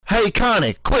Hey,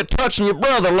 Connie, quit touching your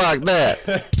brother like that.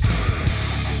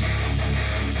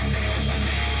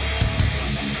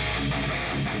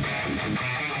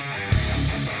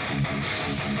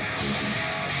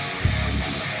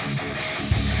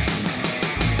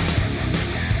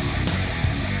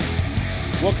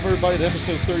 Welcome everybody to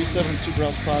episode 37 of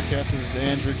Superhouse Podcast. This is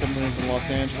Andrew coming in from Los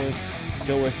Angeles.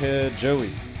 Go ahead,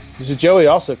 Joey. This is Joey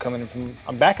also coming in from,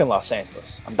 I'm back in Los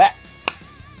Angeles. I'm back.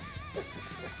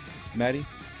 Maddie.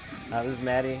 This is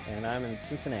Maddie, and I'm in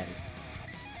Cincinnati.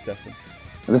 Stefan.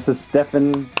 This is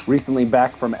Stefan, recently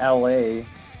back from LA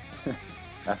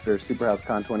after Superhouse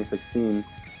Con 2016.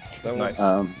 That was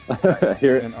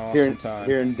Here, an awesome time.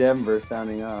 Here in Denver,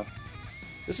 sounding off.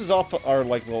 This is off our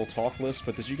little talk list,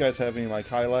 but did you guys have any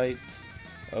highlight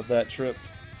of that trip?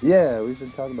 Yeah, we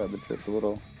should talk about the trip a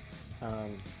little.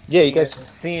 Yeah, you guys.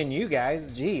 Seeing you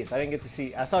guys, jeez, I didn't get to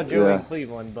see. I saw Joey Yeah. in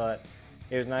Cleveland, but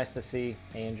it was nice to see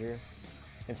Andrew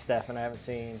and Stefan. I haven't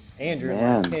seen Andrew in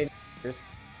Man. like 10 years,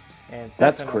 and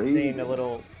That's Stefan I've crazy. seen a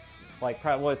little,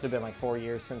 probably it's been like 4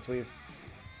 years since we've.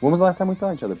 When was the last time we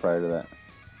saw each other prior to that?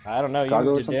 I don't know. Chicago You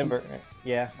or moved to something? Denver.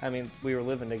 Yeah, I mean we were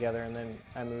living together, and then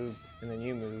I moved, and then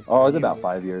you moved. Oh, it was You about moved.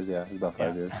 5 years, yeah. It was about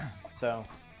 5 Yeah. years. So,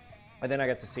 and then I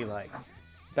got to see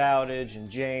Bowditch and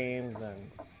James,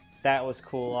 and that was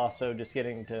cool. Also, just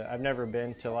getting to, I've never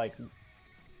been to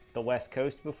the West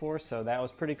Coast before, so that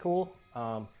was pretty cool.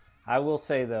 I will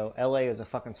say though, LA is a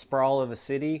fucking sprawl of a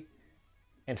city,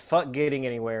 and fuck getting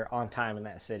anywhere on time in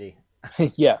that city.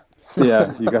 Yeah.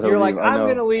 Yeah, you gotta You're leave. like, I I'm know.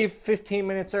 gonna leave 15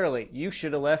 minutes early. You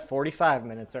should have left 45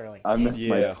 minutes early. I missed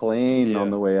my Yeah. plane Yeah. on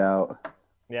the way out.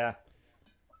 Yeah.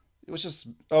 It was just,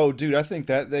 oh, dude, I think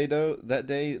that day,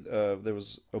 there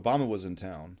was, Obama was in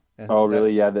town. And Oh,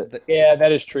 really? Yeah. Yeah,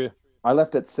 that is true. I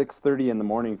left at 6:30 in the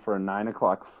morning for a 9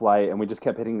 o'clock flight, and we just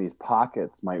kept hitting these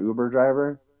pockets. My Uber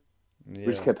driver, we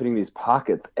just Yeah. kept hitting these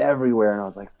pockets everywhere, and I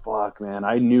was like, fuck, man.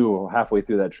 I knew halfway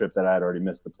through that trip that I had already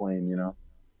missed the plane, you know?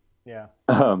 Yeah.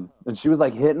 And she was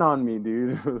hitting on me,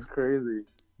 dude. It was crazy.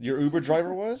 Your Uber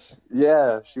driver was?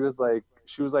 Yeah, she was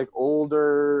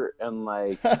older and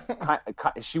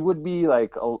she would be a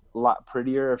lot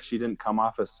prettier if she didn't come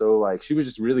off as so she was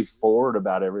just really forward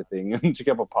about everything, and she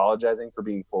kept apologizing for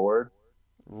being forward.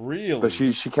 Really? But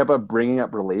she kept up bringing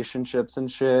up relationships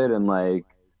and shit, and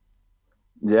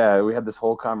yeah, we had this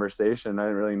whole conversation. I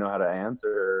didn't really know how to answer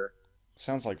her.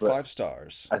 Sounds like But- 5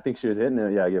 stars. I think she was hitting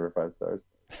it. Yeah, I gave her 5 stars.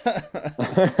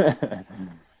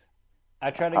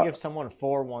 I tried to give someone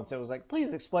 4 once. It was like,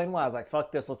 please explain why. I was like, fuck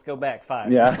this, let's go back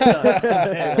 5. Yeah.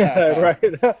 Right.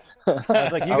 I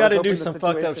was like, you I got was to do hoping some the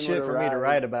fucked up situation shit would for me to arise.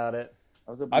 write about it.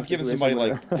 I've given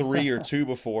somebody 3 or 2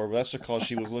 before, but that's because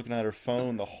she was looking at her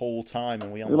phone the whole time,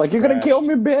 and we You're almost like, you're gonna kill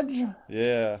crashed. me, bitch.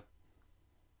 Yeah.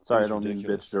 Sorry, It I was don't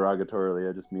ridiculous. mean bitch derogatorily.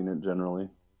 I just mean it generally.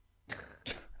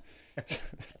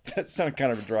 That sounded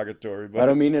kind of derogatory, I but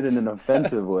don't mean it in an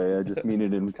offensive way. I just mean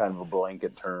it in kind of a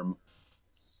blanket term.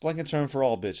 blanket term for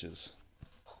all bitches.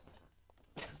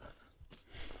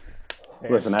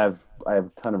 Listen, I have a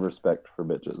ton of respect for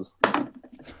bitches.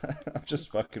 I'm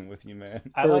just fucking with you, man.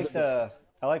 I liked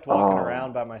walking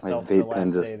around by My myself for the vape pen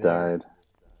last day just there. died.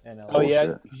 In LA. Oh, yeah.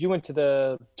 Bullshit. You went to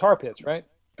the tar pits, right?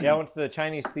 Yeah, I went to the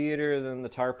Chinese theater, then the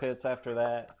tar pits after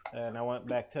that, and I went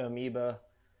back to Amoeba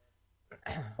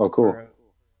Oh, cool.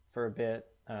 for a bit.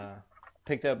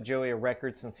 Picked up Joey a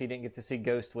record since he didn't get to see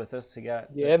Ghost with us. He got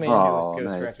Yeah, the man. Oh, newest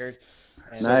Ghost nice. record.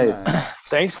 And, Nice.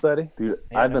 Thanks, buddy. Dude,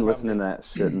 Yeah, I've no been problem. listening to that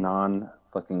shit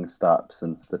non-fucking stop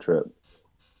since the trip.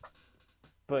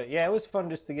 But yeah, it was fun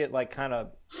just to get kind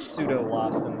of pseudo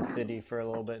lost in the city for a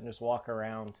little bit and just walk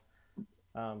around.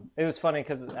 It was funny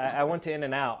because I went to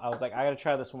In-N-Out. I was like, I got to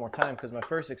try this one more time because my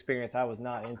first experience, I was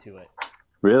not into it.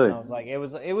 Really? I was like, it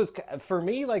was for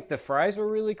me, the fries were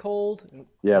really cold.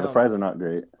 Yeah, the fries are not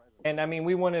great. And I mean,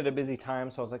 we went at a busy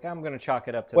time, so I was like, I'm going to chalk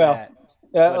it up to Well, that.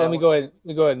 Let me go ahead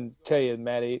and tell you,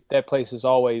 Maddie, that place is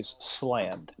always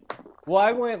slammed. Well,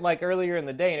 I went earlier in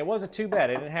the day, and it wasn't too bad.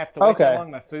 I didn't have to wait that Okay.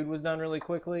 long. My food was done really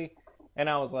quickly. And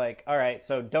I was like, all right,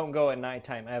 so don't go at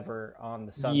nighttime ever on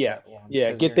the sunset one.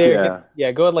 Yeah, 'cause get you're there. gonna-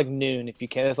 Yeah. Go at noon if you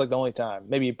can. It's the only time.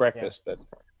 Maybe breakfast, but.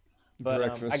 But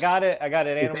Breakfast. I got it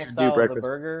animal do style of the breakfast.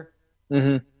 burger.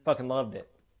 Mm-hmm. Fucking loved it.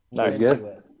 Nice. Into Good?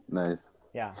 it. Nice.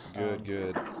 Yeah.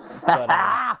 Good. But,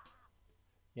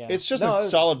 yeah. It's just No, a it was-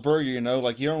 solid burger,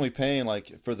 you're only paying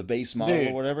for the base model Dude,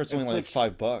 or whatever. It's only it's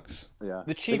 $5. Yeah. The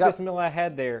They cheapest meal I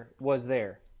had there was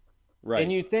there. Right.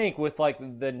 And you'd think with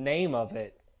the name of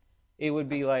it, it would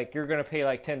be you're gonna pay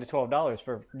 $10 to $12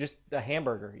 for just a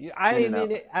hamburger. I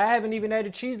haven't even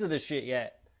added cheese to this shit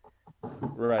yet.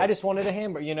 Right. I just wanted a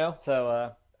hamburger,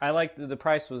 So I liked the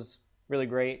price was really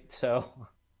great. So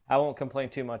I won't complain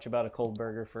too much about a cold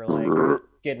burger for like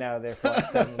getting out of there for like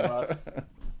 $7.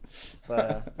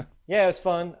 But yeah, it was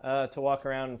fun to walk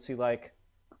around and see like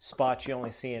spots you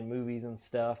only see in movies and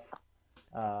stuff.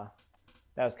 That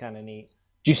was kind of neat.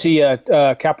 Did you see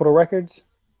Capitol Records?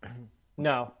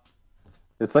 No.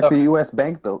 It's like the U.S.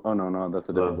 Bank built. Oh no, that's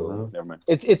a different building. Never mind.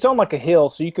 It's on like a hill,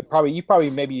 so you probably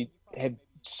maybe had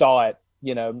saw it.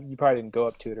 You know, you probably didn't go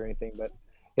up to it or anything, but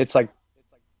it's like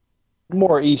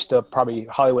more east of probably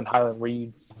Hollywood and Highland where you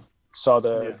saw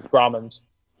the Brahmins.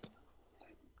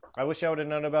 I wish I would have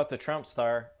known about the Trump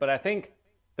Star, but I think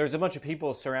there's a bunch of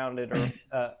people surrounded or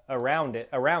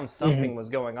around something was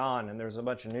going on, and there's a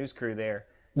bunch of news crew there.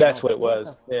 That's what it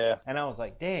was. Yeah. And I was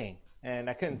like, dang. And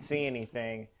I couldn't see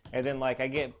anything. And then like I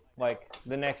get like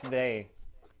the next day,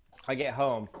 I get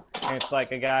home, and it's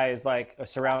like a guy is like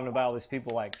surrounded by all these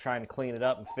people like trying to clean it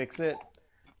up and fix it.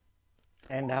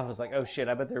 And I was like, oh shit,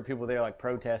 I bet there were people there like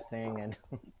protesting and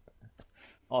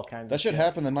all kinds That of should shit.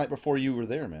 happen the night before you were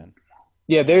there, man.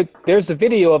 Yeah, there's a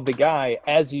video of the guy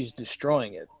as he's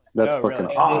destroying it. That's Oh, fucking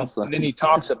really? awesome. And then he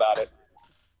talks about it.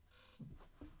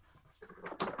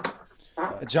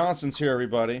 Johnson's here,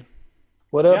 everybody.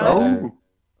 What up? John.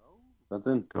 Oh, that's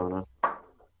in. Going on.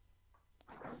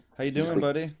 How you doing,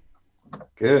 buddy?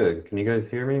 Good. Can you guys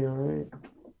hear me all right?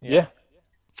 Yeah.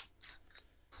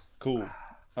 Cool.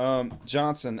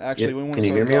 Johnson, actually, Yeah, we want can to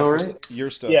you hear start me all off right? with your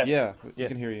stuff. Yes. Yeah, we Yeah.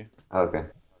 can hear you. Okay.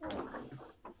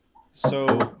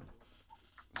 So,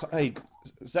 hey,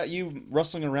 is that you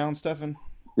rustling around, Stefan?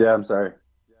 Yeah, I'm sorry.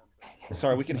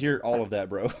 Sorry, we can hear all of that,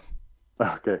 bro.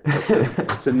 Okay.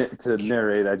 To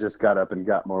narrate, I just got up and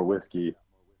got more whiskey.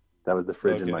 That was the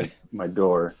fridge in Okay. my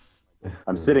door.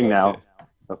 I'm sitting now. Okay.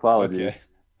 Apologies. Okay,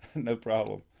 no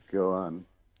problem. Go on.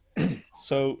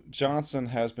 So, Johnson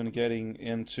has been getting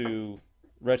into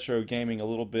retro gaming a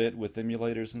little bit with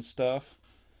emulators and stuff.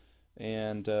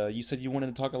 And you said you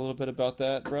wanted to talk a little bit about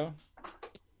that, bro?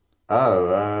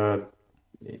 Oh,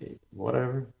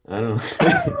 whatever. I don't know.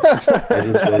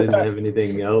 I didn't have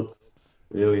anything else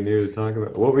really new to talk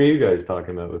about. What were you guys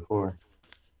talking about before?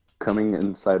 Coming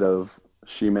inside of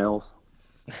she-mails.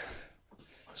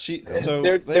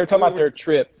 They're talking about their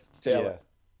trip to Yeah, LA.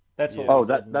 That's what Yeah. Oh, we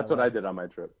did in that's what LA. I did on my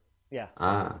trip. Yeah.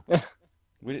 Ah,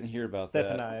 we didn't hear about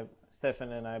Stefan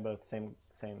that. and I both same.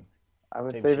 I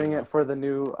was Same saving she-mail. it for the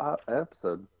new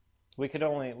episode. We could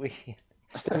only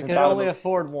Stefan could thought only of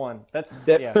afford one. That's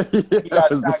That- yeah. That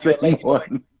was the not gonna same make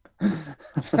one.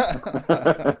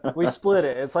 We split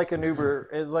it. It's like an Uber.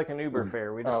 It's like an Uber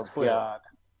fare. We just Oh split God.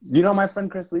 You know, my friend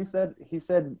Chris Lee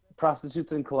said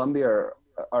prostitutes in Colombia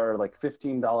are like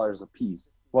 $15 a piece.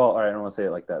 Well, all right, I don't want to say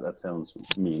it like that. That sounds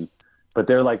mean. But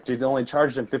they're like, they only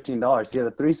charged him $15. He had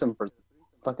a threesome for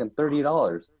fucking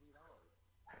 $30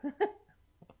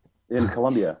 in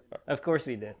Colombia. it. Of course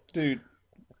he did. Dude,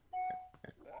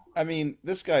 I mean,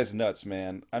 this guy's nuts,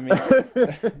 man. I mean, Who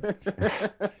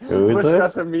is Wish this?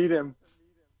 got to meet him.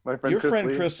 My friend your Chris friend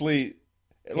Lee. Chris Lee,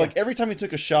 like every time he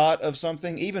took a shot of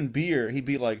something, even beer, he'd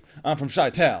be like, "I'm from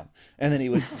Chi-Town," and then he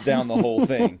would down the whole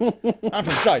thing. I'm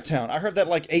from Chi-Town. I heard that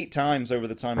like 8 times over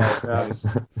the time I was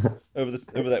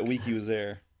over that week he was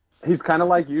there. He's kind of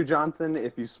like you, Johnson,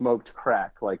 if you smoked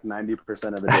crack like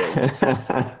 90% of the day.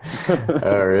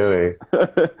 Oh, really?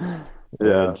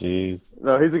 Yeah. Oh, geez.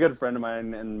 No, he's a good friend of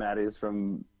mine, and Maddie's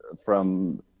from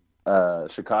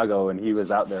Chicago, and he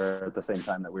was out there at the same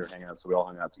time that we were hanging out, so we all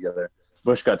hung out together.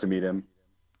 Bush got to meet him.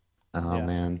 Oh, Yeah.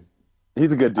 man.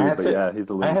 He's a good I dude, have but to- yeah, he's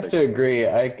a I have lunatic. to agree.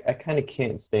 I kind of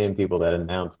can't stand people that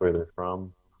announce where they're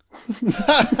from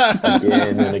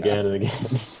again and again and again.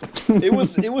 It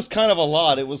was kind of a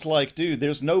lot. It was like, dude,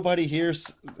 there's nobody here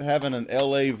having an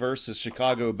LA versus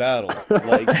Chicago battle.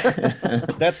 Like,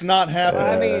 that's not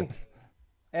happening.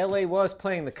 I mean, LA was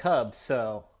playing the Cubs,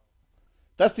 so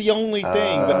That's the only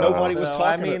thing, but nobody was so,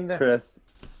 talking I mean, about. Chris.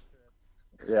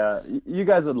 Yeah, you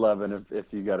guys would love it if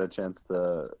you got a chance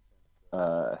to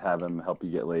have him help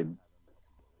you get laid.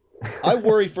 I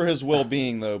worry for his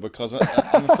well-being though, because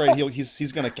I'm afraid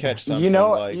he's going to catch something. You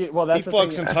know, like, well, that's he the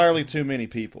fucks thing. entirely too many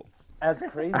people. As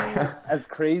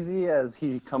crazy as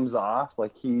he comes off,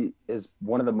 like he is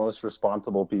one of the most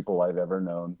responsible people I've ever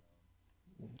known.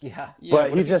 yeah. Yeah, But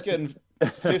but he if just- he's getting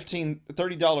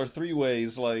 $30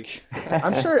 three-ways, like,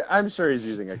 I'm sure he's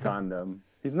using a condom.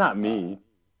 He's not me.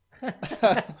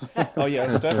 oh yeah,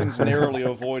 Stefan's narrowly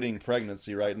avoiding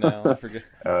pregnancy right now. I forget.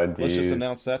 Oh, Let's just geez.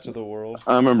 announce that to the world.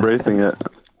 I'm embracing it.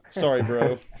 Sorry,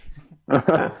 bro.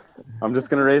 I'm just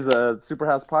gonna raise a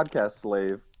Superhouse podcast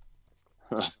slave.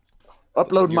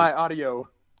 Upload You're- my audio.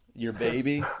 Your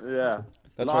baby. Yeah.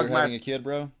 That's why Log you're my- having a kid,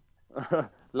 bro.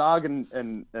 Log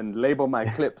and label my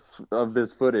clips of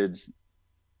this footage.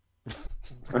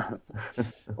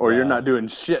 Or you're Wow. not doing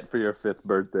shit for your 5th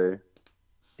birthday.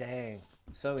 Dang,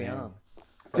 so Damn. young.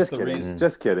 That's Just the kidding. reason.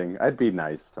 Just kidding. I'd be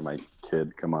nice to my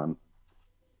kid. Come on.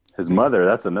 His mother,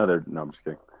 that's another. No, I'm just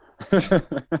kidding.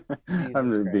 I'm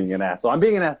Jesus just being an Christ. asshole. I'm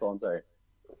being an asshole. I'm sorry.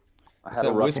 I It's had a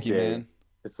that rough whiskey, day. man.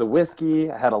 It's the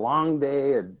whiskey. I had a long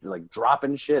day of like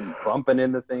dropping shit and bumping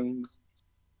into things.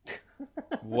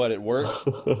 What, at work?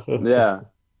 Yeah.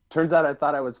 Turns out I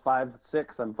thought I was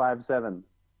 5'6". I'm 5'7".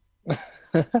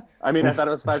 I mean, I thought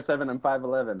I was 5'7". I'm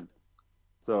 5'11".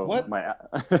 So What?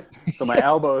 my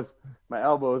elbows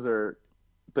are,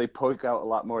 they poke out a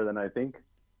lot more than I think.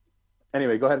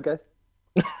 Anyway, go ahead, guys.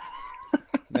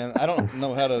 Man, I don't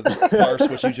know how to parse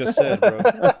what you just said, bro.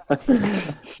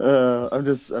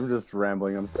 I'm just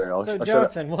rambling. I'm sorry. So I'll shut up.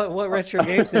 Johnson, what retro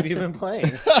games have you been playing?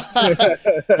 He's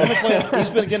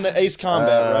been getting to Ace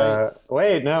Combat, right?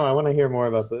 Wait, no, I want to hear more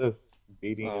about this.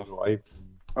 Beating Oh. his wife.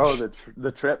 Oh,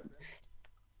 the trip.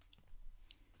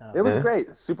 Oh. It was Yeah. great.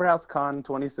 Superhouse Con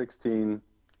 2016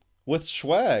 With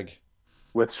swag.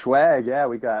 with swag. Yeah,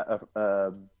 we got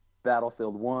a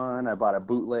Battlefield 1. I bought a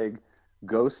bootleg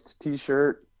Ghost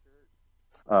T-shirt.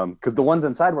 Because the ones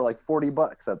inside were like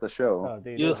 $40 at the show. Oh,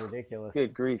 dude, that's Ugh. ridiculous.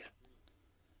 Good grief.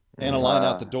 And a line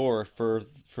out the door for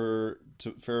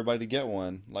everybody to get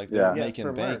one. Like they're Yeah. making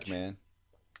For bank, merch. man.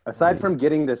 Aside from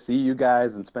getting to see you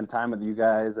guys and spend time with you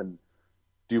guys and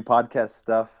do podcast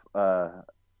stuff,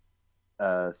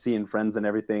 seeing friends and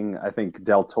everything, I think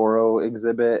Del Toro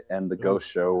exhibit and the Ghost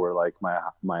show were like my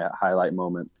highlight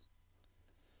moments.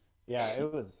 Yeah,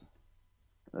 it was.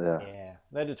 Yeah.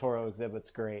 Yeah, the Toro exhibit's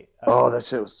great. Oh, that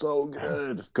shit was so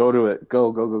good. Go to it.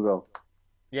 Go.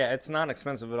 Yeah, it's not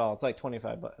expensive at all. It's like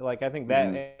 $25. Like I think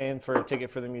that and for a ticket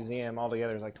for the museum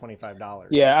altogether is like $25.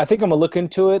 Yeah, I think I'm gonna look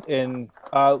into it. And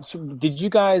so did you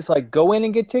guys like go in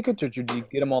and get tickets, or did you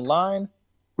get them online?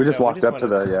 We just Yeah, we walked just up to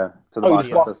went the Oh, you box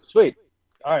just walked. office. Sweet.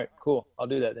 All right, cool. I'll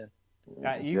do that then.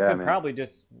 You Yeah, could man. probably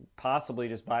possibly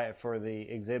just buy it for the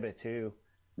exhibit too.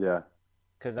 Yeah.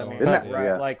 Because I Oh, mean, Isn't that- right,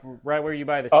 yeah. like right where you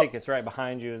buy the Oh. tickets, right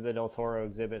behind you is the Del Toro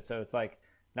exhibit. So it's like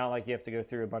not like you have to go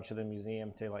through a bunch of the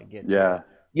museum to like get to Yeah. it.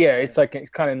 Yeah, it's like it's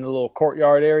kind of in the little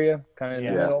courtyard area, kind of in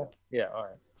Yeah. the middle. Yeah. All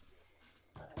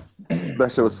right.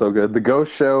 That shit was so good. The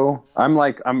Ghost show. I'm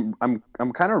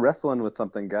kind of wrestling with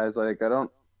something, guys. Like I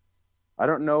don't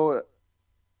know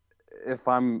if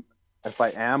I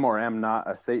am or am not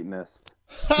a Satanist.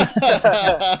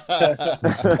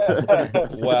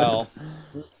 Wow.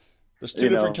 There's two You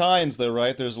know. different kinds, though,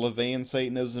 right? There's Levian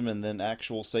Satanism and then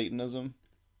actual Satanism.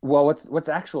 Well, what's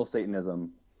actual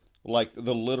Satanism? Like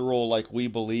the literal, like we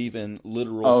believe in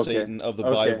literal Oh, okay. Satan of the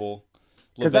Okay. Bible.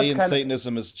 'Cause that's Levian kinda-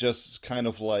 Satanism is just kind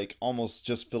of like almost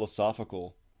just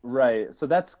philosophical. Right. So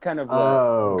that's kind of what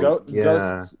Oh,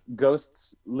 yeah.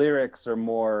 Ghosts lyrics are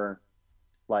more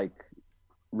like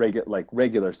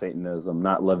regular Satanism,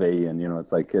 not Levian. You know,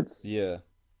 it's like Yeah.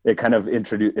 it kind of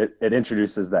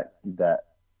introduces that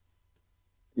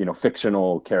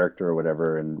fictional character or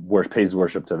whatever, and pays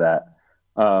worship to that.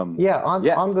 Yeah, on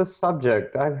Yeah. on the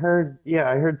subject, I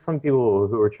heard some people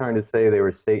who were trying to say they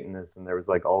were Satanists, and there was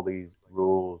like all these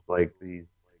rules, like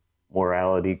these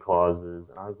morality clauses,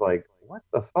 and I was like, what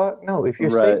the fuck? No, if you're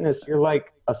Right. Satanist, you're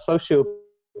like a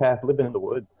sociopath living in the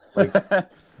woods, like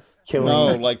killing.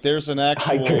 No, like there's an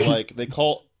actual hikers. like they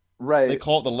call right. it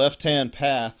the left-hand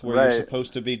path where Right. you're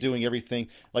supposed to be doing everything.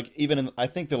 Like even in I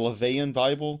think the Levian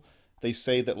Bible, they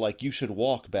say that like you should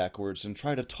walk backwards and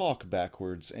try to talk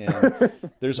backwards, and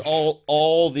there's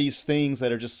all these things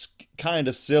that are just kind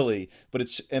of silly, but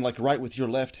it's and like right with your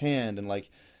left hand, and like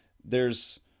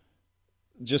there's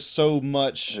just so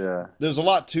much. Yeah. There's a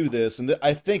lot to this, and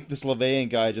I think this Levian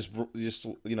guy just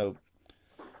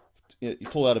you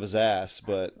pull out of his ass,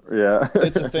 but Yeah.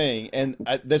 it's a thing. And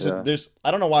there's Yeah.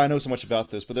 I don't know why I know so much about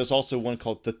this, but there's also one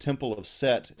called the Temple of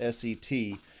Set,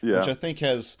 S-E-T, Yeah. which I think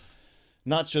has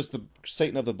not just the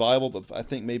Satan of the Bible, but I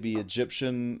think maybe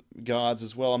Egyptian gods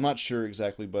as well. I'm not sure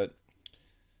exactly, but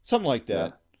something like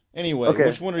that. Anyway, Okay.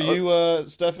 which one are you,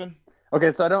 Stefan?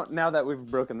 Okay, so now that we've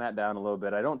broken that down a little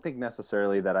bit, I don't think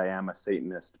necessarily that I am a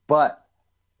Satanist, but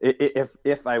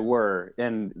if I were,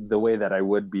 and the way that I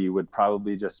would be would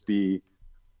probably just be,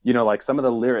 like some of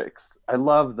the lyrics. I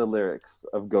love the lyrics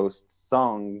of Ghost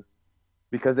songs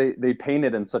because they paint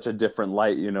it in such a different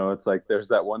light. It's like there's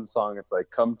that one song. It's like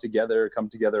come together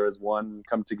as one,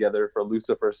 come together for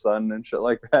Lucifer's son and shit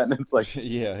like that. And it's like,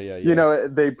 Yeah.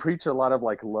 they preach a lot of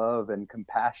like love and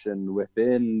compassion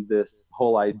within this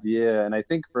whole idea. And I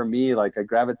think for me, like I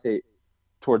gravitate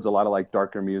towards a lot of like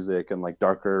darker music and like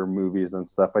darker movies and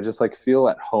stuff. I just like feel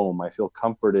at home. I feel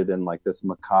comforted in like this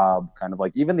macabre kind of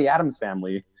like even the Addams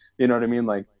Family, you know what I mean?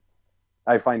 Like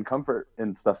I find comfort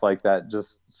in stuff like that.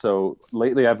 Just so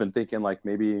lately I've been thinking like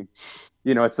maybe,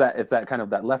 it's that kind of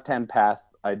that left-hand path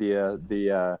idea.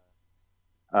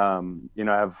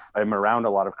 I'm around a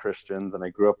lot of Christians, and I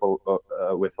grew up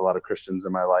with a lot of Christians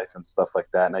in my life and stuff like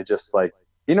that. And I just like,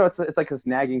 it's like this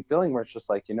nagging feeling where it's just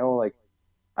like, like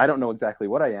I don't know exactly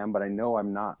what I am, but I know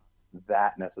I'm not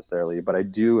that necessarily. But I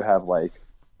do have like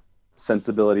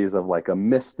sensibilities of like a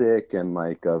mystic and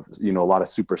like of a lot of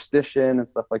superstition and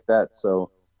stuff like that. So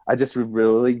I just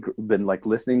really been like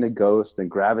listening to Ghost and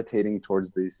gravitating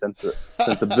towards these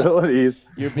sensibilities.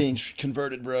 You're being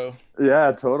converted, bro.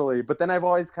 Yeah, totally. But then I've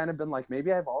always kind of been like,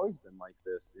 maybe I've always been like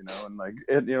this, and like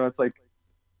it's like,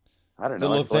 I don't The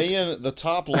know. Levian, the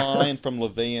top line from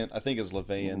Levian, I think it's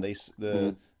Levian.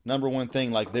 The number one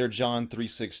thing, like their John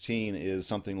 3:16 is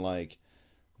something like,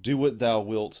 "Do what thou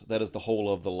wilt." That is the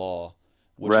whole of the law,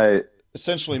 which Right.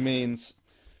 essentially means,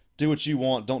 do what you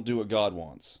want, don't do what God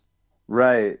wants.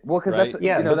 Right. Well, because Right? that's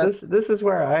Yeah, but that's this is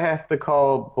where I have to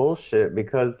call bullshit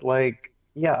because like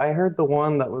yeah, I heard the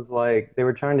one that was like they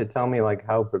were trying to tell me like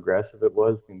how progressive it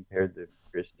was compared to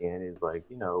Christianity. It's like,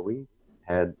 we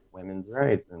had women's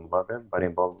rights and love everybody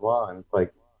and blah blah blah. And it's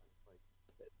like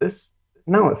this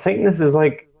no, Satanist is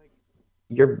like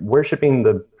you're worshiping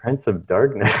the Prince of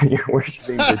Darkness. You're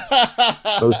worshiping the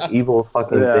most evil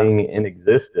fucking Yeah. thing in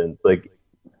existence. Like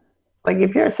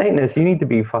if you're a Satanist, you need to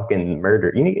be fucking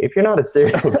murdered. If you're not a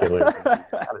serial killer, you're not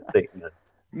a Satanist.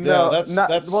 Yeah, that's not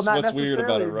what's weird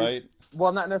about it, necessarily, right?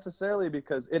 Well, not necessarily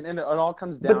because it all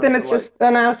comes down. But then to it's like, just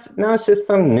now it's just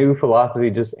some new philosophy,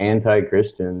 just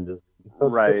anti-Christian, just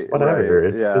right, whatever.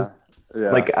 right, It's yeah, just,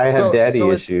 yeah. like I have daddy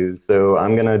issues, so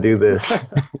I'm gonna do this.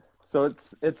 So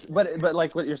but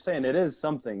like what you're saying, it is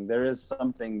something. There is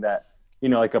something that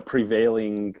like a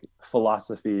prevailing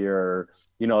philosophy or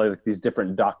like these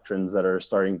different doctrines that are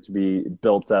starting to be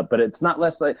built up. But it's not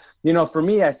less like for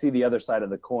me, I see the other side of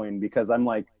the coin because I'm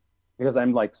like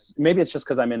maybe it's just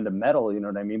because I'm into metal, you know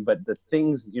what I mean? But the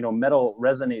things metal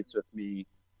resonates with me.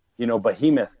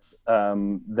 Behemoth,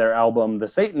 their album, The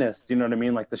Satanist, you know what I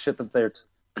mean? Like the shit that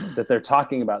they're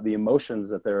talking about, the emotions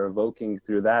that they're evoking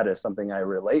through that is something I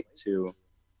relate to.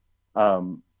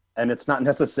 And it's not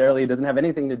necessarily, it doesn't have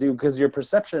anything to do because your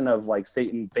perception of like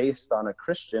Satan based on a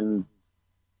Christian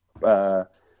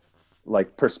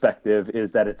like perspective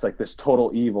is that it's like this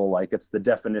total evil, like it's the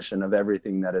definition of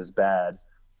everything that is bad.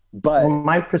 But Well,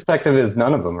 my perspective is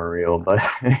none of them are real, but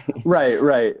right.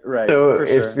 So for if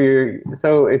sure. you're For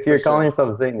calling sure.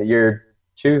 yourself a Satanist, you're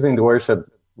choosing to worship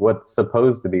what's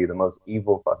supposed to be the most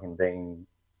evil fucking thing.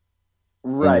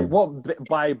 Right. Well,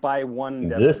 by one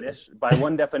Existence.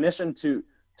 definition,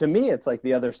 to me, it's like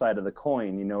the other side of the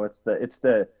coin.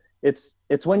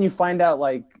 It's when you find out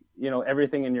like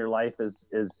everything in your life is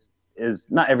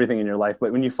not everything in your life,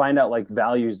 but when you find out like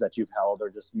values that you've held are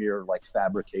just mere like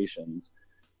fabrications.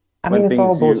 I mean, it's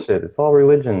all bullshit. It's all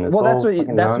religion. It's Well, all fucking what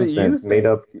you nonsense think, made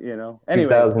up Anyway,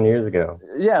 2,000 years ago.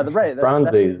 yeah, right.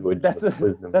 Bronze Age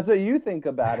wisdom. That's what you think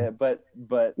about it, but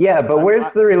Yeah, but where's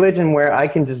I- the religion where I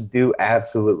can just do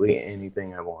absolutely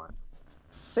anything I want?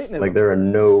 Satanism. Like there are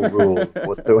no rules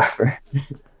whatsoever.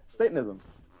 Satanism.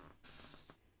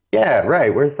 Yeah,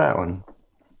 right. Where's that one?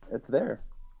 It's there.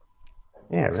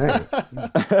 Yeah, right.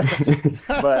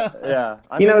 But yeah,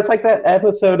 It's like that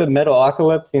episode of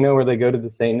Metalocalypse, where they go to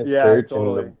the Satanist Yeah, church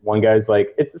totally. and the one guy's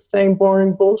like, it's the same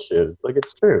boring bullshit. It's like,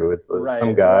 it's true. It's Right,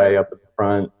 some guy right. up at the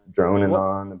front droning Well-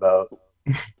 on about.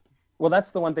 Well,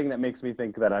 that's the one thing that makes me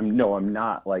think that I'm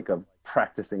not like a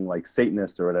practicing like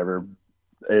Satanist or whatever,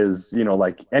 is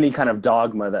like any kind of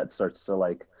dogma that starts to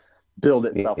like build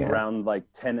itself Yeah. around like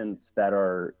tenets that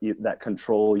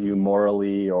control you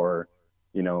morally or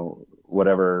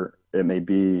whatever it may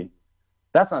be.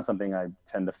 That's not something I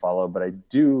tend to follow, but I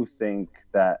do think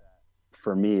that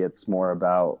for me it's more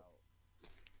about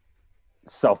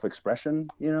self-expression,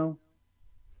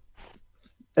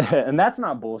 and that's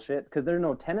not bullshit because there are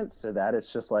no tenets to that.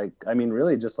 It's just like,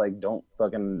 really just like, don't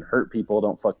fucking hurt people,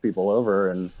 don't fuck people over,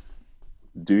 and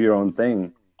do your own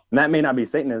thing. And that may not be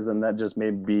Satanism. That just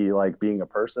may be like being a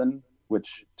person,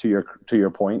 which to your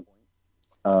point.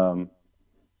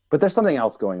 But there's something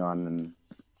else going on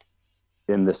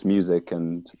in this music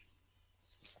and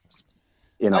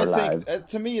in our lives.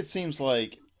 To me, it seems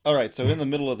like, all right, so in the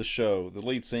middle of the show, the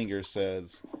lead singer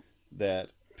says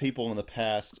that people in the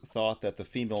past thought that the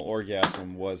female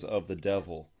orgasm was of the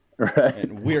devil. Right.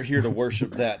 And we're here to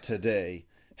worship that today.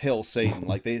 Hail Satan.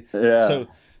 Like they, Yeah. So,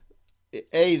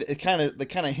 they kind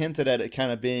of hinted at it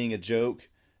kind of being a joke,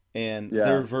 and Yeah.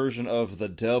 their version of the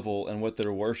devil and what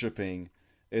they're worshiping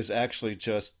is actually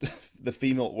just the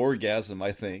female orgasm,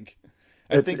 I think.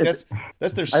 I think that's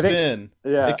their I think- spin.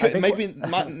 Yeah, It I could think maybe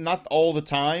not all the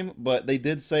time, but they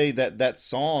did say that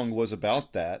song was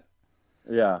about that.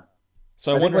 Yeah,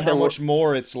 So I I think wonder what how they much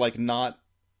more it's like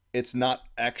it's not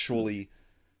actually,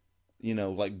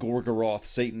 like Gorgoroth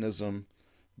Satanism,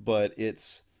 but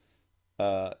it's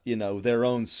their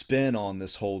own spin on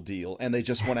this whole deal, and they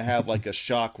just want to have like a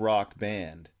shock rock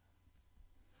band.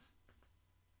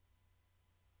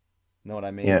 Know what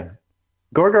I mean? Yeah.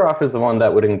 Gorgoroth is the one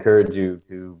that would encourage you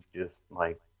to just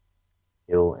like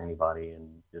kill anybody and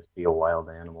just be a wild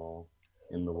animal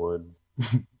in the woods.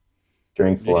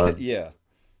 Drink blood. Yeah.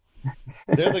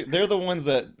 They're the ones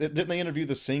that didn't they interview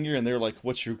the singer and they're like,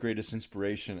 "What's your greatest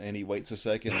inspiration?" And he waits a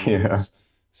second and Yeah. goes,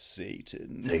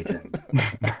 "Satan." Satan.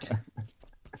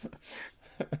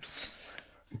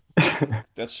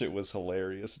 That shit was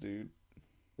hilarious, dude.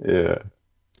 Yeah.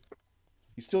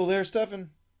 You still there, Stefan?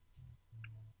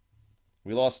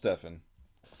 We lost Stefan.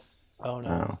 Oh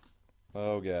no. Oh.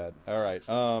 Oh god. All right.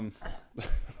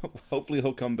 Hopefully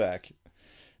he'll come back.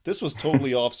 This was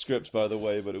totally off script, by the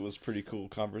way, but it was pretty cool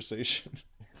conversation.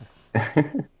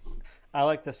 I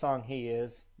like the song "He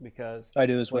Is" because I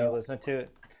do as when you well. listen to it,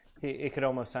 it could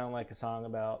almost sound like a song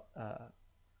about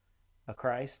a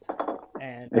Christ.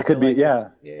 And it could be. like Yeah,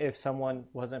 if someone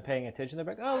wasn't paying attention, they're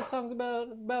like, "Oh, this song's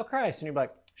about Christ," and you're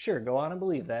like, "Sure, go on and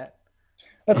believe that."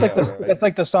 That's like Yeah, the right. that's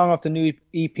like the song off the new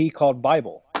EP called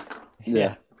Bible.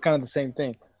 yeah. It's kind of the same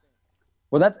thing.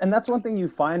 Well, that's one thing you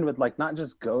find with like not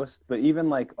just Ghost, but even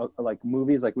like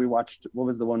movies. Like we watched, what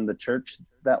was the one, The Church?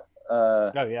 That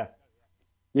Oh yeah.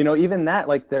 even that,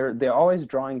 like they're always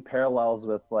drawing parallels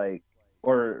with like,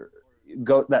 or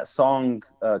go that song,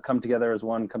 "Come Together as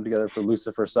One, Come Together for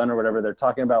Lucifer's Son" or whatever. They're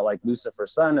talking about like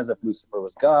Lucifer's son as if Lucifer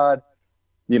was God.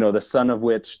 The son of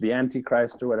which the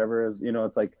Antichrist or whatever is.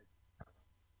 It's like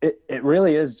it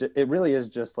really is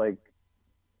just like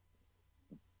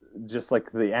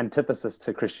the antithesis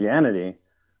to Christianity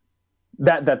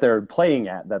that they're playing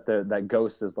at, that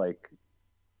Ghost is like,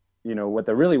 what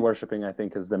they're really worshiping, I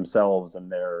think, is themselves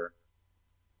and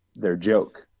their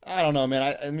joke. I don't know,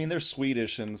 man. I mean, they're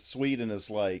Swedish, and Sweden is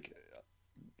like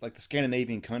the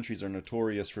Scandinavian countries are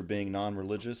notorious for being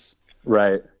non-religious.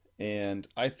 Right. And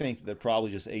I think they're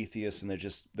probably just atheists, and they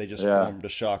just Yeah. formed a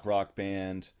shock rock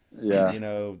band. Yeah.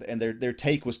 And their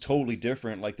take was totally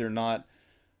different. Like they're not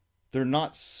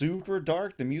super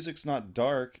dark. The music's not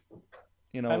dark.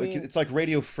 I mean- It's like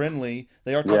radio friendly.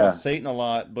 They are talking Yeah. about Satan a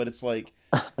lot, but it's like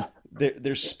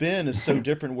their spin is so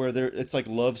different. Where it's like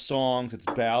love songs, it's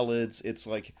ballads, it's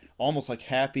like almost like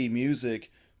happy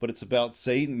music, but it's about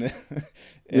Satan.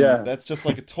 And Yeah. that's just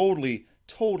like a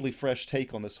totally fresh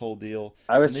take on this whole deal.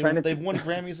 I was And trying to they've won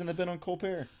Grammys and they've been on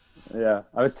Colbert. Yeah,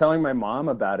 I was telling my mom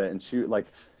about it, and she like,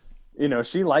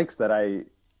 she likes that I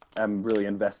am really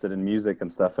invested in music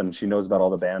and stuff, and she knows about all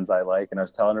the bands I like. And I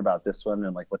was telling her about this one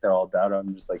and like what they're all about.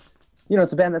 I'm just like,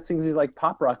 it's a band that sings these like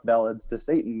pop rock ballads to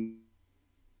Satan.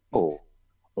 Oh,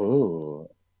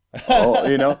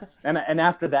 and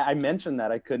after that, I mentioned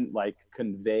that I couldn't like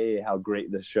convey how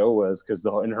great the show was because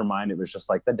in her mind it was just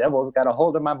like the devil's got a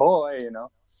hold of my boy.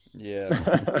 Yeah.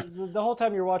 The whole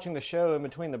time you're watching the show, in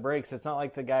between the breaks, it's not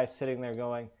like the guy's sitting there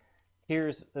going,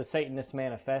 "Here's the Satanist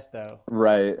manifesto."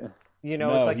 Right.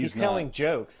 No, It's like he's he's telling not.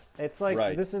 jokes. It's like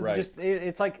Right, this is right. just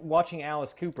it's like watching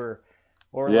Alice Cooper,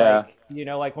 or Yeah. like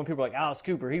like when people are like Alice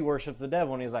Cooper, he worships the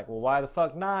devil, and he's like, well, why the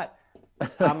fuck not?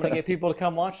 I'm gonna get people to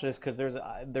come watch this because there's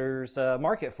a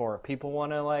market for it. People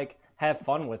want to like have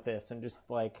fun with this and just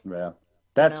like. Yeah.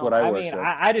 That's what I worship. mean,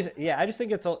 I just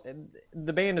think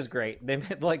the band is great. They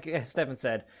like Stefan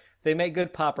said, they make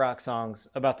good pop rock songs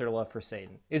about their love for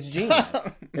Satan. It's genius.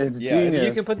 It's Yeah, it genius.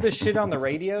 You can put this shit on the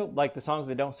radio, like the songs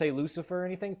that don't say Lucifer or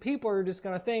anything. People are just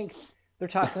gonna think they're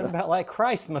talking about like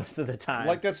Christ most of the time.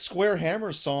 Like that Square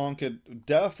Hammer song could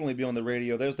definitely be on the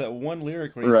radio. There's that one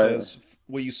lyric where he Right. says,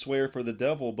 "Will you swear for the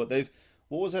devil?" But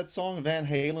what was that song, Van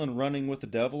Halen, "Running with the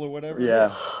Devil" or whatever?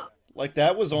 Yeah. Like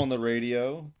that was on the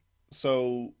radio.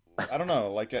 So I don't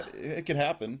know. Like it could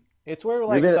happen. It's where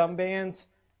like Maybe- some bands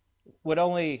would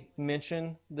only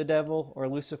mention the devil or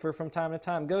Lucifer from time to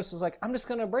time. Ghost is like, I'm just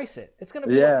gonna embrace it. It's gonna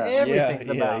be Yeah. what everything's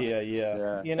about. Yeah.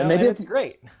 Yeah. You know, And maybe and it's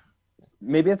great.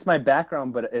 maybe it's my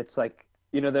background, but it's like,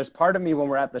 there's part of me when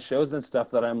we're at the shows and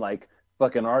stuff that I'm like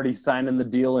fucking already signing the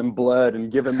deal in blood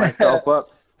and giving myself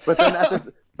up.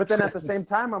 But then at the same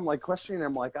time, I'm like questioning.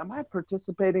 I'm like, am I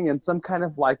participating in some kind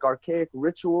of like archaic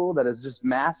ritual that is just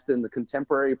masked in the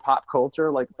contemporary pop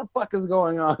culture? Like, what the fuck is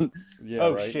going on? Yeah.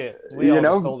 Oh right. shit, we You all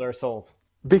know? just sold our souls.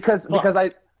 Because Fuck.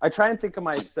 I try and think of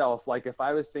myself like if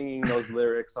I was singing those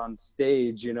lyrics on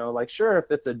stage, like sure, if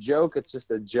it's a joke, it's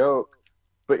just a joke.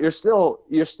 but you're still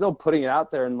putting it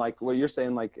out there, and like what you're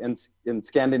saying, like in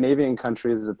Scandinavian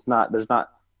countries, it's not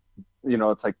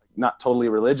it's like not totally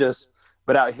religious,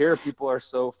 but out here people are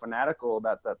so fanatical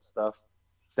about that stuff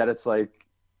that it's like,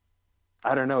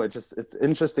 I don't know, it's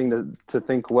interesting to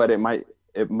think what it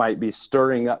might be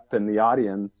stirring up in the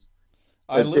audience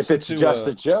if it's just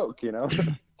a joke, you know.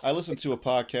 I listened to a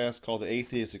podcast called The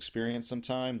Atheist Experience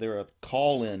sometime. They're a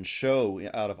call-in show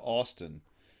out of Austin.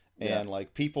 And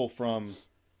like people from,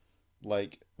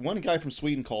 like, one guy from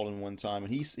Sweden called in one time,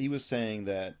 and he was saying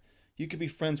that you could be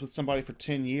friends with somebody for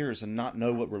 10 years and not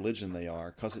know what religion they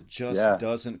are because it just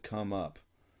doesn't come up.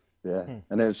 Yeah,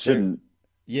 and it shouldn't.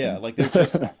 Like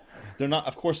they're not,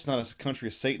 of course it's not a country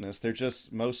of Satanists, they're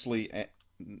just mostly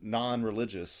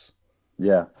non-religious.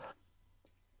 Yeah,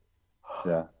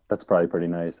 that's probably pretty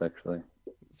nice, actually.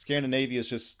 Scandinavia is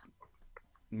just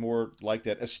more like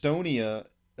that. Estonia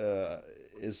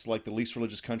is like the least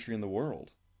religious country in the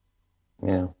world.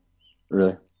 Yeah.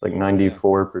 Really? Like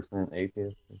 94%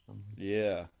 atheist or something.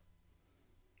 Yeah.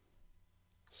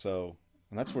 So,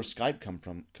 and that's where Skype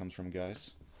comes from,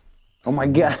 guys. Oh my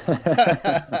god.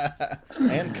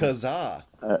 And Kazaa.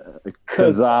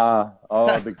 Kazaa.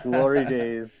 Oh, the glory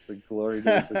days. The glory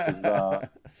days of Kazaa.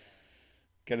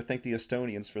 Got to thank the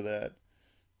Estonians for that.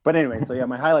 But anyway, so yeah,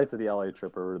 my highlights of the LA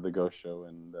trip are the Ghost Show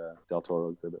and Del Toro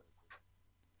exhibit.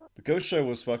 The Ghost Show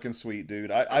was fucking sweet,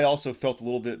 dude. I also felt a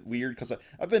little bit weird because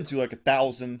I've been to like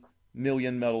 1,000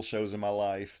 million metal shows in my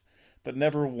life, but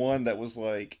never one that was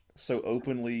like so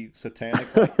openly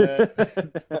satanic like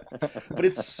that. But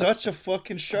it's such a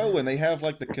fucking show, and they have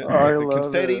like the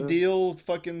confetti deal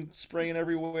fucking spraying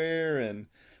everywhere and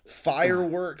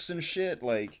fireworks and shit.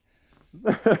 Like,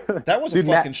 that was a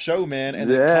fucking show, man.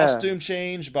 And the costume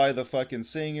change by the fucking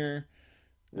singer.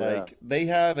 Like, they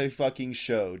have a fucking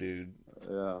show, dude.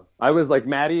 Yeah, I was like,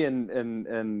 Maddie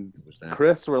and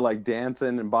Chris were like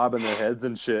dancing and bobbing their heads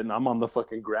and shit, and I'm on the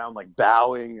fucking ground like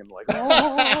bowing and like,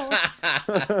 oh.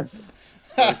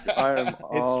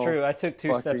 It's true. I took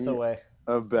 2 steps away.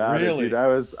 About it, dude. I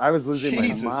was losing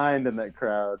my mind in that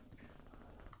crowd,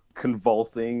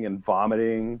 convulsing and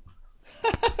vomiting.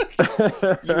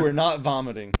 You were not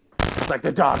vomiting. Like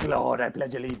the Dark Lord, I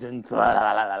pledge allegiance. Dude,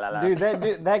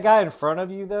 that guy in front of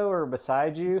you though, or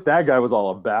beside you, that guy was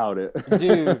all about it.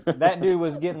 Dude, that dude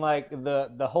was getting like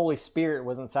the Holy Spirit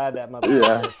was inside that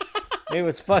motherfucker. Yeah. It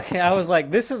was fucking. I was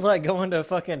like, this is like going to a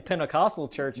fucking Pentecostal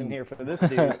church in here for this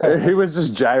dude. He was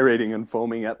just gyrating and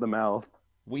foaming at the mouth.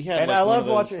 We had, and like, I one love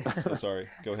of those... watching. Oh, sorry,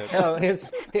 go ahead. No,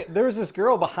 there was this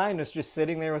girl behind us just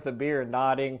sitting there with a beer and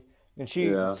nodding, and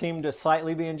she seemed to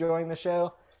slightly be enjoying the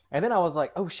show. And then I was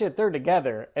like, oh shit, they're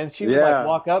together. And she would like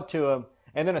walk up to him,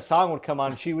 and then a song would come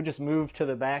on, and she would just move to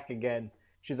the back again.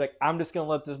 She's like, I'm just going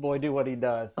to let this boy do what he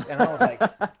does. And I was like,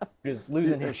 just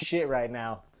losing his shit right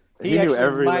now. He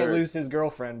actually might lose his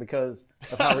girlfriend because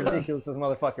of how ridiculous this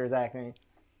motherfucker is acting.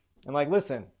 I'm like,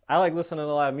 listen, I like listening to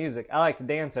a lot of music. I like to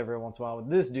dance every once in a while with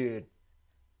this dude.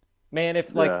 Man,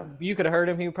 if like you could have heard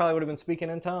him, he probably would have been speaking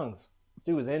in tongues. This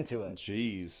dude was into it.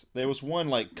 Jeez. There was one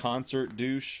like concert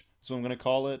douche. That's what I'm gonna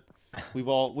call it. We've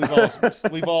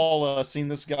all seen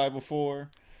this guy before.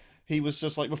 He was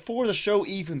just like, before the show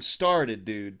even started,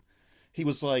 dude. He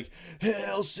was like,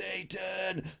 "Hail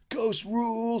Satan, Ghost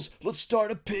rules. Let's start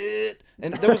a pit."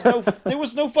 And there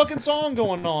was no fucking song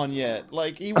going on yet.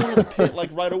 Like, he wanted a pit like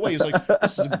right away. He was like,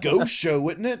 "This is a ghost show,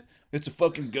 isn't it? It's a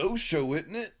fucking ghost show,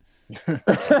 isn't it?"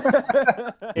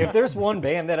 If there's one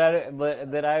band that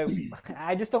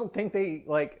I just don't think they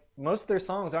like, most of their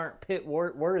songs aren't pit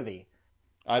worthy.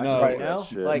 I know. Right now,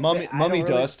 like Mummy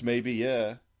Dust, maybe,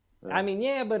 yeah. I mean,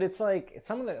 yeah, but it's like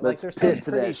some of the like there's pit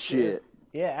to that shit.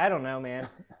 Yeah, I don't know, man.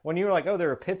 When you were like, "Oh, there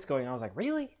were pits going," I was like,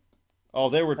 "Really?" Oh,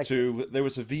 there were two. There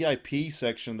was a VIP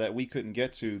section that we couldn't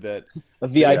get to. That a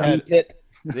VIP pit.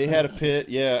 They had a pit,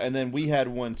 yeah, and then we had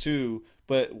one too.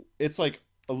 But it's like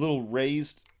a little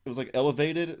raised. It was like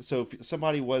elevated, so if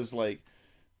somebody wasn't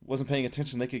paying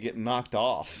attention, they could get knocked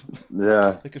off.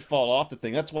 Yeah. They could fall off the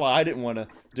thing. That's why I didn't want to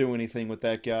do anything with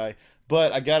that guy.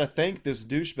 But I got to thank this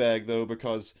douchebag, though,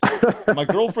 because my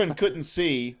girlfriend couldn't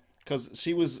see because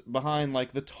she was behind,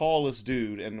 like, the tallest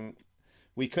dude, and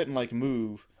we couldn't, like,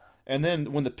 move. And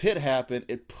then when the pit happened,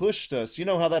 it pushed us. You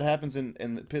know how that happens in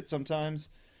the pit sometimes?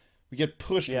 We get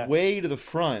pushed way to the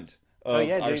front of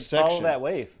our section. Follow that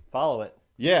wave. Follow it.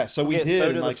 Yeah, so we did,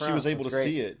 and like she was able to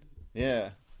see it. Yeah.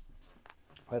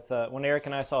 That's when Eric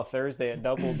and I saw Thursday at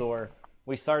Double Door.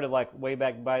 We started like way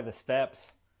back by the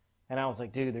steps, and I was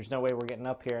like, "Dude, there's no way we're getting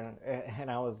up here."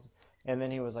 And then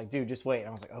he was like, "Dude, just wait." And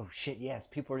I was like, "Oh shit, yes,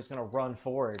 people are just gonna run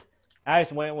forward." I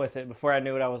just went with it. Before I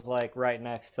knew it, I was like right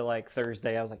next to like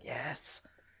Thursday. I was like, "Yes."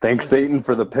 Thanks Satan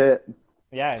for the pit.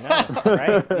 Yeah, I know,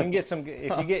 right? You can get some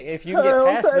if you can get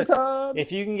past the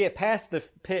if you can get past the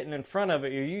pit and in front of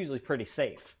it, you're usually pretty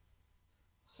safe.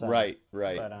 So, Right.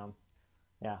 But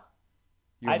yeah.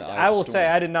 You're in the eye I of the will say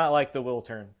storm. I did not like the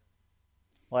Wiltern.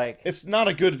 Like, It's not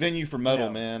a good venue for metal,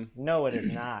 No. man. no, it is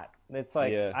not. It's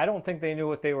like Yeah. I don't think they knew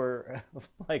what they were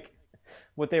like,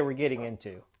 what they were getting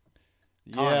into.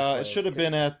 Yeah, Honestly. it should have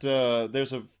been at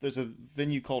there's a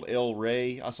venue called El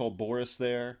Rey. I saw Boris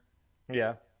there.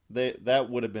 Yeah. That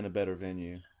would have been a better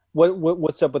venue.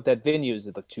 What's up with that venue? Is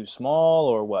it like too small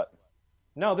or what?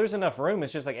 No, there's enough room.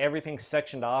 It's just like everything's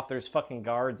sectioned off. There's fucking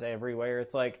guards everywhere.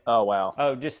 It's like, Oh wow.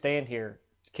 oh, just stand here.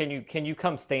 Can you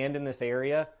come stand in this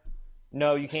area?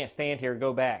 No, you can't stand here.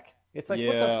 Go back. It's like,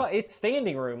 what the Yeah. fuck? It's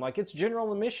standing room. Like, it's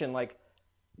general admission. Like,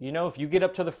 if you get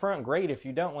up to the front, great. If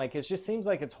you don't, like, it just seems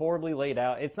like it's horribly laid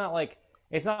out. It's not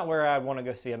where I want to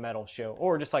go see a metal show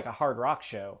or just like a hard rock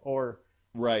show or,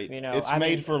 Right. It's I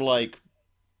made mean- for like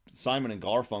Simon and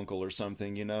Garfunkel or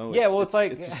something, you know? Yeah, well, it's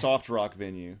like- it's a soft rock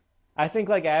venue. I think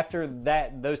like after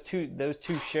that, those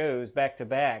two shows back to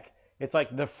back, it's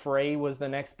like the Fray was the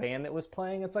next band that was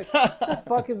playing. It's like, what the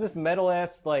fuck is this metal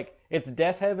ass, like, it's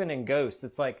Death Heaven and Ghost.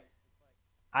 It's like,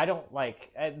 I don't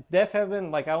like at Death Heaven.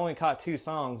 Like, I only caught 2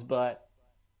 songs, but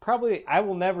probably I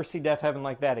will never see Death Heaven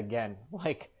like that again.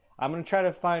 Like, I'm gonna try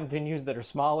to find venues that are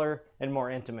smaller and more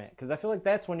intimate because I feel like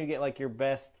that's when you get like your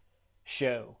best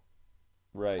show.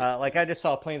 Right. Like I just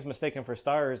saw Planes Mistaken for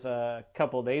Stars a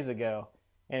couple of days ago,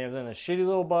 and it was in a shitty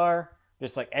little bar.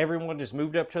 Just like everyone just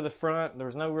moved up to the front. There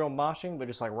was no real moshing, but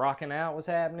just like rocking out was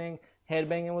happening.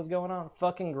 Headbanging was going on.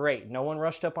 Fucking great. No one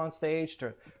rushed up on stage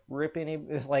to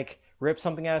rip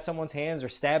something out of someone's hands or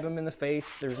stab him in the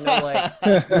face. There's no like,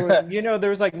 there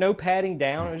was like no patting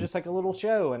down. It was just like a little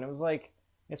show, and it was like,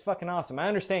 it's fucking awesome. I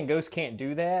understand Ghost can't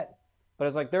do that, but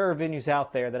it's like there are venues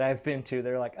out there that I've been to.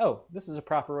 They're like, oh, this is a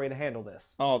proper way to handle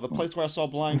this. Oh, the place where I saw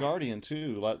Blind Guardian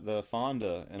too, like the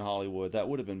Fonda in Hollywood, that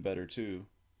would have been better too.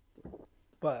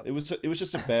 But It was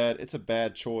just it's a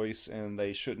bad choice, and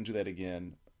they shouldn't do that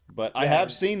again. But I Yeah.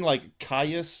 have seen like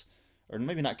Caius, or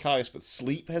maybe not Caius, but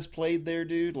Sleep has played there,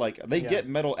 dude. Like they Yeah. get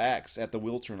metal acts at the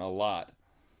Wiltern a lot.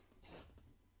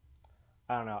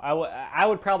 I don't know. I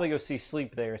would probably go see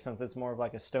Sleep there since it's more of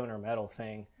like a stoner metal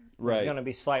thing. It's Right, going to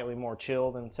be slightly more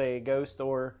chill than say Ghost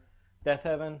or Death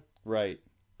Heaven. right.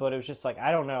 But it was just like,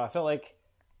 I don't know. I felt like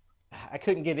I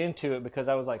couldn't get into it because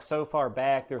I was like so far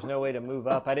back. There's no way to move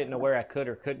up. I didn't know where I could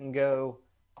or couldn't go.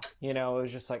 It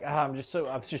was just like, I'm just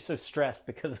so stressed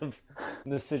because of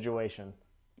this situation.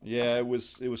 Yeah, it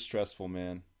was stressful,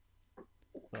 man,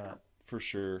 But for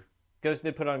sure. Ghost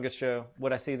did put on a good show.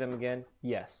 Would I see them again?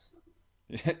 Yes.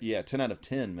 Yeah, 10 out of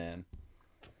 10, man.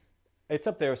 It's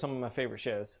up there with some of my favorite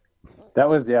shows. That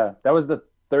was the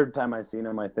 3rd time I seen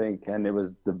him, I think, and it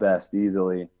was the best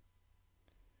easily.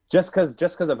 Just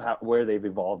because of where they've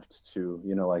evolved to,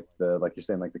 like you're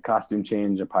saying, like the costume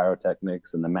change and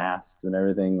pyrotechnics and the masks and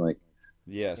everything. Like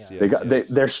Yes, Yeah.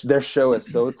 yes. their show is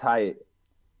so tight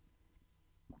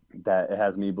that it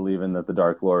has me believing that the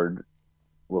Dark Lord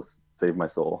will save my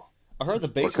soul. I heard the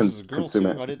bassist con- is a girl consume too.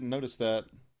 it. I didn't notice that.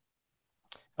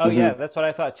 Oh Mhm. yeah, that's what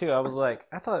I thought too. I was like,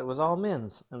 I thought it was all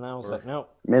men's, and I was like,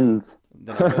 nope. Mins.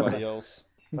 Then everybody else.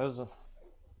 That was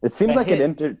It seems That like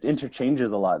it hit-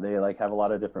 interchanges a lot. They like have a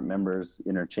lot of different members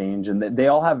interchange, and they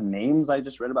all have names. I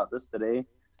just read about this today.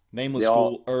 Nameless They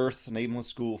all- School Earth, Nameless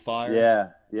School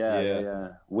Fire. Yeah.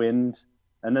 Wind,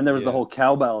 and then there was the Yeah. whole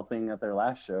cowbell thing at their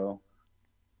last show.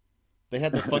 They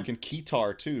had the fucking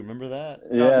keytar too. Remember that? Yeah,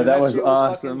 dude, that that was shit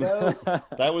was fucking awesome.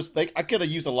 That was I could have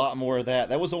used a lot more of that.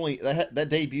 That was only that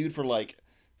debuted for like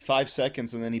 5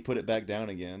 seconds and then he put it back down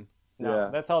again. no. Yeah.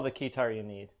 That's all the keytar you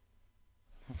need.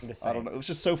 I'm just I saying. don't know. It was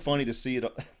just so funny to see it.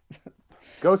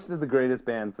 Ghost is the greatest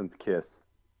band since Kiss.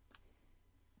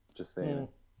 Just saying. Mm.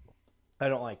 I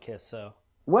don't like Kiss, so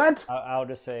What? I'll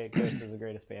just say Ghost is the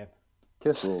greatest band.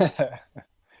 Kiss rules.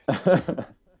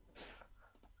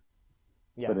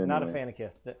 Yeah, But not a anyway. fan of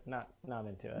Kiss. Not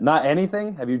into it. Not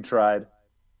anything? Have you tried?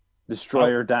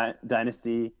 Destroyer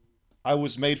Dynasty. I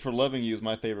Was Made for Loving You is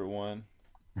my favorite one.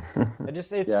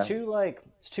 It's Yeah.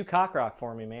 too cock rock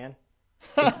for me, man.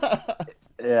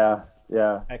 Yeah.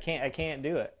 I can't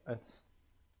do it. It's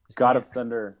God of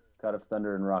Thunder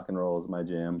and Rock and Roll is my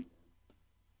jam.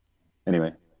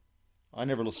 Anyway, I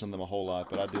never listened to them a whole lot,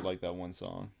 but I do like that one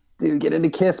song. dude, get into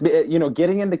Kiss.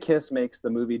 Getting into Kiss makes the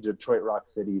movie Detroit Rock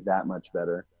City that much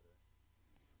better.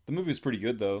 The movie was pretty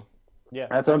good though. Yeah.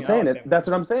 That's what I I'm mean, saying. I like That's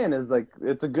what I'm saying is like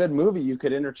it's a good movie. You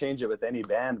could interchange it with any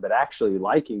band, but actually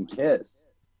liking Kiss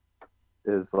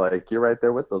is like you're right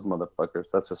there with those motherfuckers.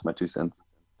 That's just my 2 cents.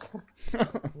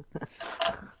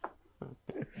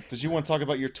 Did you want to talk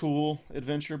about your Tool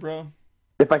adventure, bro?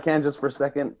 If I can, just for a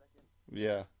second,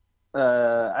 Yeah.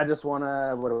 I just want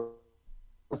to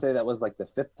say that was like the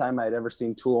fifth time I'd ever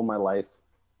seen Tool in my life.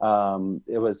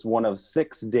 It was one of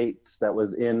 6 dates that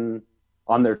was in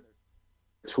on their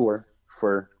tour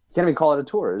for. You can't even call it a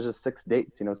tour. It was just 6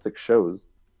 dates, 6 shows.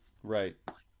 Right.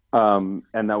 And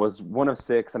that was one of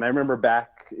 6. And I remember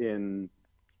back in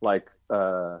like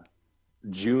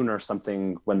June or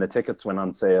something when the tickets went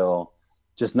on sale,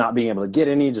 just not being able to get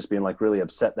any, just being like really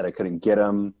upset that I couldn't get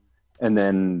them. And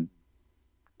then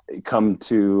come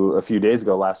to a few days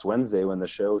ago, last Wednesday when the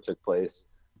show took place,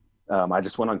 I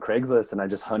just went on Craigslist and I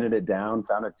just hunted it down,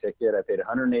 found a ticket. I paid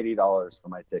 $180 for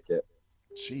my ticket.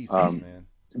 Jesus, man.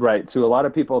 Right. To a lot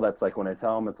of people, that's like when I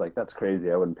tell them, it's like, that's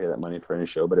crazy. I wouldn't pay that money for any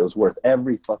show, but it was worth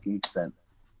every fucking cent.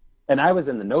 And I was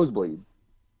in the nosebleeds.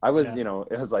 I was, Yeah.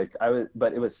 it was like,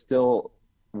 but it was still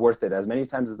worth it. As many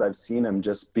times as I've seen him,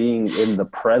 just being in the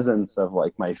presence of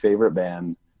like my favorite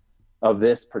band, of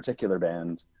this particular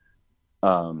band,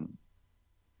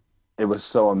 it was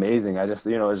so amazing. I just,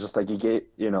 it was just like he gave,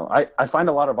 I find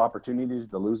a lot of opportunities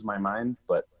to lose my mind,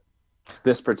 but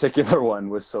this particular one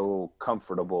was so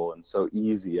comfortable and so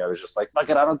easy. I was just like, fuck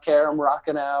it, I don't care. I'm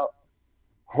rocking out,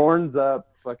 horns up,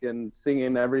 fucking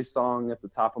singing every song at the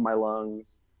top of my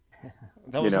lungs.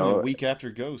 That was only a week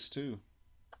after Ghost, too.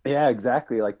 Yeah,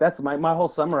 exactly. Like that's my whole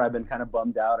summer. I've been kind of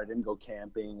bummed out. I didn't go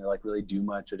camping or like really do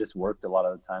much. I just worked a lot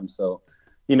of the time. So,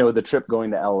 the trip going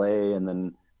to LA and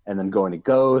then going to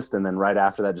Ghost, and then right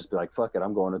after that, just be like, fuck it,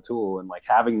 I'm going to Tool, and like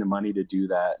having the money to do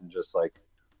that, and just like,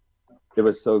 it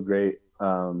was so great.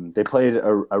 They played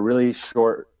a really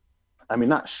short,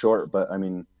 not short, but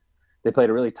they played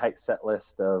a really tight set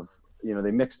list of,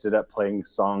 they mixed it up playing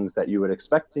songs that you would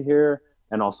expect to hear,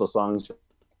 and also songs,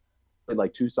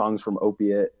 like 2 songs from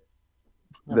Opiate,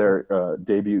 their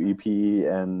debut EP,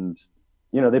 and,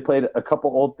 they played a couple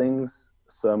old things,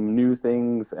 some new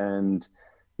things, and,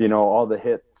 all the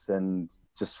hits, and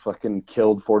just fucking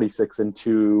killed 46 and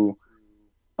 2.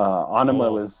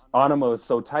 Anima was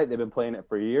so tight. They've been playing it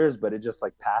for years, but it just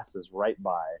like passes right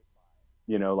by.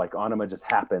 Like Anima just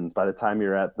happens. By the time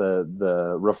you're at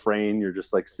the refrain, you're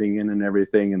just like singing and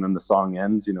everything, and then the song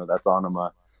ends. That's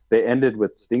Anima. They ended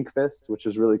with Stinkfist, which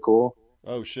is really cool.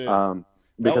 Oh, shit. Because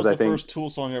that was the I think, first Tool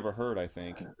song I ever heard, I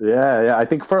think. Yeah. I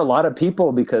think for a lot of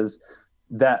people, because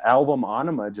that album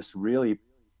Anima just really,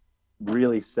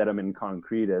 really set them in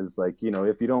concrete as like,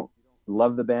 if you don't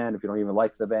love the band, if you don't even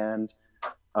like the band,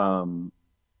 for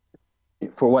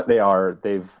what they are,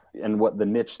 and what the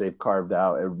niche they've carved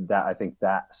out, that I think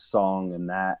that song and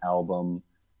that album,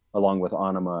 along with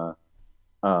Anima,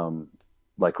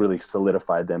 like really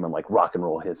solidified them in like rock and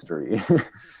roll history.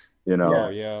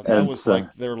 Yeah. That was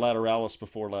like their Lateralis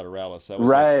before Lateralis. That was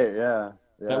right. Like, yeah.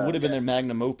 that would have been their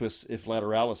magnum opus if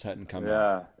Lateralis hadn't come out.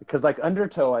 Yeah, because like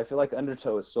Undertow, I feel like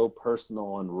Undertow is so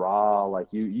personal and raw. Like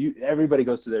everybody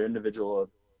goes through their individual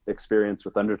experience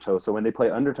with Undertow. So when they play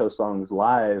Undertow songs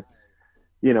live,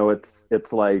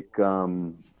 it's like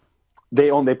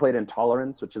they played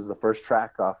Intolerance, which is the first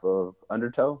track off of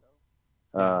Undertow,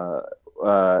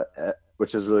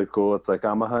 which is really cool. It's like,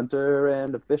 I'm a hunter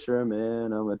and a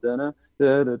fisherman, I'm a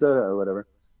whatever.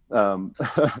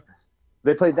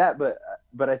 They played that,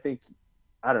 but I think,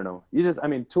 I don't know.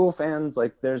 Tool fans,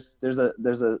 like there's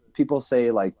a people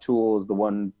say like Tool is the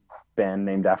one band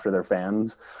named after their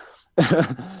fans,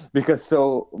 because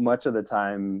so much of the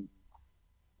time,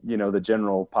 the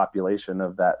general population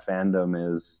of that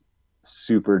fandom is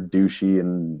super douchey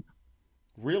and.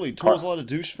 Really, Tool's a lot of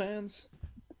douche fans.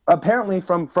 Apparently,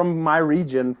 from my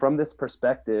region, from this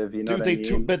perspective, Dude, what I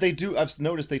mean? but they do. I've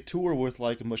noticed they tour with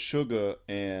like Meshuggah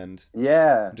and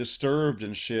Yeah, Disturbed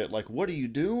and shit. Like, what are you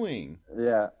doing?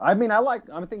 yeah. I think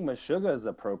Meshuggah is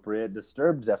appropriate.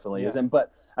 Disturbed definitely isn't,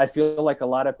 but I feel like a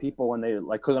lot of people when they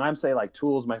like, cause when I'm saying like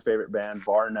Tool's my favorite band,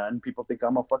 bar none, people think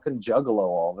I'm a fucking juggalo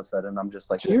all of a sudden. I'm just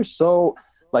like, you're so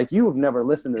like, you have never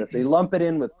listened to this. They lump it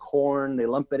in with Korn. They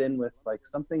lump it in with like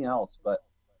something else, but.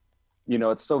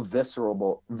 It's so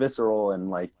visceral and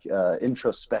like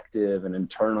introspective and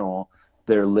internal,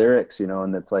 their lyrics,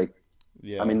 and it's like,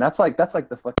 yeah. That's like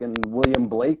the fucking William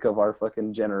Blake of our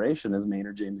fucking generation is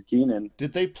Maynard James Keenan.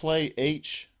 Did they play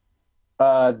H?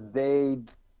 They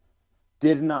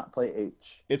did not play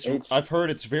H. I've heard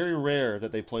it's very rare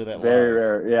that they play that live. Very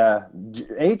rare, yeah.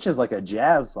 H is like a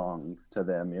jazz song to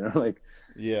them, like.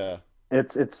 Yeah.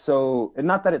 It's so,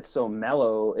 not that it's so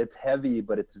mellow, it's heavy,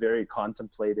 but it's very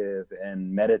contemplative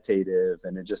and meditative,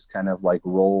 and it just kind of like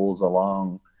rolls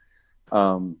along.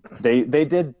 They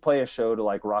did play a show to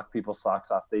like rock people's socks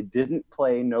off. They didn't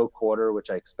play No Quarter, which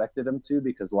I expected them to,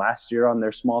 because last year on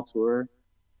their small tour,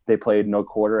 They played No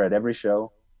Quarter at every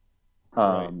show.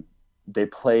 Right. They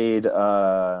played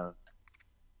what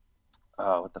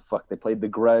the fuck? They played The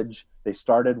Grudge. They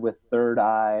started with Third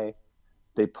Eye.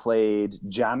 They played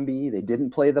Jambi. They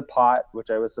didn't play The Pot, which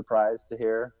I was surprised to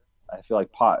hear. I feel like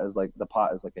The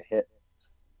Pot is like a hit.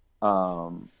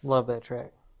 Love that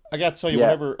track. I got to tell you,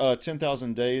 Yeah. whenever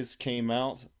 10,000 Days came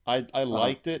out, I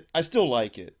liked it. I still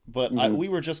like it, but Mhm. we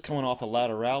were just coming off of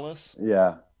Lateralis,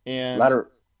 Yeah. and Latter.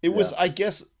 it was, yeah. I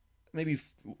guess, maybe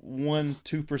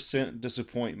 1-2%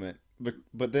 disappointment.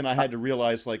 But then I had to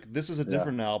realize, like, this is a Yeah.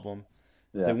 different album.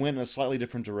 They Yeah. went in a slightly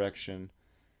different direction,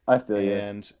 I feel you.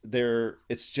 and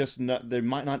it's just not. They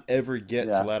might not ever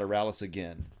get to Yeah. Lateralis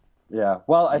again. Yeah.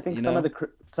 Well, I You think know?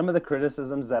 some of the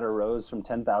criticisms that arose from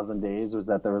 10,000 Days was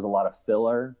that there was a lot of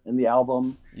filler in the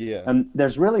album, Yeah. and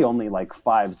there's really only like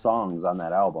 5 songs on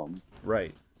that album.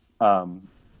 Right.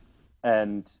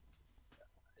 And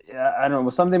yeah, I don't know,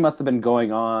 something must have been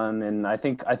going on, and I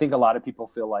think a lot of people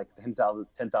feel like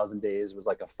 10,000 Days was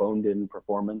like a phoned-in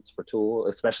performance for Tool,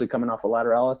 especially coming off of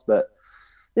Lateralis. But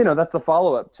that's a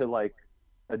follow-up to like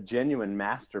a genuine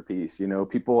masterpiece.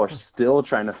 People are still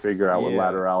trying to figure out what Yeah.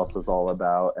 Lateralis is all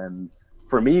about, and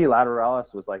for me,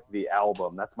 Lateralis was like the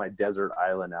album. That's my Desert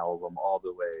Island album all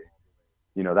the way.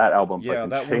 That album Yeah, fucking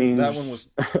that changed one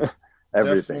was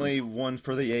everything. definitely one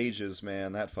for the ages,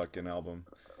 man. That fucking album.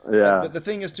 Yeah, But the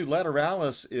thing is, too,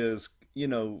 Lateralis is,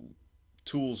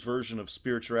 Tool's version of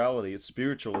spirituality. It's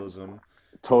spiritualism.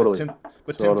 totally.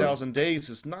 But Totally. 10,000 Days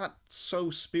is not so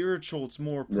spiritual. It's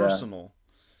more Yeah. personal.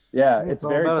 Yeah, It's it's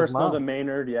all very about his personal to mom.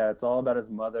 Maynard. Yeah, it's all about his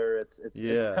mother.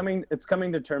 Yeah. It's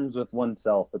coming to terms with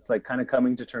oneself. It's like kind of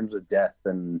coming to terms with death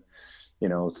and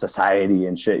society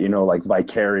and shit. Like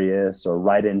Vicarious or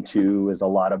Right Into is a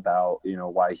lot about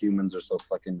why humans are so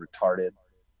fucking retarded.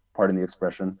 Pardon the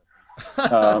expression. You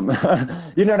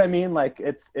know what I mean? Like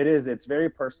it's very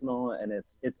personal, and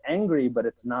it's angry, but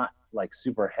it's not like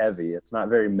super heavy. It's not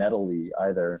very metal-y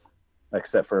either,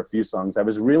 except for a few songs. I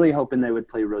was really hoping they would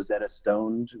play Rosetta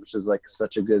Stoned, which is like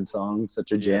such a good song,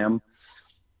 such a jam.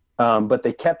 But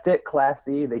they kept it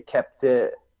classy. They kept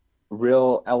it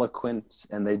real eloquent,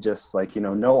 and they just like,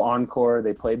 no encore.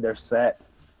 They played their set.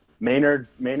 Maynard,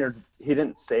 he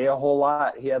didn't say a whole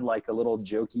lot. He had like a little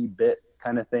jokey bit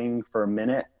kind of thing for a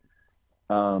minute.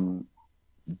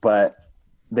 But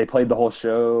they played the whole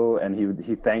show, and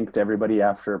he thanked everybody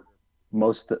after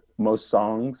most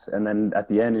songs, and then at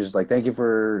the end he's just like, thank you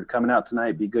for coming out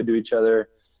tonight, be good to each other,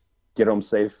 get home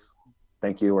safe,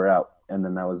 thank you, we're out. And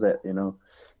then that was it.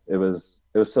 It was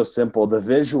so simple. The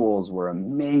visuals were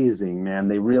amazing, man.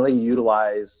 They really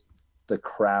utilized the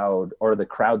crowd, or the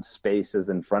crowd spaces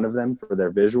in front of them, for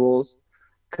their visuals,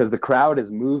 because the crowd is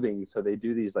moving, so they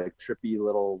do these like trippy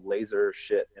little laser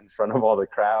shit in front of all the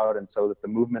crowd, and so that the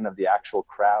movement of the actual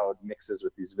crowd mixes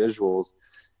with these visuals.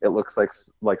 It looks like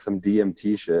some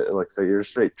DMT shit. It looks like you're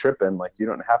straight tripping. Like, you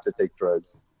don't have to take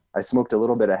drugs. I smoked a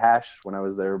little bit of hash when I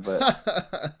was there,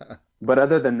 but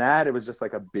other than that, it was just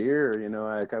like a beer,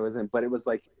 like I was in. But it was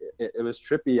like it was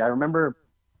trippy. I remember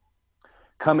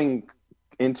coming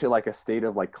into like a state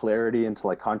of like clarity, into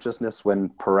like consciousness, when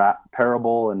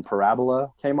Parable and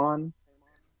Parabola came on,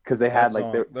 because they had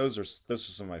like those are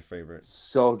some of my favorites.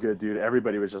 So good, dude.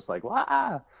 Everybody was just like,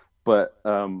 wow. But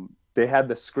they had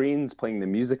the screens playing the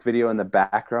music video in the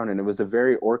background, and it was a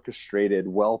very orchestrated,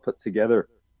 well put together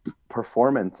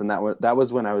performance. And that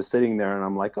was when I was sitting there, and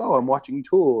I'm like, oh, I'm watching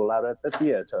Tool out at the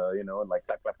theater, and like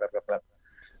clap, clap, clap, clap,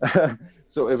 clap.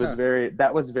 So it was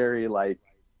very like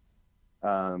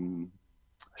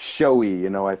showy.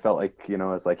 I felt like,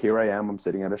 it's like, here I am, I'm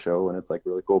sitting at a show, and it's like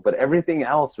really cool. But everything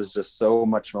else was just so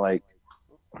much like,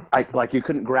 you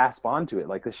couldn't grasp onto it.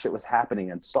 Like, this shit was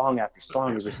happening, and song after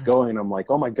song was just going. I'm like,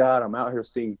 oh my God, I'm out here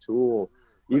seeing Tool.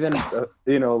 Even,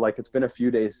 like, it's been a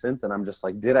few days since, and I'm just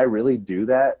like, did I really do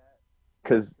that?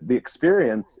 Because the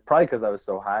experience, probably because I was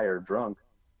so high or drunk,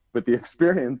 but the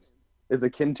experience is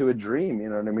akin to a dream. You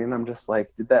know what I mean? I'm just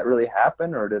like, did that really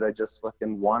happen? Or did I just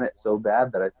fucking want it so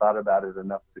bad that I thought about it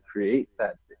enough to create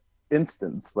that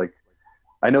instance? Like,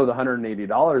 I know the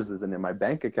 $180 isn't in my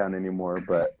bank account anymore,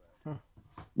 but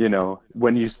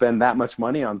when you spend that much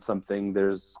money on something,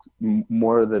 there's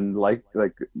more than like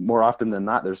more often than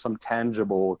not, there's some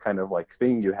tangible kind of like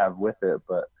thing you have with it.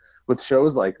 But with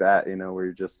shows like that, where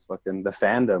you're just fucking the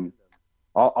fandom,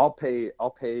 I'll pay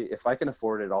if I can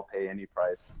afford it. I'll pay any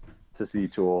price to see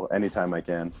Tool anytime I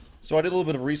can. So I did a little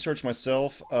bit of research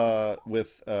myself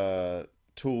with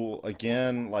Tool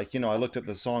again. Like, I looked at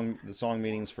the song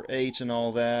meanings for H and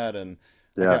all that, and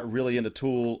I got really into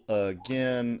Tool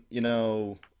again,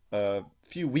 a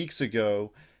few weeks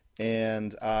ago,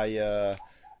 and I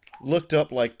looked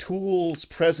up like Tool's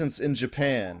presence in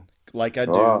Japan, like I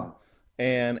do, Oh,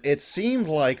 and it seemed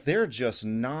like they're just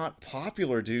not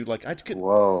popular, dude. Like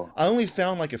whoa. I only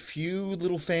found like a few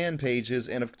little fan pages,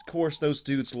 and of course those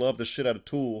dudes love the shit out of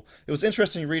Tool. It was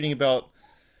interesting reading about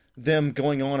them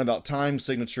going on about time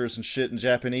signatures and shit in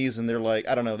Japanese, and they're like,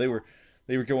 I don't know, they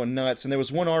were going nuts. And there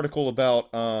was one article about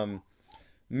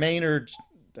Maynard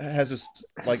has this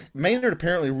like Maynard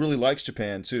apparently really likes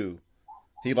Japan too.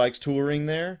 He likes touring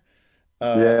there.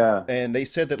 Yeah. And they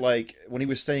said that like when he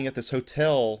was staying at this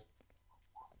hotel,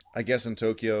 I guess in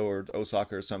Tokyo or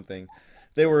Osaka or something,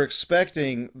 they were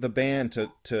expecting the band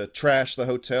to trash the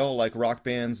hotel like rock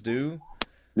bands do.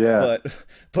 Yeah. But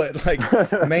but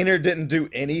like Maynard didn't do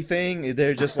anything.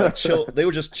 They're just like chill. They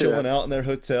were just chilling out in their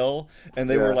hotel, and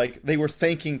they were Yeah. like they were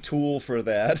thanking Tool for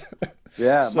that.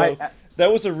 Yeah. So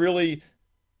that was a really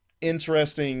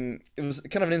interesting. It was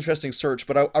kind of an interesting search,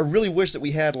 but I really wish that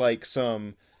we had like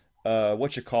some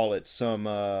what you call it, some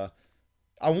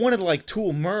I wanted like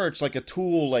Tool merch, like a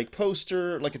Tool like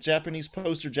poster, like a Japanese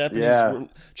poster, Yeah.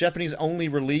 Japanese only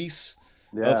release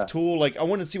Yeah. of Tool. Like I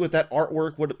wanted to see what that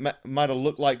artwork would might have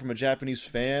looked like from a Japanese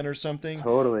fan or something.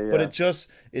 Totally. But Yeah.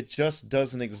 it just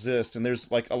doesn't exist. And there's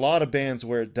like a lot of bands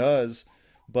where it does,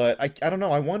 but I don't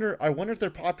know. I wonder if they're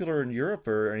popular in Europe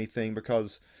or anything,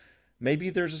 because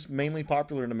maybe they're just mainly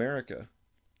popular in America.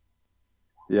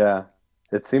 Yeah.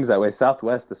 It seems that way.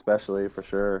 Southwest, especially, for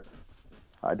sure.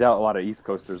 I doubt a lot of East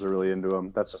Coasters are really into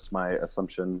them. That's just my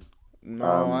assumption.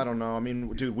 No, I don't know. I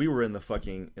mean, dude, we were in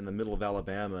the middle of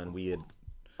Alabama, and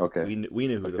Okay. we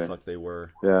knew who the Okay. fuck they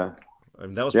were. Yeah. I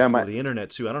mean, that was Yeah, before my the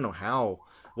internet too. I don't know how.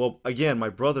 Well, again, my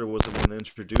brother was the one that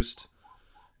introduced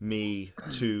me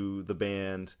to the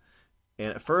band. And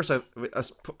at first,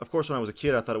 of course, when I was a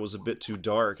kid, I thought it was a bit too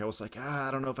dark. I was like, I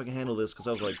don't know if I can handle this, because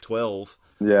I was like 12.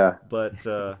 yeah. But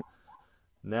I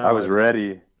now was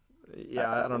ready.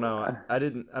 yeah, I don't know. I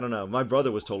don't know. My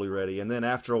brother was totally ready. And then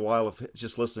after a while of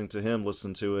just listening to him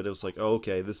listen to it, it was like, oh,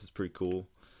 okay, this is pretty cool.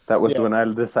 That was Yeah. when I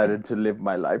decided to live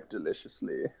my life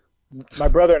deliciously. My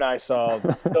brother and I saw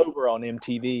Sober on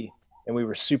MTV, and we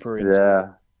were super into it. Yeah.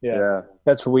 Yeah. Yeah.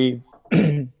 That's where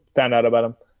we found out about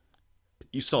him.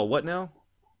 You saw what now?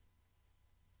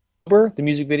 Sober, the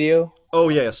music video. Oh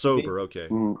yeah, Sober. Okay.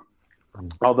 Mm.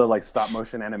 All the like stop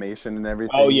motion animation and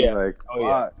everything. Oh, yeah. Like, Oh,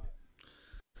 yeah. fuck.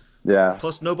 Yeah.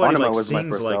 Plus, nobody Ornament like was my sings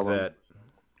first like album. that.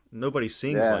 Nobody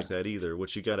sings Yeah. like that either,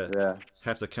 which you gotta Yeah.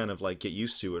 have to kind of like get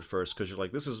used to at first, because you're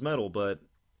like, this is metal, but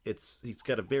he's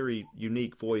got a very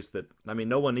unique voice that, I mean,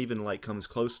 no one even like comes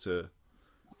close to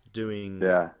doing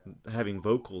Yeah. having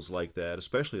vocals like that,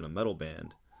 especially in a metal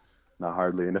band. Not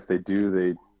hardly. And if they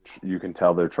do, you can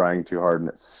tell they're trying too hard and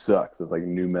it sucks. It's like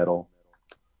new metal.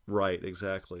 Right,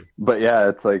 exactly. But yeah,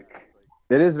 it's like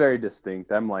it is very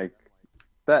distinct. I'm like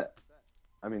that.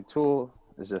 I mean, Tool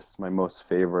is just my most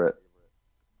favorite.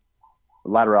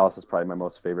 Lateralis is probably my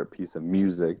most favorite piece of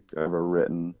music ever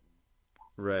written.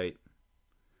 Right.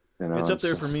 You know, It's up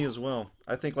there for just- me as well.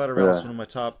 I think Lateralis is Yeah. one of my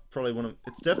top, probably one of,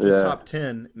 it's definitely Yeah. top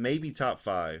 10, maybe top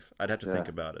 5. I'd have to think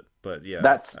Yeah. about it. But yeah.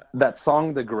 That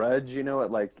song, The Grudge. You know,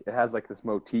 it has like this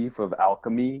motif of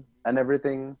alchemy and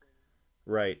everything.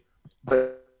 Right.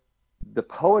 But the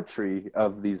poetry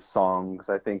of these songs,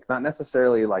 I think, not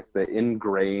necessarily like the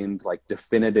ingrained, like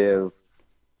definitive,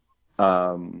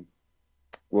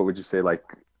 what would you say, like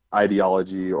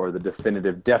ideology or the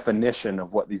definitive definition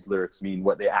of what these lyrics mean,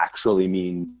 what they actually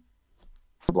mean,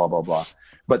 blah, blah, blah.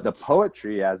 But the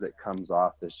poetry as it comes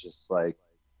off is just like,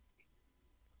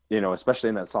 you know, especially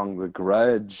in that song, The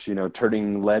Grudge, you know,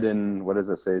 turning leaden, what does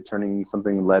it say? Turning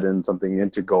something leaden, something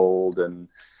into gold. And,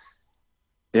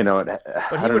 you know, But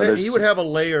I don't know, he would have a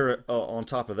layer on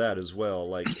top of that as well.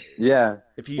 Like yeah.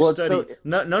 if you Well, study, so-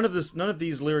 none of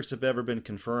these lyrics have ever been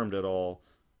confirmed at all,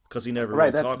 because he never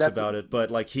Right, really talks that's- about it. But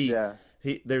like Yeah.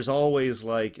 there's always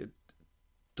like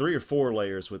 3 or 4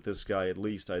 layers with this guy at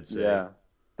least, I'd say. Yeah.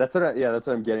 That's what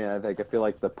I'm getting at. I feel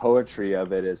like the poetry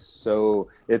of it is so,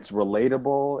 it's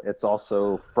relatable. It's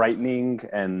also frightening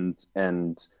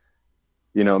and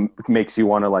you know, makes you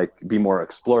want to like be more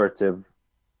explorative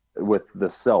with the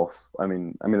self. I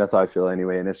mean that's how I feel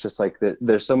anyway. And it's just like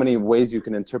there's so many ways you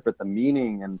can interpret the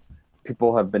meaning, and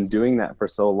people have been doing that for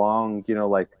so long. You know,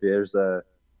 like there's a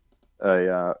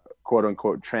quote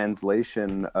unquote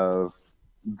translation of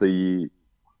the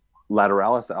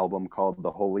Lateralis album called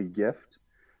The Holy Gift,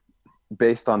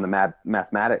 based on the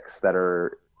mathematics that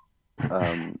are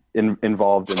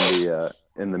involved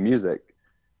in the music.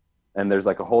 And there's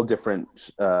like a whole different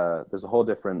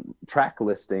track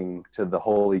listing to The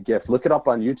Holy Gift. Look it up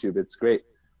on YouTube. It's great,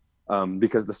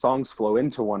 because the songs flow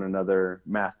into one another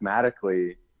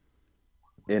mathematically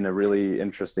in a really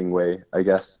interesting way, I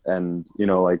guess. And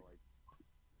like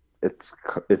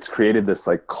it's created this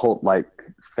like cult like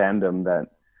fandom that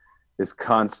is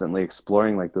constantly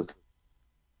exploring like those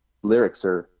lyrics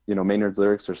are Maynard's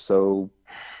lyrics are so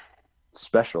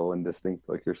special and distinct,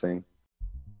 like you're saying.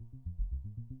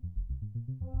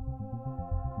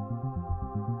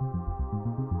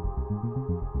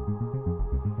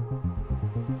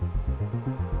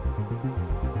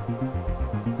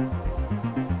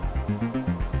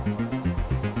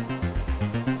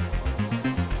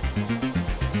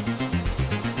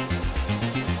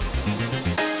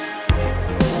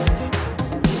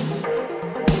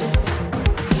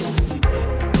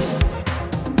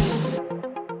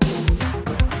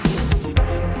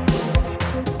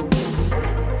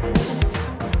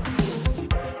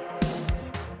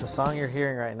 The song you're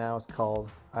hearing right now is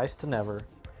called Ice to Never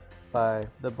by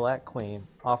the Black Queen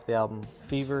off the album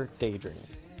Fever Daydream.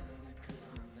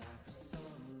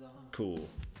 Cool.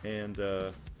 And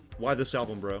why this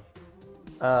album, bro?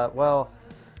 Well,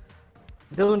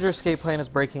 Dillinger Escape Plan is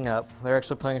breaking up. They're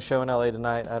actually playing a show in LA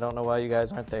tonight. I don't know why you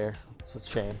guys aren't there. It's a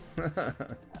shame.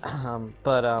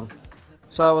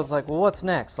 So I was like, well, what's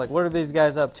next? Like, what are these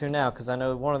guys up to now? Because I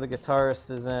know one of the guitarists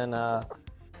is in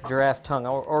Giraffe Tongue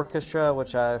Orchestra,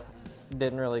 which I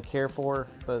didn't really care for,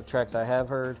 but the tracks I have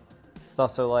heard. It's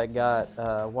also like got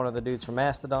one of the dudes from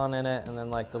Mastodon in it, and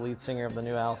then like the lead singer of the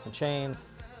new Alice in Chains,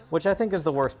 which I think is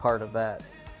the worst part of that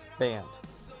band.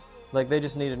 Like, they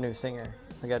just need a new singer.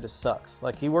 The guy just sucks.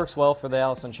 Like, he works well for the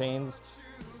Alice in Chains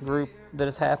group that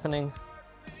is happening,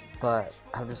 but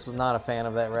I just was not a fan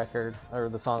of that record or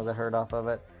the songs I heard off of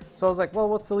it. So I was like, well,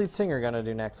 what's the lead singer gonna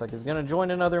do next? Like, is he gonna join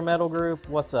another metal group?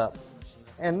 What's up?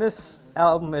 And this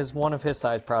album is one of his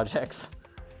side projects.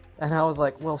 And I was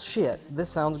like, well, shit, this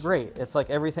sounds great. It's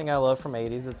like everything I love from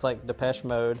 80s. It's like Depeche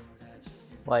Mode,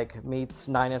 like, meets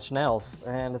Nine Inch Nails,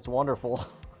 and it's wonderful.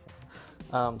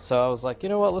 So I was like, you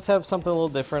know what, let's have something a little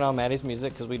different on Maddie's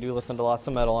music, because we do listen to lots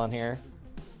of metal on here.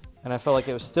 And I felt like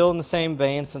it was still in the same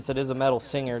vein, since it is a metal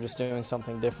singer, just doing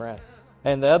something different.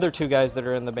 And the other two guys that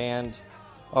are in the band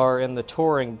are in the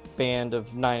touring band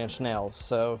of Nine Inch Nails.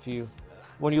 So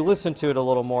when you listen to it a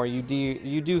little more, you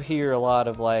do hear a lot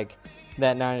of like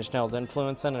that Nine Inch Nails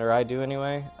influence in it, or I do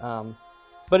anyway.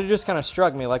 But it just kind of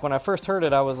struck me. Like, when I first heard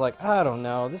it, I was like, I don't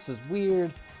know, this is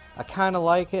weird. I kind of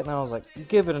like it, and I was like,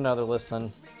 give it another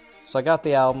listen. So I got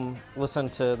the album,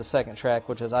 listened to the second track,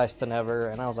 which is Ice to Never,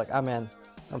 and I was like, I'm in.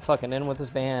 I'm fucking in with this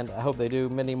band. I hope they do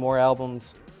many more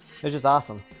albums. It's just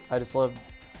awesome. I just loved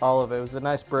all of it. It was a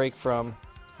nice break from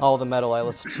all the metal I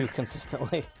listen to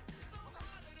consistently.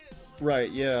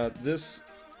 Right, yeah, this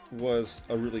was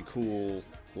a really cool,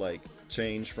 like,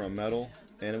 change from metal,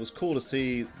 and it was cool to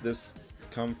see this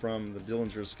come from the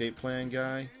Dillinger Escape Plan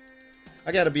guy.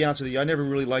 I gotta be honest with you, I never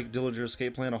really liked Dillinger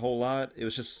Escape Plan a whole lot. It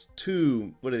was just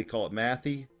too, what do they call it,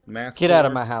 mathy? Math. Get out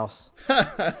of my house.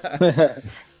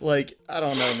 Like, I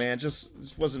don't know, man,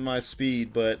 just wasn't my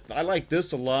speed, but I like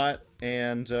this a lot,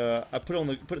 and I put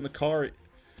it in the car.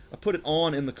 I put it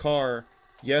on in the car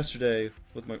yesterday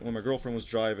when my girlfriend was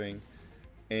driving,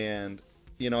 and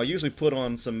I usually put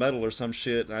on some metal or some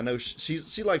shit, and I know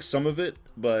she likes some of it,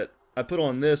 but I put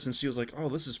on this, and she was like, "Oh,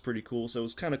 this is pretty cool." So it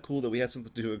was kind of cool that we had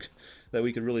something to do that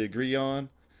we could really agree on.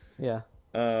 Yeah.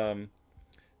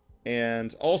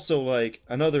 And also, like,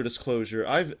 another disclosure,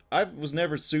 I was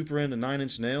never super into Nine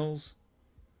Inch Nails.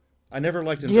 I never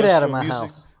liked Get out of industrial my music.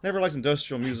 house. Never liked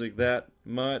industrial music that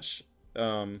much.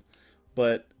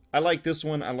 But I like this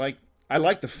one. I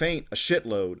like The Faint a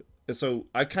shitload. And so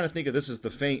I kind of think of this as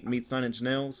The Faint meets Nine Inch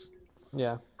Nails.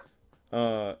 Yeah.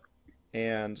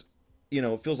 And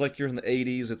it feels like you're in the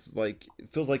 80s. It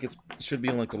feels like it should be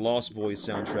on like the Lost Boys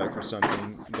soundtrack or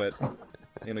something, but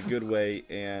in a good way.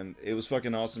 And it was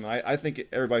fucking awesome. I think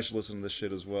everybody should listen to this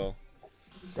shit as well.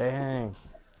 Dang.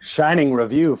 Shining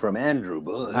review from Andrew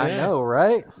Bush. I know,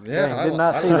 right? Yeah, Dang, did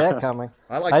not see that coming.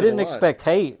 I liked I it a didn't lot. expect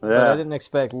hate, but Yeah. I didn't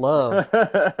expect love.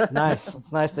 It's nice.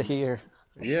 It's nice to hear.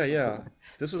 Yeah.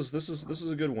 This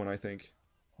is a good one, I think.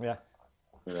 Yeah.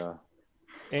 Yeah.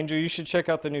 Andrew, you should check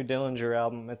out the new Dillinger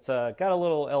album. It's got a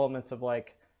little elements of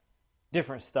like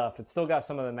different stuff. It's still got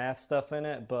some of the math stuff in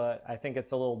it, but I think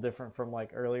it's a little different from like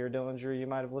earlier Dillinger you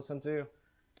might have listened to.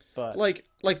 But Like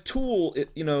Tool,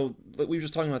 like we were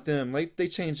just talking about them. Like, they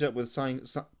changed up with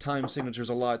time signatures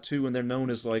a lot too, and they're known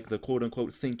as like the quote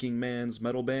unquote thinking man's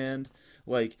metal band.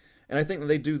 Like, and I think that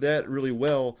they do that really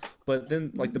well. But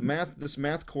then like this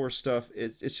mathcore stuff,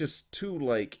 it's just too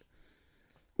like,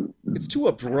 it's too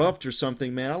abrupt or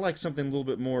something, man. I like something a little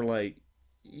bit more like,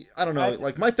 I don't know.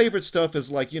 Like, my favorite stuff is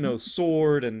like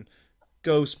Sword and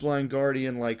Ghost, Blind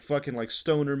Guardian, like fucking like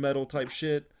stoner metal type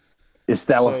shit. Is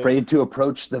thou So- afraid to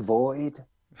approach the void?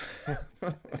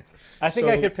 I think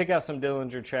I So- could pick out some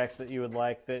Dillinger tracks that you would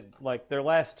like. That like their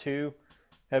last two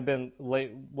have been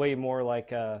way more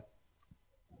like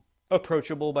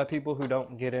approachable by people who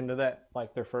don't get into that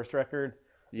like their first record.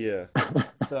 Yeah.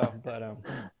 So, but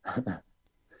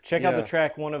check out the Yeah.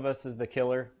 track "One of Us Is the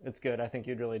Killer." It's good. I think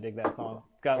you'd really dig that song.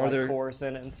 It's got Are like there- chorus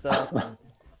in it and stuff. And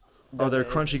Are there it-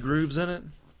 crunchy grooves in it?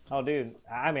 Oh, dude.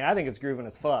 I mean, I think it's grooving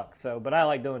as fuck. So, but I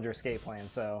like Dillinger Escape Plan.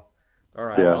 So, All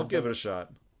right, Yeah. I'll give it a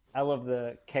shot. I love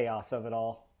the chaos of it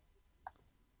all.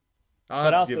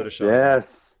 I'll But have to give also- it a shot.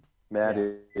 Yes,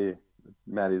 Maddie.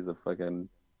 Maddie's a fucking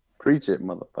preach it,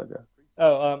 motherfucker.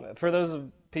 Oh, for those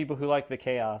of people who like the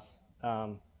chaos,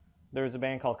 there was a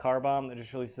band called Car Bomb that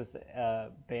just released this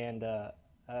band.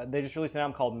 They just released an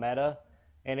album called Meta,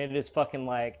 and it is fucking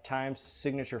like Time's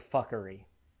signature fuckery.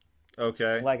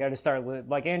 Okay. Like I just started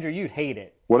like Andrew, you'd hate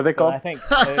it. What are they But called? I think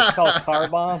it's called Car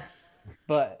Bomb,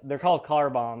 but they're called Car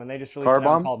Bomb, and they just released Car an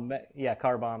album Bomb? called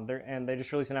Car Bomb. And they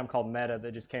just released an album called Meta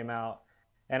that just came out,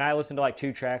 and I listened to like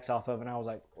 2 tracks off of, it, and I was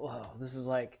like, whoa, this is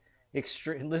like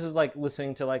extreme. This is like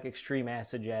listening to like extreme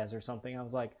acid jazz or something. I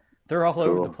was like, they're all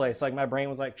over Cool. the place. Like my brain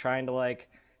was like trying to like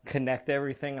connect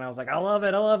everything, and I was like, I love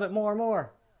it, more and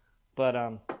more.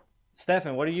 But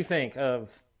Stefan, what do you think of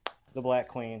the Black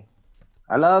Queen?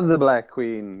 I love the Black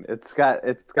Queen. It's got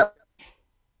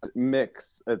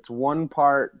mix. It's one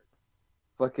part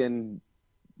fucking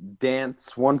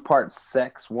dance, one part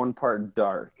sex, one part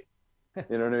dark.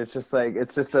 You know what I mean? It's just like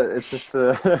it's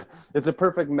a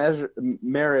perfect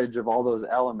marriage of all those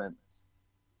elements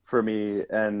for me.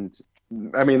 And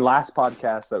I mean, last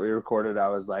podcast that we recorded, I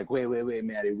was like, wait,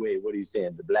 Maddie, what are you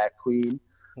saying? The Black Queen?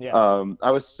 Yeah. I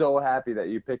was so happy that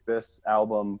you picked this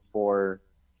album for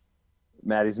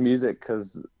Maddie's music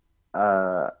because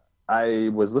I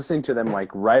was listening to them like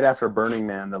right after Burning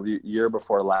Man the year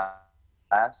before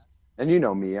last. And you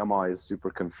know me, I'm always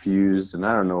super confused and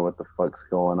I don't know what the fuck's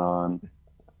going on.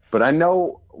 But I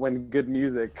know when good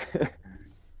music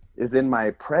is in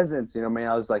my presence, you know, man,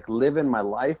 I was like living my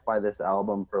life by this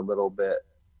album for a little bit.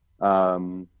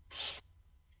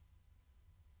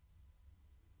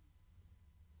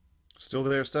 Still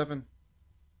there, Stefan?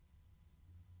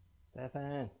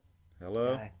 Stefan.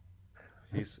 Hello? Hi.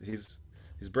 He's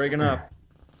breaking up.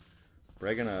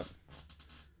 Breaking up.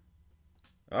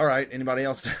 All right. Anybody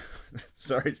else?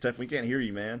 Sorry, Steph, we can't hear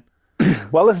you, man.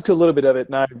 Well, I listened to a little bit of it,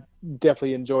 and I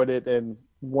definitely enjoyed it and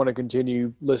want to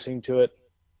continue listening to it.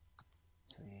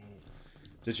 Sweet.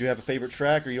 Did you have a favorite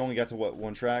track, or you only got to what,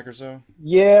 1 track or so?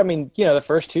 Yeah, I mean, you know, the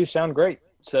first 2 sound great,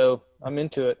 so I'm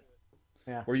into it.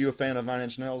 Were you a fan of Nine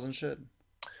Inch Nails and shit?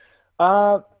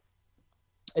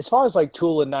 As far as like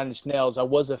Tool and Nine Inch Nails, I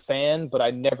was a fan, but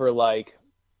I never like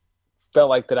felt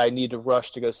like that I need to rush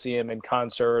to go see him in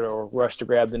concert or rush to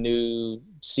grab the new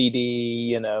CD.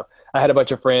 You know, I had a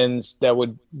bunch of friends that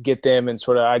would get them, and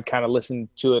sort of I'd kind of listen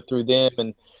to it through them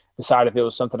and decide if it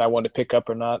was something I wanted to pick up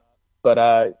or not.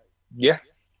 But yeah,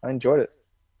 I enjoyed it.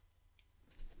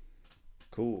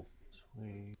 Cool.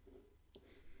 Sweet.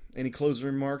 Any closing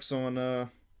remarks on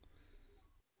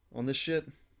this shit?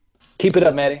 Keep it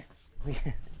up, Maddie.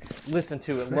 Listen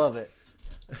to it, love it.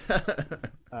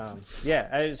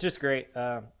 Yeah, it's just great.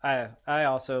 I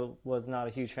also was not a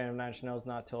huge fan of Nine Inch Nails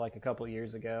not till like a couple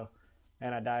years ago,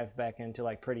 and I dived back into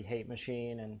like Pretty Hate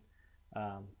Machine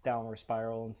and Downward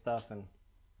Spiral and stuff, and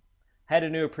had a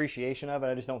new appreciation of it.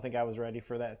 I just don't think I was ready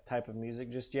for that type of music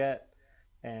just yet.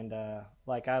 And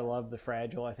like I love the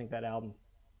Fragile. I think that album,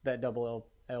 that double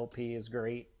LP is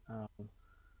great.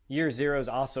 Year Zero is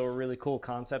also a really cool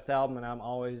concept album, and I'm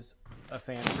always a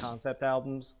fan of concept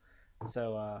albums.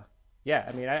 So yeah,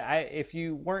 I mean, I if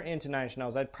you weren't into Nine Inch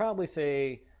Nails, I'd probably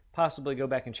say possibly go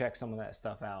back and check some of that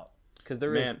stuff out because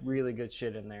there is Man. really good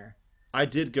shit in there. I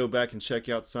did go back and check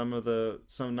out some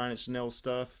Nine Inch Nails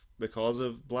stuff because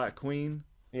of Black Queen,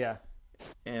 Yeah,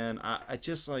 and I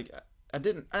just like I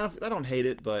don't hate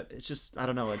it, but it's just I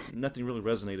don't know, nothing really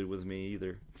resonated with me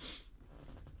either.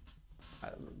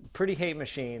 Pretty Hate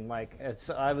Machine. Like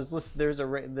I was listening.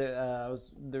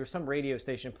 There's some radio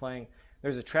station playing.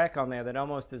 There's a track on there that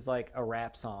almost is like a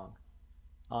rap song.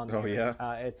 On there. Oh,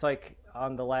 yeah? It's like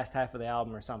on the last half of the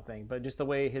album or something. But just the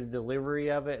way his delivery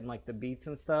of it and like the beats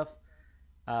and stuff,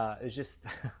 is just.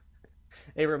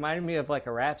 It reminded me of like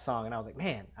a rap song, and I was like,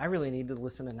 man, I really need to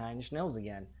listen to Nine Inch Nails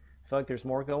again. I feel like there's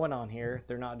more going on here.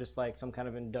 They're not just like some kind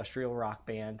of industrial rock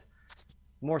band.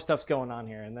 More stuff's going on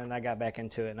here. And then I got back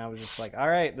into it, and I was just like, all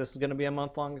right, this is going to be a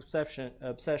month-long obsession.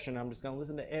 I'm just going to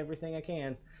listen to everything I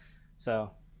can.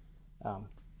 So,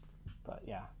 but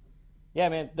yeah. Yeah,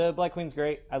 man, the Black Queen's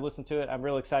great. I listened to it. I'm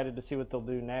real excited to see what they'll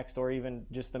do next, or even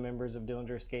just the members of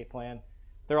Dillinger Escape Plan.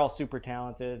 They're all super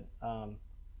talented. I'm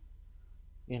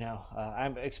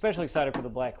especially excited for the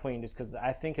Black Queen just because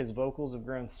I think his vocals have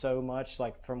grown so much,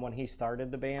 like from when he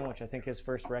started the band, which I think his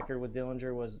first record with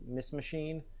Dillinger was Miss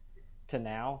Machine, to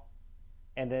now.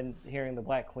 And then hearing the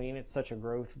Black Queen, it's such a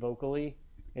growth vocally.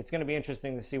 It's going to be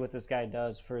interesting to see what this guy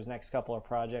does for his next couple of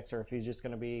projects, or if he's just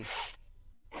going to be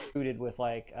rooted with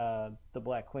like the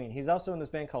Black Queen. He's also in this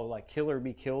band called like Kill or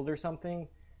Be Killed or something,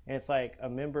 and it's like a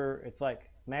member. It's like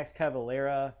Max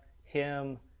Cavalera,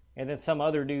 him, and then some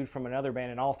other dude from another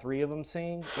band, and all three of them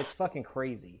sing. It's fucking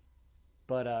crazy.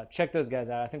 But check those guys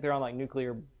out. I think they're on like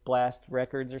Nuclear Blast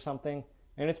Records or something,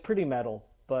 and it's pretty metal.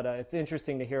 But it's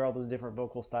interesting to hear all those different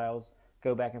vocal styles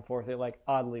go back and forth. It like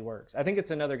oddly works. I think it's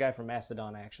another guy from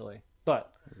Mastodon actually.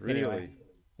 But anyway, Really?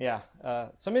 yeah,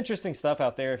 some interesting stuff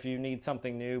out there if you need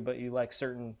something new, but you like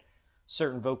certain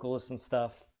vocalists and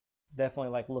stuff. Definitely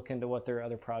like look into what their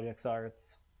other projects are. It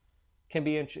can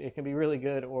be really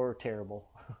good or terrible.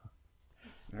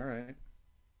 All right.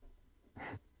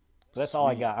 That's all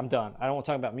I Sweet. got. I'm done. I don't want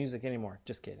to talk about music anymore.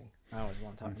 Just kidding. I always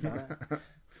want to talk about it.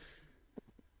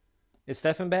 Is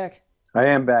Stefan back? I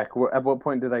am back. At what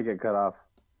point did I get cut off?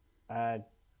 Uh,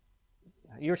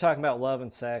 you were talking about love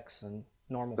and sex and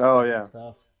normal Oh, stuff yeah. and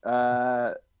stuff.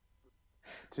 Uh,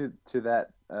 to that.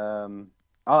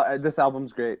 This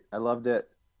album's great. I loved it.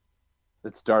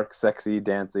 It's dark, sexy,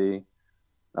 dancey.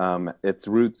 Its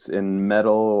roots in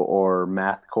metal or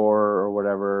mathcore or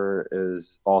whatever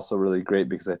is also really great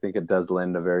because I think it does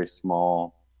lend a very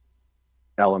small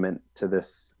element to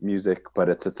this music, but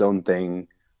it's its own thing,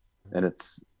 and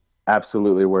it's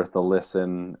absolutely worth a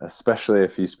listen, especially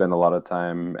if you spend a lot of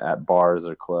time at bars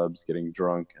or clubs getting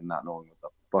drunk and not knowing what the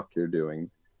fuck you're doing.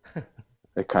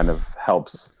 It kind of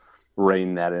helps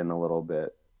rein that in a little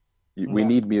bit. We Yeah.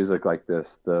 need music like this.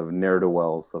 The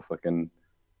ne'er-do-wells, the fucking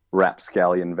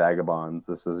rapscallion vagabonds.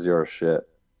 This is your shit.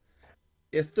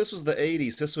 If this was the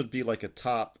 80s, this would be like a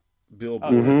top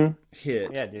Billboard Mhm.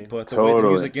 hit. Yeah, dude. But the way the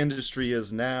Totally. music industry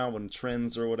is now and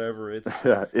trends or whatever, it's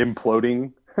Yeah,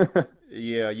 imploding.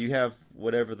 yeah, you have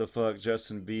whatever the fuck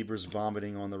Justin Bieber's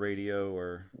vomiting on the radio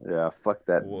or Yeah, fuck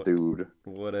that What? dude.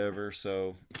 whatever.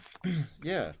 So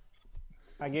yeah.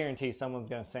 I guarantee someone's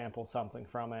gonna sample something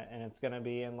from it, and it's gonna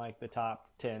be in like the top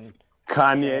 10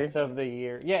 Kanye. tracks of the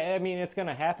year. Yeah, I mean it's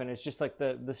gonna happen. It's just like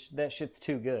that shit's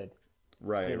too good.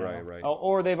 Right, You know? right.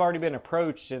 Or they've already been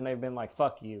approached and they've been like,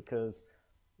 "Fuck you," because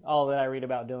all that I read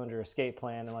about Dillinger Escape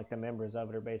Plan and like the members of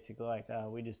it are basically like,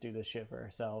 "We just do this shit for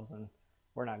ourselves and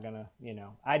we're not gonna," you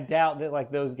know. I doubt that like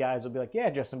those guys will be like,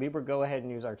 "Yeah, Justin Bieber, go ahead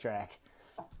and use our track,"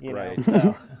 you know. Right.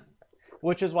 So,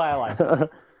 which is why I like it.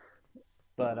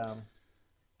 But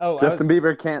Justin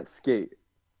Bieber can't skate.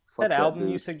 Fuck that album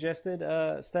dude. you suggested,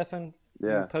 Stefan,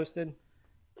 Yeah, you posted.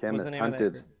 What was Chemist the name of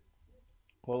Hunted. that?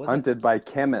 What was it? Hunted by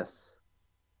Chemists.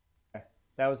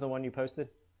 That was the one you posted.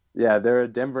 Yeah, they're a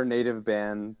Denver native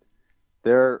band.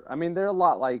 They're a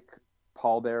lot like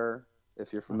Paul Bearer,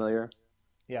 if you're familiar.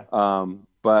 Yeah.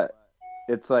 But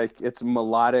it's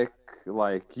melodic,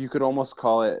 like you could almost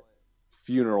call it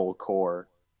funeral core.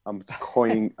 I'm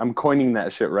coining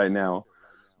that shit right now.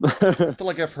 I feel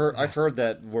like I've heard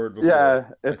that word before. Yeah,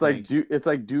 I it's like think. it's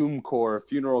like doom core,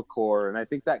 funeral core, and I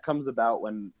think that comes about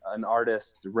when an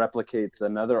artist replicates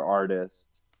another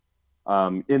artist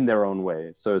in their own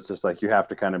way. So it's just like you have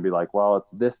to kind of be like, well, it's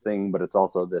this thing, but it's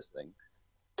also this thing.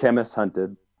 Chemist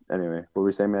Hunted. Anyway, what were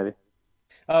we saying, Maddie?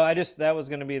 Oh, that was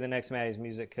going to be the next Maddie's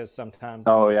music because sometimes.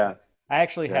 Oh, yeah. I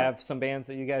actually Yeah. have some bands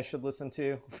that you guys should listen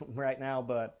to right now,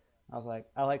 but I was like,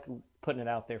 I like putting it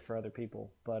out there for other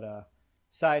people. But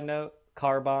side note,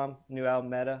 Car Bomb, new album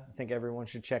Meta. I think everyone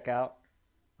should check out.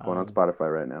 Going on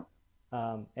Spotify right now.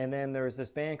 And then there was this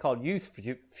band called Youth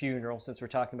Funeral, since we're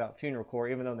talking about funeral core,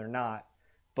 even though they're not.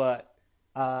 But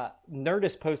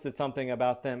Nerdist posted something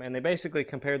about them, and they basically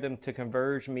compared them to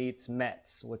Converge meets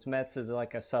Mets, which Mets is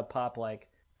like a sub pop, like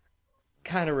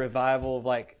kind of revival of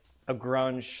like a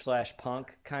grunge /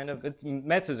 punk kind of.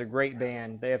 Mets is a great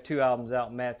band. They have 2 albums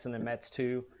out, Mets and then Mets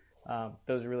 2.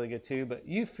 Those are really good too. But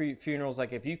Youth Funeral's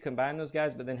like if you combine those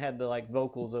guys, but then had the like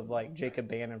vocals of like Jacob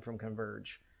Bannon from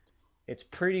Converge. It's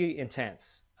pretty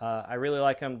intense. I really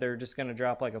like them. They're just gonna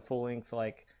drop like a full length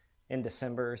like in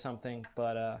December or something.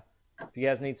 But if you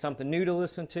guys need something new to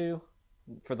listen to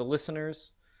for the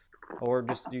listeners, or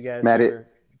just you guys Maddie, who are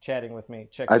chatting with me,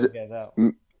 check I those ju- guys out.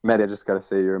 Maddie, I just gotta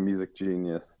say you're a music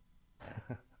genius.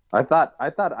 I thought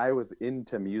I was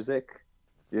into music.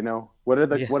 You know, what are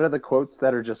the quotes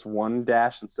that are just 1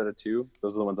 dash instead of 2?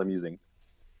 Those are the ones I'm using.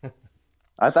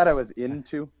 I thought I was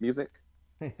into music.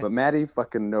 but Maddie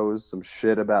fucking knows some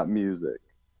shit about music.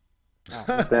 Oh,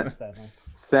 that's that one.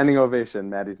 Standing ovation,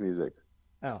 Maddie's music.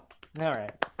 Oh, all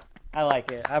right. I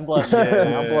like it. I'm blushing.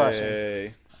 I'm blushing.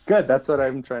 Yay. Good, that's what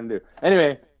I'm trying to do.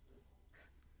 Anyway,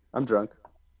 I'm drunk.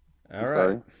 All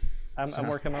Sorry. right. I'm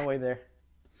working my way there.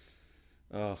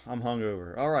 Oh, I'm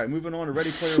hungover. All right, moving on to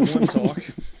Ready Player One talk.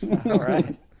 All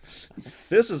right.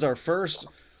 This is our first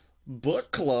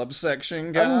book club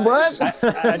section, guys. What?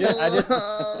 I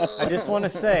just want to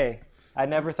say, I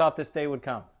never thought this day would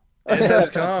come. It has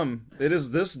come. It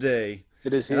is this day.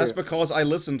 It is And here. that's because I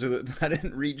listened to it. I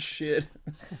didn't read shit.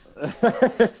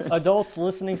 Adults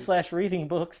listening / reading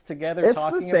books together, It's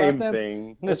talking the same about them.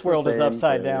 thing. This It's the world is same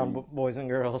upside thing. down, boys and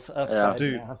girls. Upside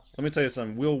Dude, down. let me tell you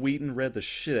something. Will Wheaton read the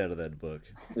shit out of that book.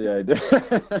 Yeah, I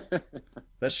did.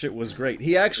 That shit was great.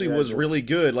 He actually Yeah, was dude. really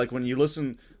good. Like when you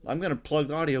listen, I'm gonna plug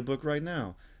the audiobook right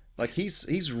now. Like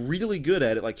he's really good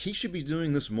at it. Like he should be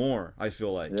doing this more, I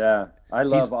feel like. Yeah, I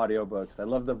love audiobooks. I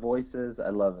love the voices. I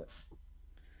love it.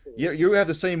 You have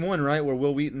the same one, right? Where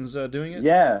Will Wheaton's doing it?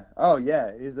 Yeah. Oh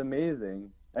yeah, he's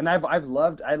amazing. And I've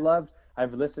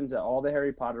listened to all the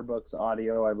Harry Potter books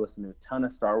audio. I've listened to a ton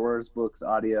of Star Wars books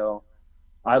audio.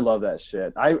 I love that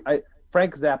shit. I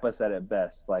Frank Zappa said it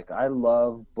best. Like I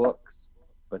love books,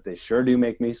 but they sure do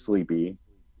make me sleepy.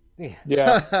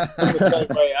 Yeah. I'm the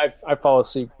same way. I fall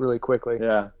asleep really quickly.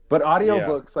 Yeah. But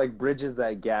audiobooks like bridges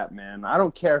that gap, man. I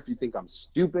don't care if you think I'm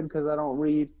stupid because I don't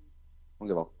read. I don't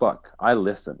give a fuck. I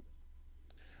listen.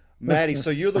 Maddie,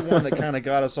 so you're the one that kind of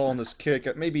got us all on this kick.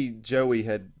 Maybe Joey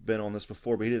had been on this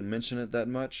before, but he didn't mention it that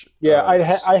much. Yeah,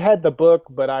 I had the book,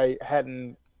 but I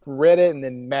hadn't read it, and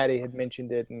then Maddie had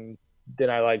mentioned it, and then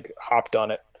I like hopped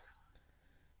on it.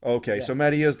 Okay, Yes. so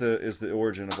Maddie is the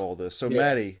origin of all this. So Yeah.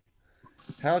 Maddie,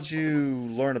 how'd you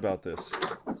learn about this?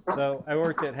 So I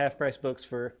worked at Half Price Books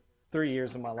for 3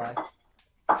 years of my life.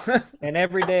 And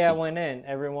every day I went in,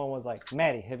 everyone was like,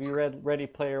 Maddie, have you read Ready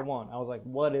Player One? I was like,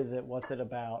 what is it? What's it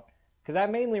about? Because I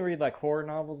mainly read like horror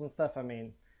novels and stuff. I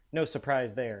mean, no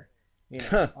surprise there. You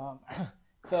know.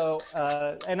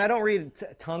 And I don't read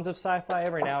tons of sci-fi.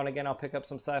 Every now and again, I'll pick up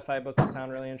some sci-fi books that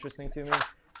sound really interesting to me.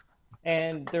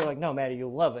 And they're like, no, Maddie,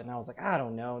 you'll love it. And I was like, I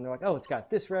don't know. And they're like, oh, it's got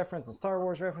this reference and Star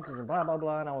Wars references and blah, blah,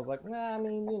 blah. And I was like, nah, I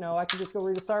mean, you know, I can just go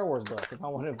read a Star Wars book if I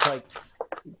want to, like,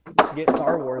 get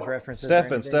Star Wars references. or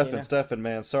anything, you know? Stefan,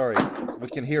 man, sorry. We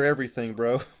can hear everything,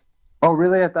 bro. Oh,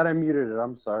 really? I thought I muted it.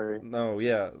 I'm sorry. No,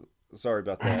 yeah, sorry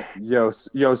about that. Yo,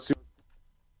 Super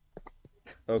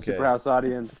Okay, House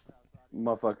audience,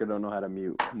 motherfucker don't know how to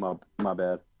mute. My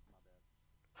bad.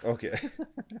 okay.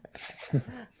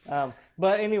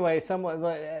 But anyway,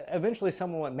 eventually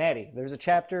someone went, Maddie, there's a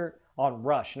chapter on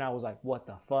Rush. And I was like, what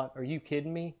the fuck? Are you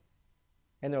kidding me?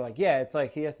 And they're like, yeah, it's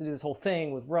like he has to do this whole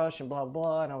thing with Rush and blah, blah,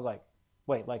 blah. And I was like,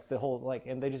 wait, like the whole, like,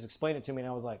 and they just explained it to me.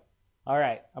 And I was like, all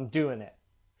right, I'm doing it.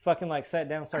 Fucking like sat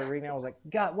down, started reading. I was like,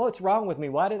 God, what's wrong with me?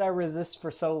 Why did I resist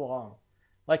for so long?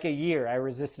 Like a year, I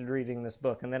resisted reading this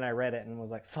book. And then I read it and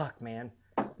was like, fuck, man.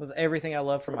 It was everything I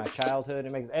loved from my childhood.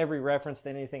 It makes every reference to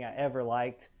anything I ever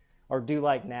liked or do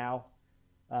like now.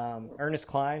 Ernest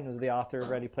Cline was the author of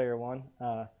Ready Player One.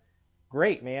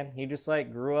 Great, man. He just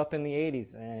like grew up in the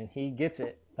 80s and he gets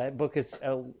it. That book is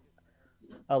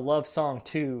a love song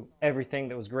to everything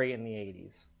that was great in the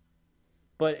 80s.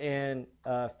 But in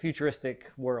a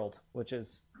futuristic world, which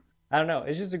is, I don't know,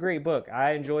 it's just a great book.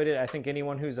 I enjoyed it. I think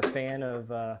anyone who's a fan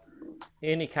of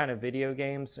any kind of video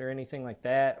games or anything like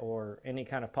that, or any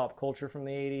kind of pop culture from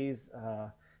the 80s,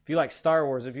 if you like Star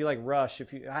Wars, if you like Rush,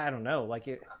 I don't know, like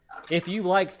if you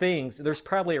like things, there's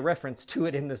probably a reference to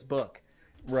it in this book.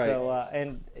 Right. So,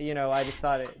 and you know, I just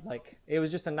thought it was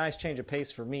just a nice change of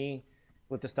pace for me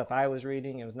with the stuff I was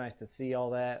reading. It was nice to see all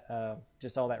that,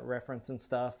 just all that reference and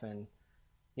stuff. And,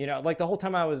 you know, like the whole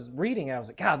time I was reading, I was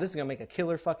like, God, this is going to make a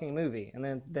killer fucking movie.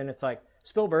 And then it's like,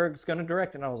 Spielberg's going to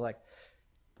direct it. And I was like,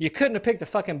 you couldn't have picked a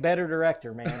fucking better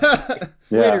director, man.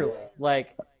 Literally.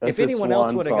 Like, That's if his anyone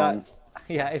else swan would have song.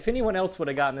 if anyone else would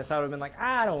have gotten this, I would have been like,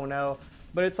 I don't know.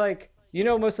 But it's like, you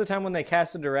know, most of the time when they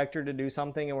cast a director to do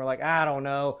something and we're like, I don't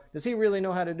know, does he really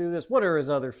know how to do this? What are his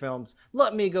other films?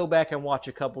 Let me go back and watch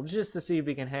a couple just to see if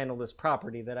he can handle this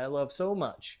property that I love so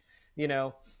much, you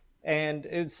know? And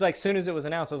it's like, soon as it was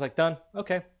announced, I was like, done.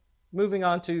 Okay. Moving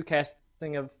on to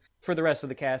casting for the rest of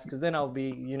the cast, because then I'll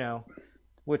be, you know,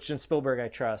 which in Spielberg I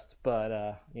trust,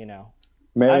 but, you know.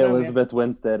 Mary I know, man. Elizabeth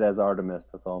Winstead as Artemis.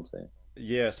 That's all I'm saying.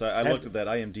 Yes, I looked at that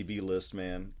IMDb list,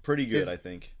 man. Pretty good, I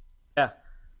think. Yeah.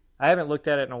 I haven't looked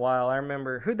at it in a while. I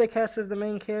remember, who'd they cast as the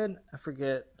main kid? I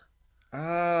forget.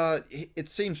 It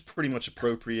seems pretty much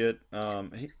appropriate.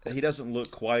 He doesn't look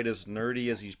quite as nerdy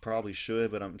as he probably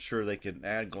should, but I'm sure they could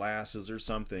add glasses or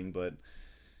something. But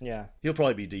Yeah. He'll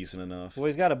probably be decent enough. Well,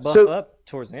 he's got to buff So- up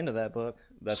towards the end of that book.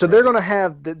 That's so they're right. going to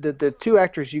have the two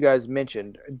actors you guys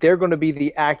mentioned. They're going to be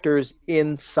the actors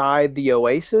inside the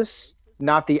Oasis,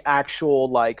 not the actual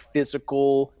like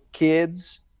physical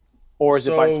kids, or is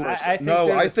it vice So- versa? I think No,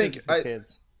 they're I the think- physical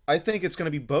kids. I think it's going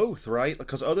to be both, right?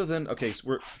 Because other than okay, so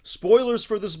we're spoilers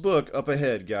for this book up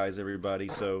ahead, guys, everybody.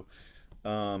 So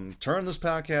turn this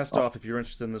podcast off if you're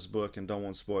interested in this book and don't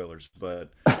want spoilers.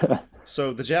 But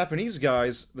so the Japanese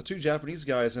guys, the two Japanese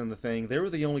guys in the thing, they were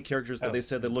the only characters that they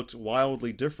said that looked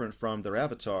wildly different from their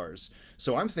avatars.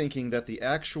 So I'm thinking that the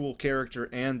actual character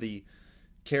and the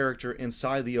character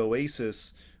inside the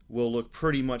Oasis will look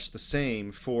pretty much the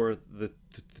same for the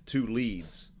two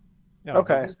leads. No,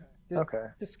 Okay. This, Okay.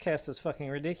 This cast is fucking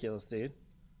ridiculous, dude.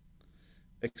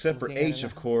 Except for Looking at it H, now.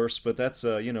 of course, but that's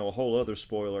a whole other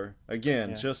spoiler.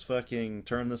 Again, Yeah. just fucking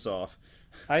turn this off.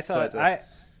 I thought But,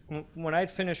 when I'd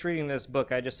finished reading this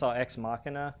book, I just saw Ex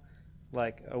Machina,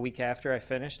 like a week after I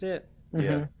finished it,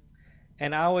 Yeah.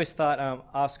 and I always thought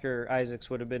Oscar Isaacs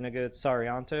would have been a good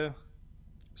Sarianto.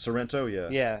 Sorrento, yeah.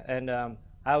 Yeah, and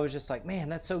I was just like, man,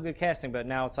 that's so good casting. But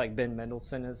now it's like Ben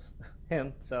Mendelsohn is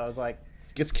him, so I was like,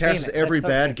 Gets cast as Damn it, every that's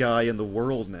bad okay. guy in the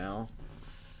world now.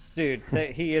 dude,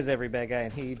 he is every bad guy,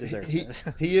 and he deserves He, it.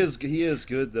 he is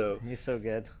good though. He's so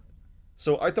good.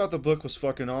 So I thought the book was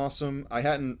fucking awesome. I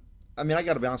gotta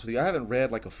be honest with you, I haven't read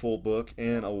like a full book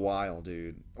in a while,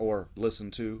 dude. Or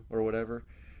listened to or whatever.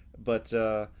 But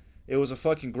it was a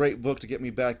fucking great book to get me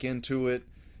back into it.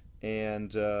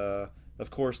 And of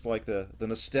course, like the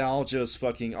nostalgia is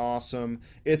fucking awesome.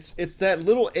 It's that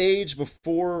little age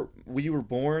before we were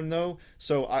born, though.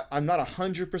 So I'm not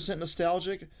 100%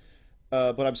 nostalgic,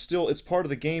 but I'm still. It's part of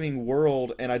the gaming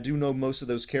world, and I do know most of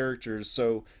those characters.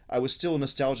 So I was still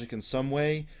nostalgic in some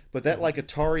way. But that like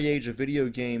Atari age of video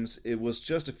games, it was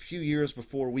just a few years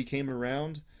before we came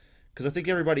around. Because I think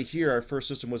everybody here, our first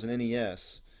system was an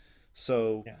NES.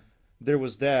 So Yeah. there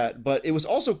was that. But it was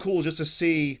also cool just to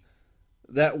see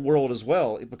that world as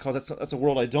well, because that's a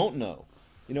world I don't know.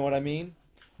 You know what I mean?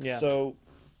 Yeah. So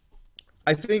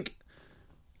I think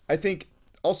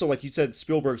also, like you said,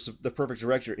 Spielberg's the perfect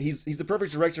director. He's the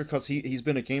perfect director because he's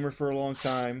been a gamer for a long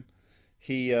time.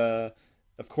 He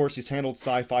of course he's handled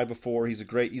sci-fi before.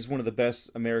 He's one of the best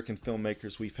American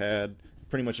filmmakers we've had.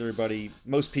 Pretty much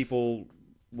most people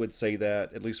would say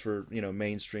that, at least for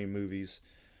mainstream movies.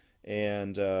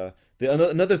 And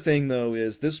another thing though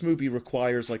is this movie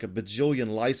requires like a bajillion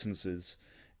licenses,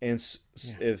 and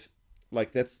if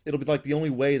like it'll be like the only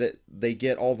way that they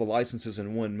get all the licenses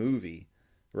in one movie,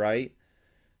 right?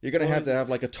 You're gonna have to have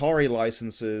like Atari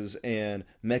licenses and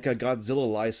Mecha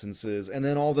Godzilla licenses, and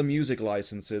then all the music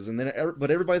licenses, and then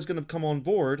but everybody's gonna come on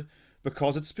board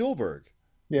because it's Spielberg.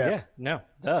 Yeah. No.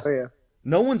 Duh. Oh, yeah.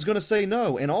 No one's gonna say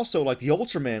no, and also like the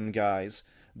Ultraman guys,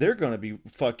 they're gonna be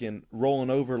fucking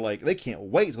rolling over like they can't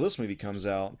wait till this movie comes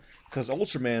out because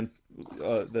Ultraman,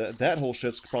 that whole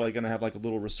shit's probably gonna have like a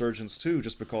little resurgence too,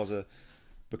 just because of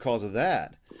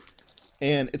that.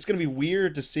 And it's gonna be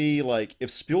weird to see like if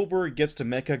Spielberg gets to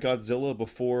Mecha Godzilla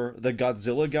before the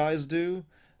Godzilla guys do.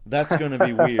 That's gonna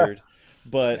be weird,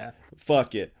 but Yeah.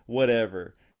 fuck it,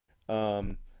 whatever.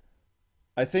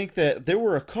 I think that there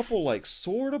were a couple like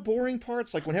sort of boring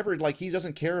parts, like whenever like he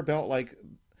doesn't care about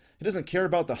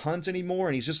the hunt anymore,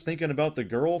 and he's just thinking about the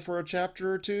girl for a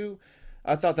chapter or two.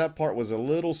 I thought that part was a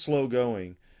little slow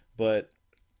going, but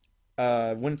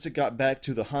once it got back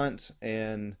to the hunt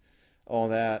and all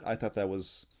that, I thought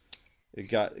it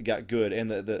got good.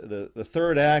 And the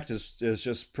third act is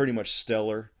just pretty much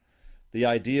stellar. The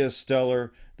idea is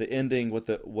stellar. The ending with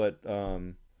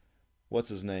what's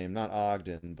his name? Not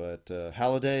Ogden, but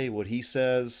Halliday. What he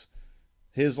says,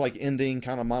 his like ending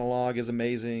kind of monologue is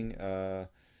amazing.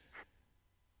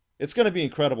 It's gonna be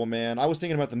incredible, man. I was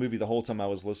thinking about the movie the whole time I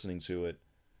was listening to it.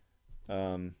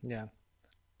 Yeah.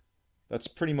 That's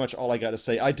pretty much all I got to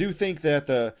say. I do think that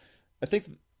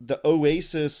the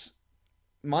Oasis,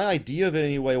 my idea of it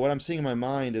anyway, what I'm seeing in my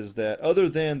mind is that other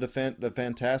than the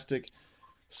fantastic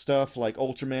stuff like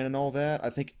Ultraman and all that, I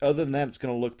think other than that it's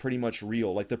going to look pretty much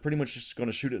real. Like they're pretty much just going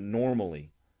to shoot it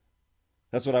normally.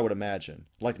 That's what I would imagine.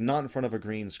 Like not in front of a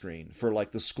green screen for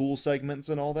like the school segments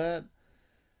and all that.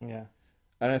 Yeah.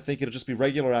 And I think it'll just be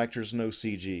regular actors, no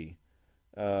CG.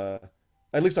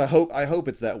 At least I hope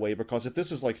it's that way, because if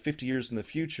this is like 50 years in the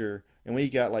future and we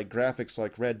got like graphics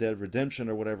like Red Dead Redemption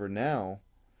or whatever now,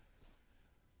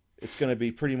 it's gonna be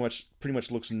pretty much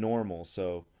looks normal.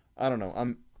 So I don't know.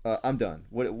 I'm done.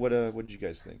 What did you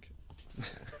guys think?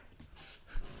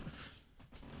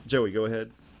 Joey, go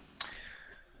ahead.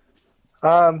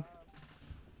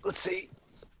 Let's see.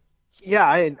 Yeah,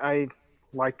 I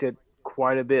liked it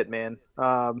quite a bit, man.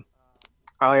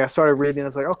 I started reading. I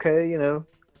was like, okay,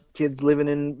 kids living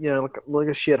in like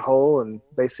a shithole, and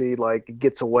basically like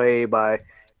gets away by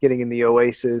getting in the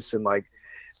oasis, and like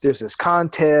there's this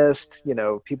contest.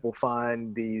 People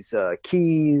find these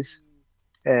keys,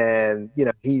 and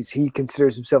he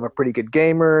considers himself a pretty good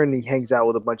gamer, and he hangs out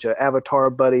with a bunch of Avatar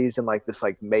buddies in like this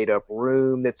like made up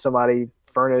room that somebody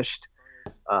furnished.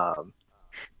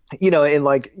 And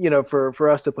like for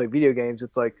us to play video games,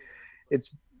 it's like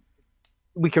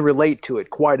we can relate to it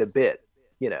quite a bit.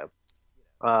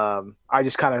 I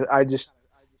just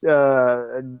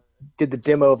did the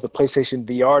demo of the PlayStation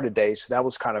VR today, so that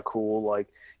was kind of cool. Like,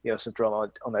 since we're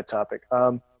on that topic.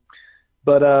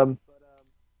 But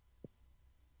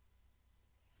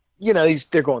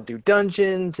they're going through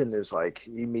dungeons, and there's like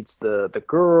he meets the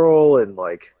girl, and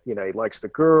like he likes the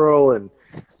girl, and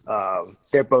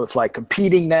they're both like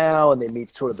competing now, and they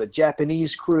meet sort of the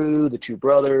Japanese crew, the two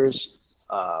brothers,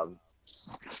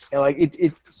 and like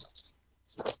it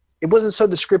wasn't so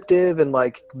descriptive and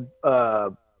like I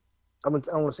don't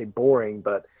want to say boring,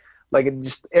 but like it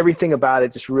just everything about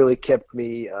it just really kept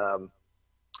me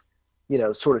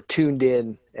sort of tuned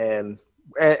in, and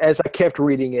as I kept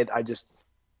reading it, I just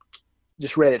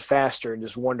read it faster and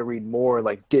just wanted to read more,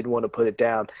 like didn't want to put it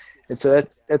down. And so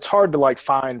that's hard to like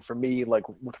find for me, like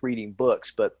with reading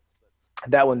books, but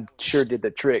that one sure did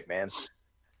the trick, man.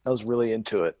 I was really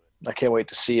into it. I can't wait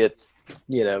to see it,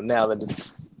 now that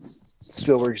it's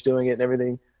Spielberg's doing it and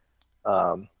everything.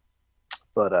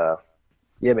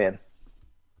 Yeah, man,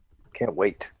 can't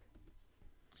wait.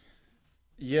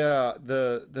 Yeah,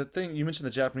 the thing you mentioned,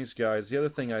 the Japanese guys. The other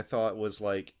thing I thought was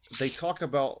like they talk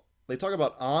about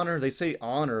honor. They say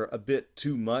honor a bit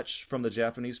too much from the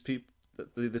Japanese people,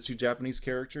 the two Japanese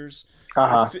characters.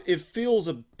 It feels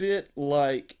a bit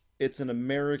like it's an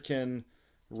American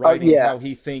writing how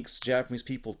he thinks Japanese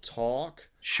people talk.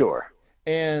 Sure.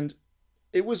 And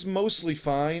it was mostly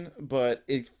fine, but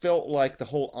it felt like the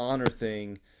whole honor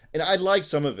thing, and I liked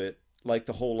some of it, like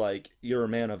the whole like you're a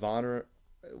man of honor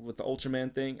with the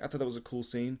Ultraman thing. I thought that was a cool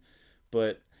scene,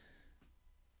 but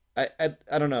I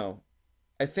don't know.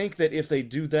 I think that if they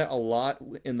do that a lot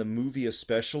in the movie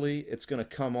especially, it's going to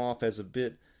come off as a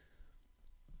bit,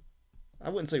 I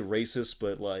wouldn't say racist,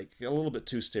 but like a little bit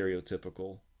too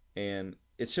stereotypical. And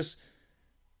it's just,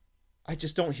 I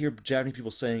just don't hear Japanese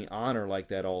people saying honor like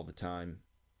that all the time.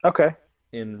 Okay.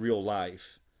 In real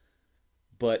life.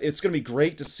 But it's going to be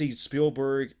great to see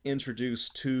Spielberg introduce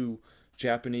two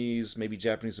Japanese, maybe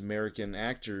Japanese American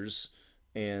actors,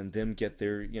 and them get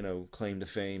their, claim to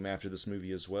fame after this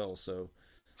movie as well. So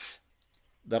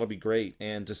that'll be great.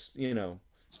 And just,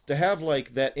 to have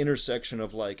like that intersection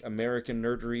of like American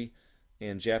nerdery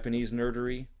and Japanese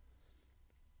nerdery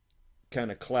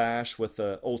kind of clash with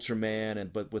the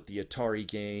Ultraman but with the Atari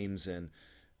games and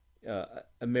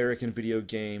American video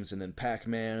games, and then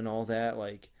Pac-Man and all that,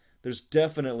 like there's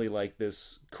definitely like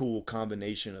this cool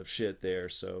combination of shit there.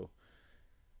 So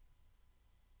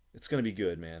it's gonna be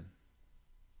good, man.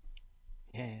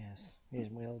 Yes,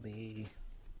 it will be.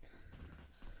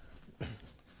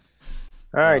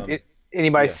 All right.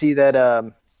 Anybody see that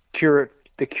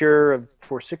the cure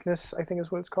for sickness, I think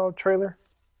is what it's called, trailer?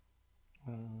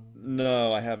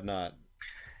 No, I have not.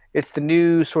 It's the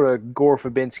new sort of Gore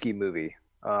Verbinski movie,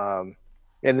 and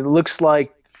it looks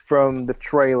like from the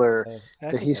trailer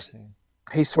that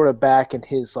he's sort of back in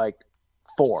his like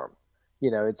form.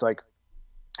 It's like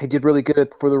he did really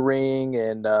good for The Ring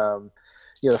and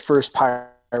the first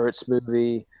Pirates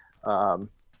movie.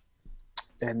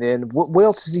 And then what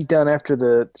else has he done after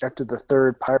the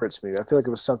third Pirates movie? I feel like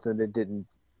it was something that didn't.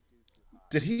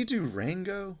 Did he do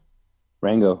Rango?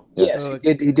 Rango. Yes,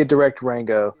 he did direct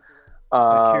Rango.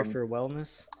 A Cure for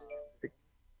Wellness.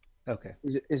 Okay.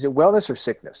 Is it wellness or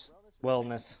sickness?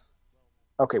 Wellness.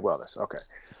 Okay, wellness. Okay.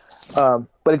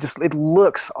 But it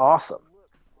looks awesome.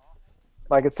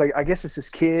 Like it's like I guess it's this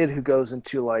kid who goes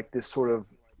into like this sort of,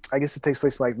 I guess it takes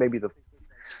place like maybe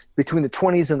between the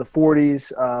 20s and the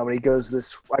 40s, and he goes to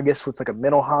this, I guess it's like a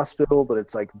mental hospital, but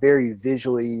it's like very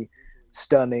visually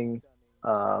stunning.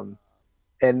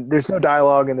 And there's no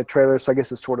dialogue in the trailer, so I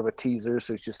guess it's sort of a teaser,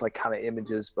 so it's just like kind of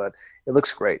images, but it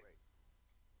looks great.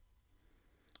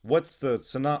 What's the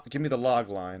give me the log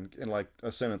line in like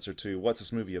a sentence or two. What's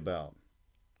this movie about?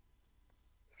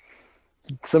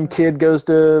 Some kid goes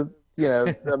to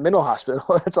a mental hospital.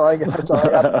 That's all I got.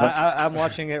 I'm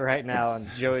watching it right now, and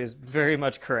Joey is very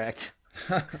much correct.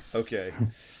 Okay.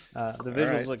 The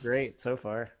visuals look great so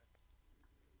far.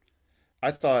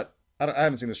 I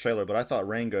haven't seen this trailer, but I thought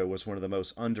Rango was one of the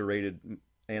most underrated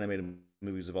animated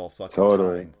movies of all fucking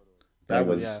time. That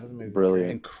was brilliant.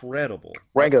 incredible.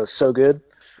 Rango's so good.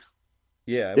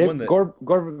 Yeah, Dave, one that Gore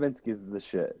Verbinski is the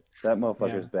shit. That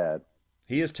motherfucker's bad.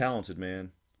 he is talented,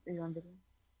 man. Are you on video?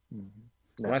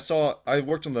 When I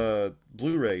worked on the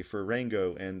Blu-ray for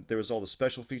Rango, and there was all the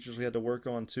special features we had to work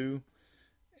on too,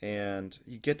 and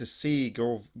you get to see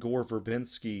Gore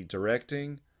Verbinski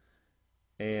directing,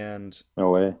 and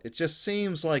No way. it just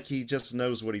seems like he just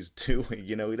knows what he's doing.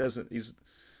 You know, he doesn't.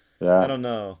 I Yeah. don't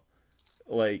know.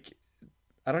 Like,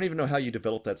 I don't even know how you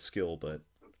develop that skill, but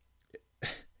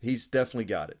he's definitely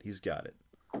got it. He's got it.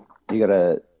 You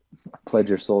gotta pledge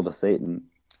your soul to Satan.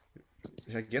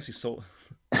 I guess he sold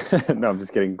No, I'm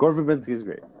just kidding. Gore Verbinski's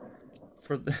great.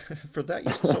 for that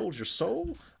you sold your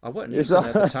soul. I wasn't Your using soul-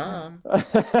 it at the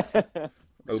time.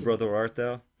 Oh, brother, art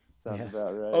thou? Sounds Yeah.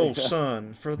 about right. Oh,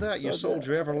 son, for that you sold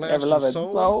your everlasting Everlasting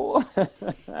soul. soul.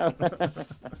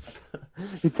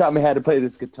 He taught me how to play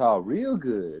this guitar real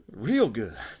good. Real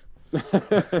good.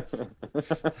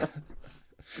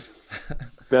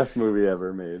 Best movie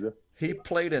ever made. He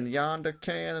played in Yonder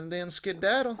Can and then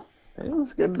Skedaddle. Hey,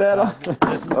 let's get that on.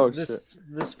 This, Oh shit.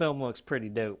 this film looks pretty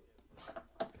dope.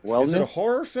 Well, Is it a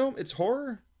horror film? It's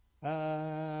horror?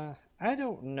 I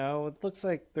don't know. It looks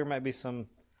like there might be some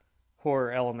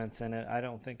horror elements in it. I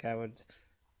don't think I would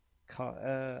call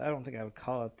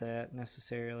it that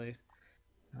necessarily.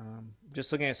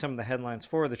 Just looking at some of the headlines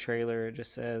for the trailer, it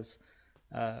just says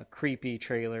creepy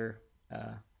trailer.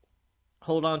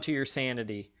 Hold on to your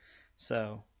sanity.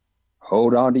 So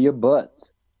hold on to your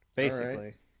butts.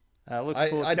 basically, looks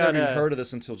cool. I It's never got, even heard of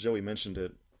this until Joey mentioned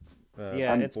it.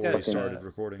 Yeah, it's before we got, started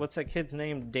recording. what's that kid's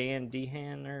name? Dan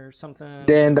Dehan or something?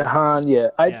 Dan DeHaan, yeah.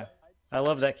 Yeah, I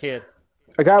love that kid.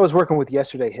 A guy I was working with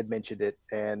yesterday had mentioned it,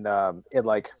 and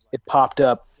it popped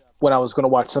up when I was going to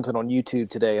watch something on YouTube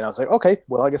today, and I was like, okay,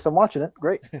 well, I guess I'm watching it.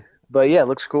 Great, but yeah, it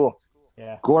looks cool.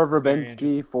 Yeah. Gore It's very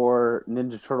Verbinski for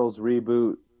Ninja Turtles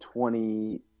reboot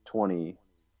 2020.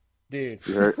 Dude,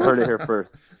 You heard it here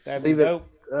first. that'd be Leave it- dope.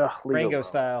 Leave Rango it,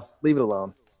 style. leave it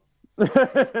alone. Leave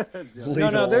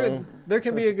No, it there alone. there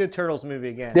can be a good Turtles movie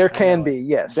again. There I can know be, it.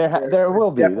 yes. There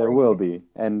will be. definitely There will be.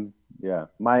 And yeah,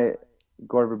 my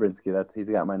Gore Verbinski. He's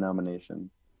got my nomination.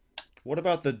 What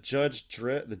about the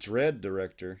Dread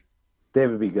director? They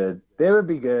would be good. They would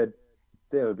be good.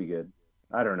 They would be good.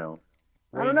 I don't know.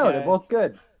 I don't know. They're Guys. both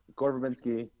good. Gore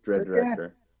Verbinski, Dread Yeah.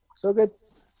 director. So good.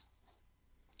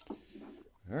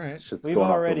 All right. Shit's We've going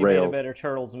off the already made a rails. better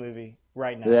Turtles movie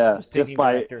right now. Yeah, just just picking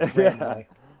by- directors yeah. randomly.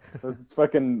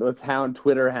 Let's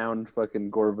Twitter hound fucking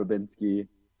Gore Verbinski.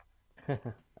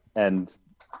 And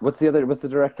what's the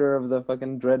director of the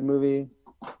fucking Dread movie?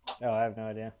 Oh, I have no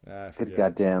idea. I Good forget.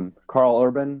 goddamn. Carl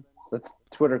Urban. Let's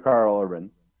Twitter Carl Urban.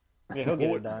 Yeah, he'll get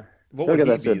it done. What He'll would get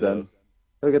he that be shit though? done.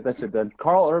 He'll get that shit done.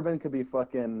 Carl Urban could be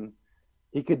fucking.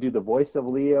 He could do the voice of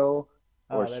Leo,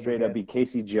 or that'd be straight up good. be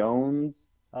Casey Jones.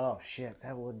 Oh shit,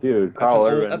 that would. Dude, Carl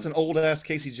Urban. That's an old ass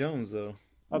Casey Jones though.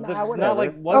 Nah, whatever. not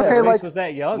like what's Okay, her face like- was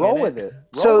that young. Roll in with it.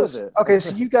 Roll So with it. okay,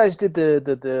 so you guys did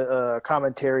the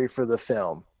commentary for the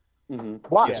film. Mhm.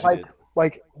 Why, Yes, we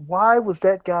did. why was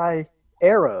that guy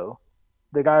Arrow,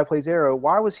 the guy who plays Arrow?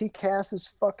 Why was he cast as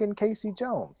fucking Casey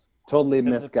Jones? Totally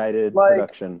Because misguided like-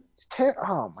 production. It's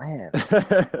oh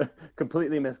man,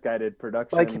 Completely misguided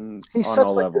production like he's on such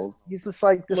all like levels. this. He's just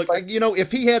like this. Look, like,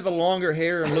 if he had the longer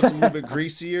hair and looked a little bit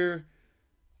greasier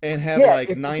and had Yeah, like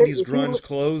if- 90s if he grunge look-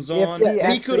 clothes if on, he he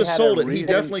actually could have had sold a it. He reason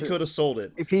definitely to- could have sold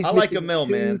it. if he's I like missing Amel,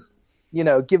 man. tooth,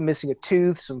 give him missing a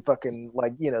tooth, some fucking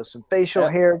some facial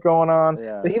Yeah. hair going on.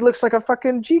 Yeah. But he looks like a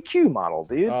fucking GQ model,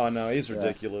 dude. Oh no, he's Yeah.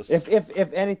 ridiculous.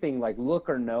 If anything, like look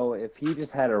or no, if he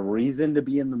just had a reason to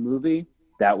be in the movie,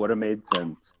 that would have made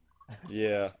sense.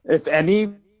 Yeah. If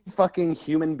any fucking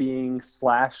human being /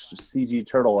 CG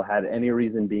turtle had any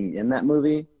reason being in that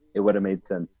movie, it would have made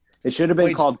sense. It should have been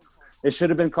Wait. called. It should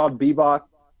have been called Bebop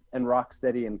and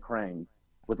Rocksteady and Krang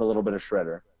with a little bit of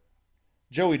Shredder.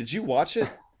 Joey, did you watch it?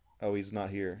 Oh, he's not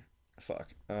here. Fuck.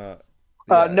 Yeah.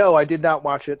 No, I did not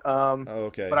watch it. Oh,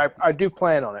 okay. But I do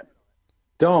plan on it.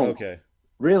 Don't Okay.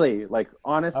 really like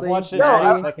honestly. I've watched it No,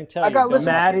 twice. I can tell I you. got to don't. listen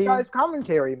to Maddie- you guys'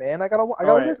 commentary, man. I gotta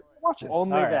right. watch it.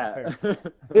 Only All right,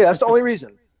 that. Yeah, that's the only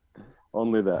reason.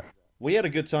 Only that. We had a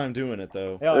good time doing it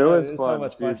though. Yeah, It no, was so fun,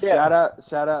 much dude. fun. Yeah.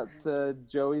 Shout out to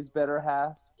Joey's better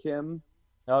half, Kim.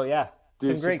 Oh yeah, Dude,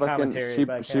 some she great fucking- commentary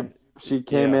by Kim. She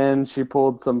came in. She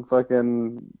pulled some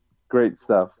fucking great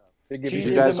stuff. She You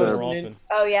did guys the are most more nin- often.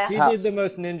 Oh yeah. She How- did the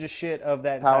most ninja shit of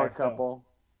that Power entire film. couple.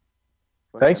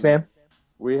 Thanks, man.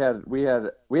 We had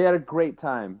a great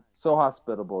time. So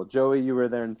hospitable. Joey, you were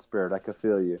there in spirit. I could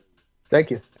feel you.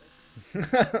 Thank you.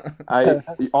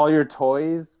 All your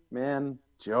toys, man.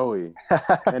 Joey.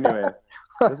 Anyway,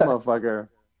 this motherfucker.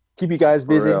 Keep you guys For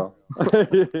busy. real.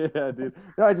 Yeah, dude.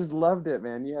 No, I just loved it,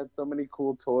 man. You had so many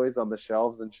cool toys on the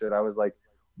shelves and shit. I was like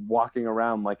walking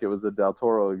around like it was a Del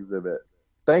Toro exhibit.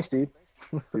 Thanks, dude.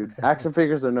 Dude, action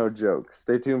figures are no joke.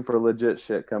 Stay tuned for legit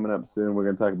shit coming up soon. We're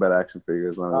gonna talk about action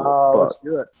figures. Let's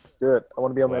do it. Let's do it. I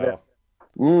want to be on that.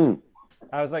 Wow.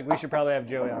 I was like, we should probably have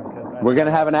Joey on because We're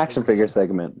gonna have an action figure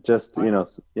segment. Just you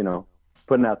know,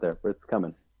 putting out there, but it's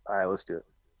coming. All right, let's do it.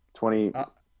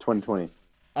 2020.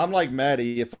 I'm like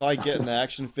Maddie. If I get in the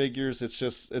action figures,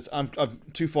 I'm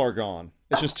too far gone.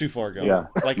 It's just too far gone. Yeah.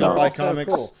 Like No. I buy Also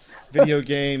comics, cool. video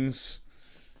games,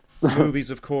 movies,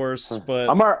 of course. But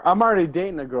I'm already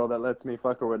dating a girl that lets me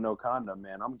fuck her with no condom,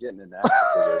 man. I'm getting into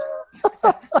action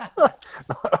figures.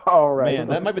 All right. man,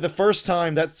 that might be the first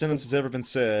time that sentence has ever been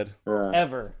said. Yeah.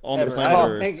 ever On the ever. planet I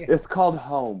don't Earth. think- It's called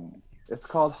home. It's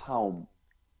called home.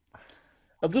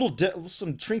 A little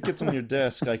some trinkets on your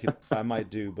desk, I might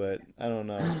do, but I don't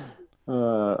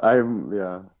know.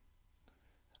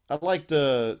 I liked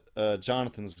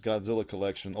Jonathan's Godzilla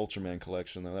collection, Ultraman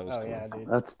collection, though. That was Oh cool. yeah, dude.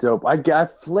 That's dope. I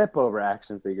flip over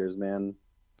action figures, man.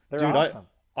 They're Dude, awesome.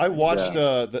 I watched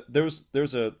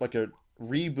there's a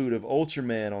reboot of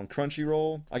Ultraman on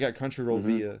Crunchyroll. I got Crunchyroll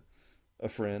via a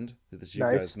friend that you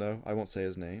Nice. guys know. I won't say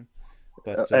his name,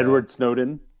 but Edward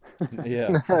Snowden.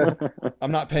 Yeah,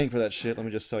 I'm not paying for that shit. Let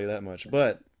me just tell you that much.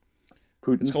 But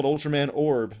Putin. it's called Ultraman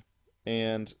Orb,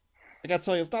 and I gotta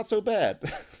tell you, it's not so bad.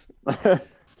 Dude,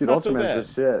 Not so Ultraman's bad.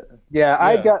 the shit.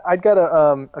 Yeah, Yeah. I'd got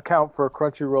a account for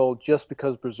Crunchyroll just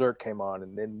because Berserk came on,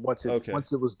 and then once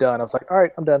it was done, I was like, all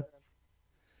right, I'm done.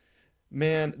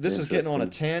 Man, this is getting on a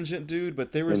Interesting. tangent, dude.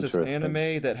 But there was this Interesting.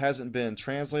 anime that hasn't been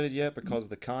translated yet because of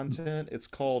the content. It's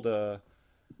called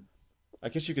I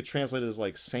guess you could translate it as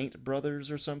like Saint Brothers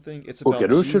or something. It's about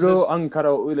Jesus.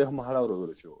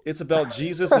 It's about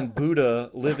Jesus and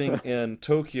Buddha living in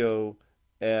Tokyo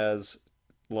as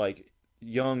like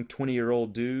young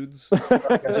 20-year-old dudes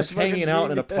just hanging out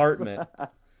in an apartment.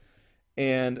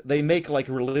 And they make like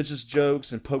religious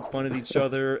jokes and poke fun at each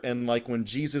other. And like when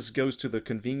Jesus goes to the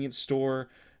convenience store,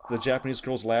 the Japanese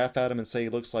girls laugh at him and say he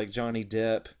looks like Johnny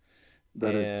Depp.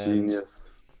 That is And genius.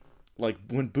 like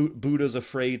when Buddha's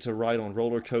afraid to ride on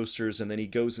roller coasters, and then he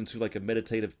goes into like a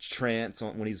meditative trance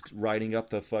when he's riding up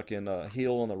the fucking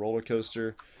hill on the roller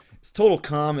coaster. It's total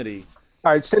comedy.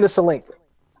 All right, send us a link.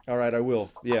 All right, I will.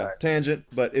 Yeah, tangent,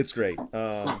 but it's great.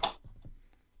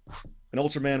 And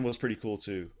Ultraman was pretty cool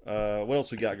too. What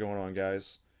else we got going on,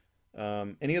 guys?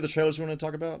 Any other trailers you want to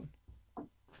talk about?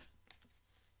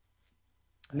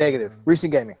 Negative.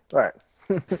 Recent gaming. All right.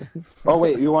 Oh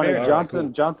wait, you wanted All right, Johnson? cool.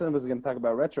 Johnson was going to talk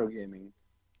about retro gaming.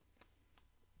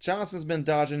 Johnson's been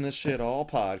dodging this shit all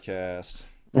podcast.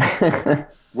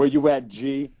 Where you at,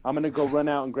 G? I'm gonna go run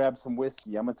out and grab some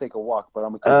whiskey. I'm gonna take a walk, but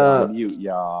I'm gonna keep it on mute,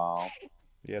 y'all.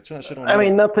 Yeah, turn that shit on. I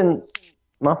mean,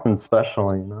 nothing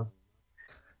special, you know.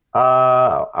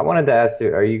 I wanted to ask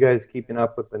you, are you guys keeping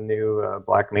up with the new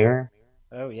Black Mirror?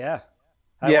 Oh yeah.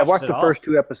 Yeah, watch it the all. first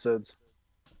 2 episodes.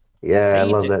 Yeah, I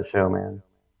love Saint. that show, man.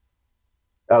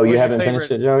 Oh, What's you your haven't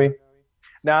finished it, Joey?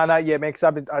 No, not yet, man. Because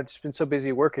I've just been so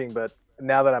busy working. But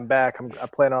now that I'm back, I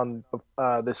plan on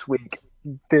this week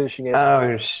finishing it.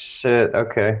 Oh shit.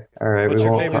 Okay. All right. What's we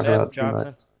your won't favorite talk ep, about too much.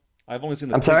 Johnson? I've only seen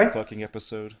the I'm sorry? pig fucking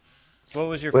episode. What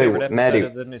was your Wait, favorite episode Maddie.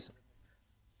 of the new?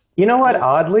 You know what?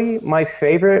 Oddly, my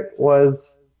favorite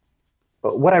was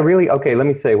what I really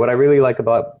like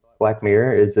about Black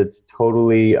Mirror is it's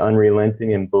totally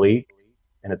unrelenting and bleak,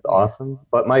 and it's awesome.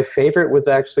 But my favorite was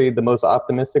actually the most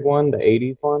optimistic one, the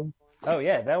 '80s one. Oh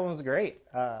yeah, that one was great.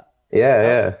 Yeah.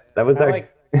 That was I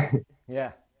like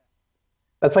Yeah.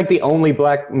 that's like the only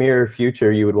Black Mirror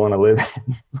future you would want to live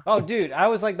in. Oh, dude, I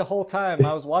was like the whole time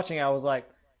I was watching, I was like,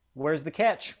 "Where's the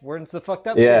catch? Where's the fucked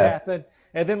up shit Yeah. happen?"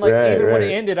 And then like Right, even when it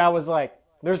right. ended, I was like,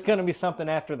 "There's gonna be something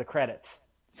after the credits.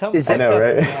 Something Is that- I know,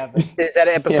 that's right? gonna happen." Is that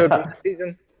an episode Yeah. from this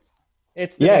season?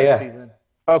 It's the Yeah, new yeah. season.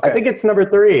 Okay. I think it's number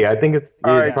 3. I think it's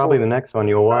All right, probably cool. the next one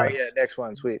you'll All watch. right, yeah, next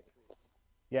one, sweet.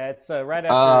 Yeah, it's right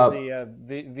after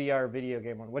the VR video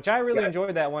game one, which I really Yeah.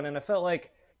 enjoyed that one, and I felt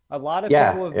like a lot of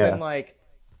Yeah, people have yeah. been like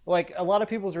a lot of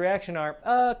people's reaction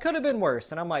are, could have been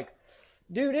worse, and I'm like,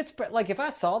 dude, it's like if I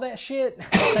saw that shit,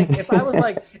 like if I was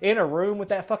like in a room with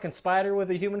that fucking spider with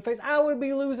a human face, I would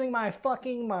be losing my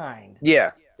fucking mind.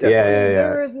 Yeah. Yeah.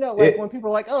 There is no like It- when people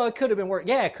are like, oh, it could have been worse.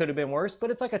 Yeah, it could have been worse, but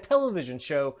it's like a television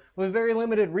show with very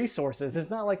limited resources.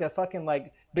 It's not like a fucking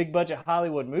like big budget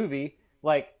Hollywood movie.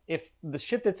 Like if the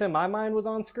shit that's in my mind was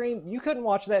on screen, you couldn't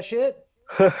watch that shit.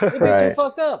 It'd be too Right.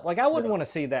 fucked up. Like I wouldn't want to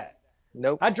see that.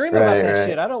 Nope. I dream about Right, that right.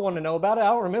 shit. I don't want to know about it. I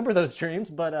don't remember those dreams,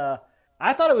 but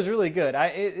I thought it was really good.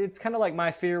 It's kind of like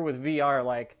my fear with VR.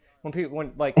 Like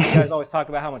when like you guys always talk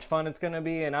about how much fun it's gonna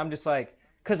be, and I'm just like,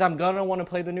 because I'm gonna want to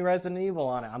play the new Resident Evil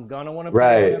on it. I'm gonna want to play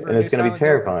Right, whenever and a it's new gonna be Silent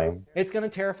Hill comes. terrifying. It's gonna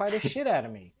terrify the shit out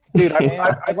of me. Dude, And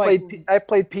I like,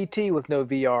 played PT with no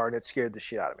VR and it scared the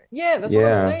shit out of me. yeah, that's what I'm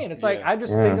Yeah. saying. It's like Yeah. I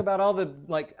just Yeah. think about all the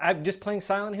like I'm just playing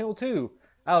Silent Hill 2.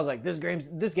 I was like, this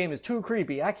game is too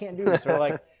creepy. I can't do this. Or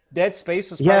like Dead Space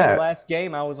was probably Yeah. the last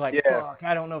game. I was like, Yeah. fuck,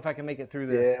 I don't know if I can make it through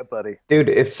this. Yeah, buddy. Dude,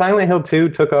 if Silent Hill 2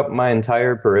 took up my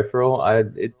entire peripheral,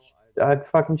 I'd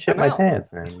fucking shit I'm my out.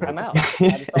 pants, man. I'm out.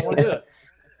 I just don't want to do it.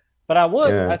 But I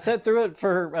would. Yeah. I'd sit through it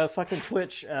for fucking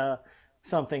Twitch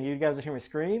something. You guys would hear me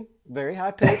scream, very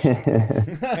high pitched,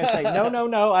 and say,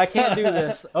 no, I can't do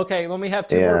this. Okay, let me have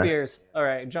two more Yeah. beers. All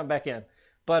right, jump back in.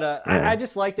 But Yeah. I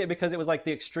just liked it because it was like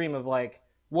the extreme of like,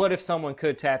 what if someone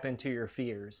could tap into your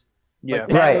fears? Yeah. Like,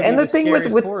 that Right, would and be the thing with-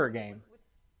 scariest horror game.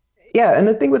 Yeah, and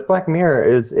the thing with Black Mirror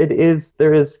is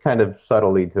there is kind of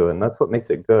subtlety to it, and that's what makes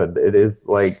it good. It is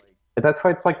like that's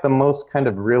why it's like the most kind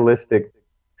of realistic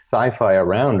sci-fi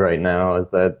around right now. Is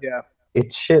that Yeah.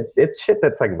 it's shit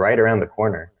that's like right around the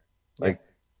corner, like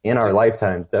in our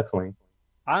lifetimes, definitely.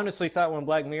 I honestly thought when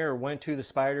Black Mirror went to the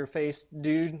spider face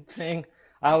dude thing,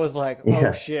 I was like, oh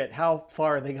Yeah. shit, how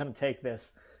far are they gonna take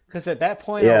this? Because at that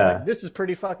point, I Yeah. was like, this is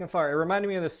pretty fucking far. It reminded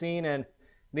me of the scene in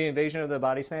the Invasion of the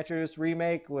Body Snatchers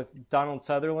remake with Donald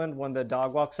Sutherland when the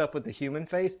dog walks up with the human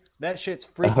face. That shit's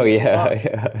freaky. Oh as yeah, fuck.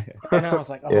 yeah. And I was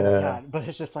like, oh Yeah. my god, but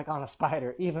it's just like on a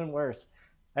spider, even worse.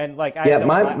 And like, I Yeah, don't,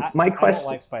 my I don't question-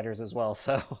 like spiders as well,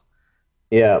 so.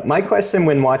 Yeah, my question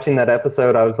when watching that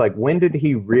episode, I was like, when did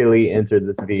he really enter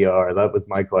this VR? That was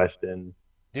my question.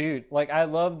 Dude, like I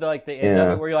love like the end of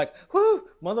Yeah. it where you're like, whoo,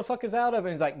 motherfucker's out of it.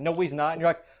 And he's like, no, he's not. And you're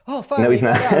like, oh fuck, No, he he's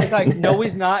got not. out. He's like, no,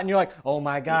 he's not. And you're like, oh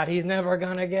my god, he's never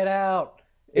gonna get out.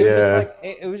 It was just Yeah. like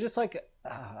it was just like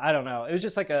I don't know. It was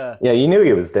just like a Yeah, you knew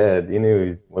he was dead. You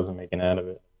knew he wasn't making out of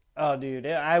it. oh dude,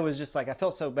 I was just like I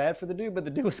felt so bad for the dude, but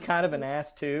the dude was kind of an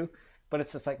ass too. But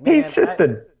it's just like man, He's just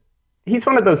he's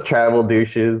one of those travel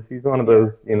douches. He's one of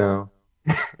those, you know.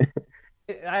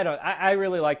 I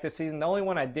really like this season. The only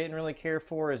one I didn't really care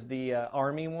for is the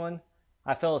army one.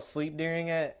 I fell asleep during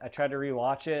it. I tried to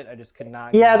rewatch it. I just could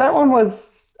not. Yeah, get that into one it.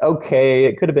 was okay.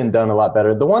 It could have been done a lot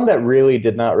better. The one that really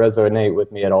did not resonate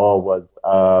with me at all was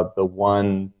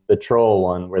the troll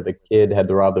one, where the kid had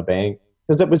to rob the bank.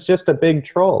 Because it was just a big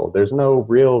troll. There's no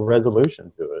real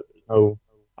resolution to it. There's no.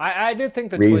 I did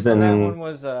think the twist on that reason- one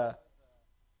was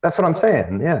That's what I'm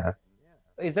saying. Yeah.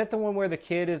 is that the one where the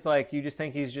kid is like you just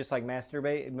think he's just like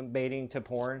masturbating to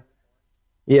porn,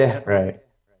 Yeah. Right.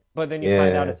 but then you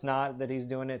find out Yeah. it's not, that he's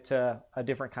doing it to a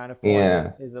different kind of porn Yeah.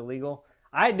 that is illegal.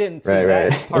 I didn't see Right, that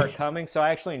right. part coming, so I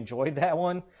actually enjoyed that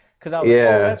one because I was Yeah.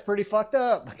 like, oh, that's pretty fucked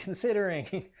up considering.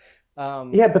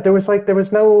 Yeah, but there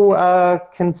was no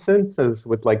consensus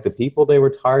with like the people they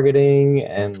were targeting,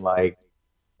 and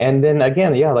then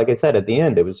again, yeah, like I said, at the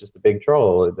end it was just a big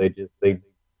troll.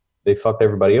 They fucked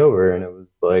everybody over, and it was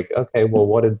like, okay, well,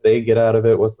 what did they get out of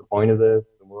it? What's the point of this?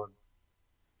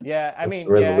 Yeah, I What's mean,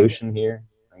 the resolution here?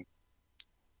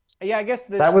 yeah, I guess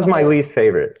That was the my whole- least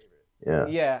favorite. Yeah.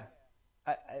 Yeah,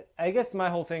 I guess my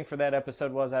whole thing for that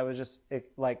episode was I was just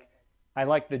like, I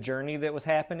liked the journey that was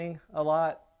happening a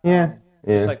lot. Yeah.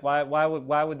 It's Yeah. like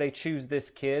why would they choose this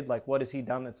kid? Like, what has he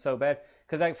done that's so bad?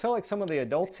 Because I feel like some of the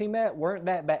adults he met weren't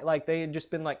that bad. Like they had just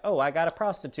been like, oh, I got a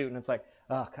prostitute, and it's like,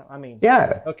 oh, I mean,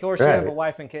 Yeah. of course you have a right.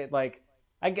 wife and kid. Like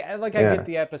I Yeah. get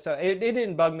the episode. It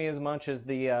didn't bug me as much as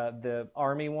the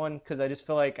army one because I just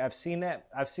feel like I've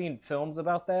seen films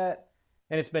about that,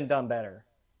 and it's been done better.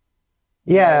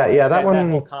 Yeah, yeah, that that whole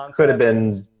one concept. could have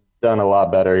been done a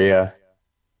lot better. Yeah.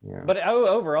 Yeah. But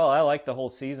overall, I like the whole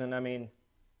season. I mean,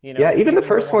 Yeah, even the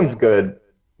first one's good.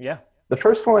 Yeah. The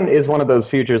first one is one of those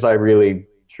futures I really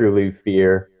truly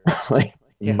fear like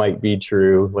Yeah. might be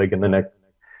true like in the next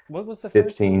What was the first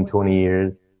 15, one? 20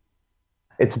 years.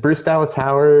 It's Bruce Dallas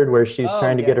Howard where she's Oh,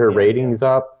 trying to yes, get her yes, ratings yes.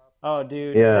 up. Oh,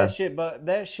 dude, Yeah.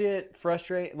 that shit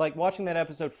frustrate. Like watching that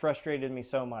episode frustrated me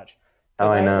so much. Oh,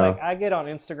 'Cause I know. Like I get on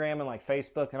Instagram and like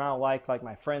Facebook, and I like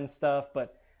my friends' stuff,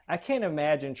 but I can't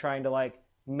imagine trying to like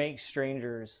make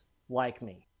strangers like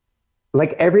me.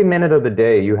 Like every minute of the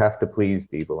day you have to please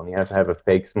people and you have to have a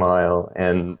fake smile,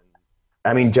 and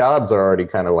I mean jobs are already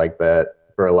kind of like that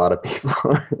for a lot of people.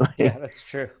 Like, Yeah, that's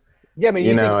true. Yeah, I mean,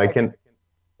 you think know, of, I like, can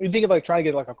you think of like trying to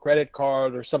get like a credit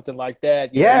card or something like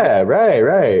that. You know, Yeah, you get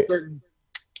right. a certain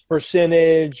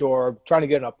percentage, or trying to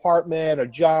get an apartment, a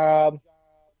job.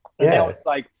 And now Yeah. it's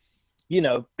like,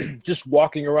 just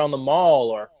walking around the mall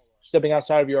or stepping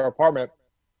outside of your apartment.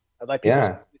 And like people Yeah.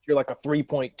 say that you're like a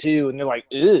 3.2, and they're like,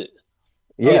 ugh.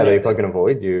 Yeah, know, they fucking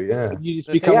avoid you. Yeah. You just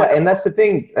The become Yeah, like, and that's the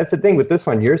thing with this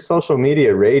one. Your social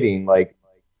media rating, like,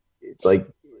 like,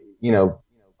 you know,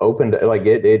 opened like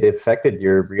it affected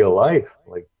your real life.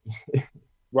 Like,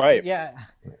 Right. Yeah,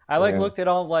 I like Yeah. looked at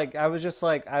all like I was just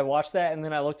like I watched that and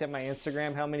then I looked at my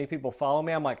Instagram, how many people follow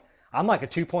me. I'm like a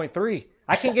 2.3.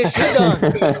 I can get shit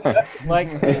done. Like,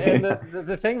 and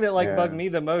the thing that like bugged Yeah. me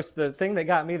the most, the thing that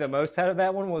got me the most out of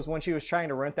that one was when she was trying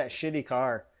to rent that shitty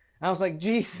car. I was like,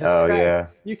 Jesus Oh Christ, yeah.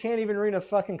 you can't even rent a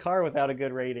fucking car without a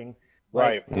good rating.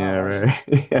 Right. Like, Yeah, it's just-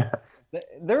 right. Yeah.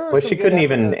 there are Well, some she good couldn't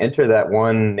even episodes. enter that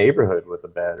one neighborhood with a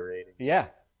bad rating. Yeah,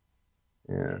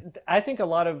 Yeah. I think a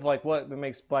lot of like what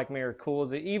makes Black Mirror cool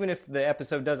is that even if the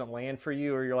episode doesn't land for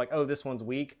you or you're like, oh, this one's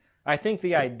weak, I think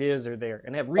the ideas are there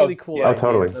and they have really cool yeah. Oh, ideas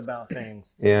totally. about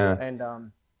things. Yeah.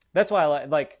 And that's why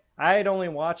like I had only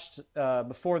watched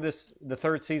before the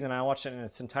third season. I watched it in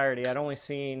its entirety. I'd only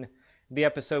seen the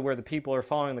episode where the people are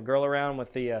following the girl around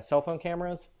with the cell phone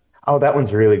cameras. Oh, that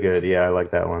one's really good. Yeah, I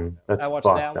like that one. That's I watched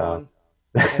fucked that up. one,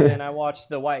 and then I watched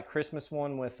the White Christmas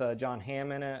one with John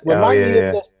Hamm in it. Oh, Remind yeah, me yeah.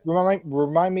 of this.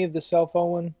 Remind me of the cell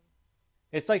phone one.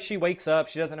 It's like she wakes up,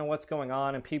 she doesn't know what's going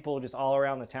on, and people just all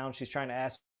around the town. She's trying to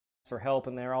ask for help,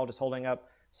 and they're all just holding up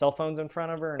cell phones in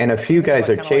front of her. And it's a like, few isn't it guys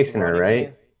like, are kinda like chasing her, Running right?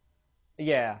 Man?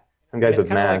 Yeah, Some guys it's with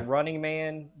kind of masks. like Running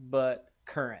Man, but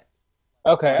current.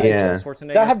 Okay. Like, Yeah.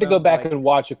 Schwarzenegger I have to go film, back like- and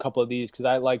watch a couple of these because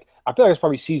I feel like it's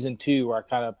probably season 2 where I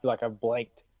kind of feel like I've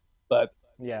blanked. But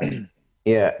Yeah.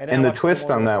 Yeah, And then and I the watched the twist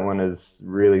one on with- that one is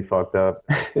really fucked up.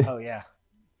 Oh yeah.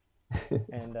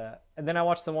 And then I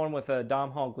watched the one with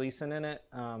Dom Hall Gleason in it.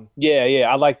 yeah,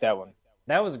 I like that one.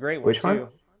 That was a great one Which too.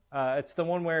 one? It's the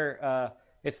one where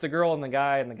it's the girl and the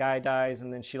guy dies,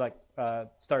 and then she like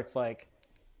starts like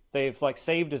they've like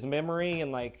saved his memory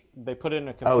and like they put it in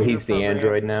a computer Oh, he's the program.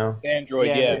 android now. Android,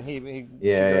 Yeah, yeah. and then she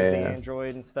Yeah, goes yeah, the yeah.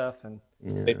 android and stuff, and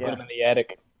They Yeah. put him in the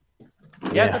attic.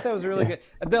 yeah, I thought that was really good.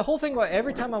 The whole thing about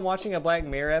every time I'm watching a Black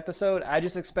Mirror episode, I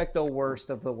just expect the worst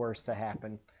of the worst to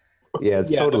happen. Yeah, it's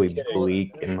Yeah, totally no kidding.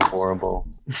 bleak and horrible.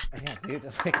 Yeah, dude,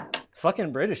 it's like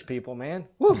fucking British people, man.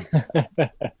 Woo.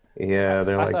 Yeah,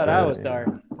 they're I like thought that, I was yeah. dark.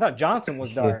 I thought Johnson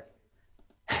was dark.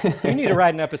 You need to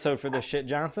write an episode for this shit,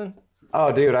 Johnson.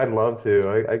 Oh, dude, I'd love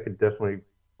to. I could definitely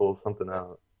pull something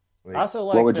out. Like, I also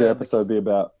like What would your the- episode be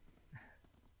about?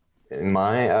 I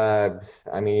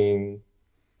mean,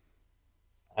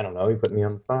 I don't know. You put me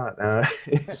on the spot.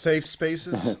 Safe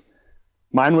spaces.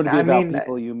 Mine would be I about mean,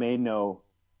 people you may know.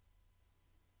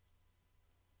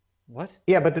 What?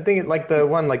 Yeah, but the thing is, like the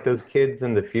one, like those kids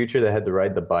in the future that had to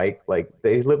ride the bike, like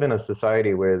they live in a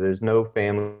society where there's no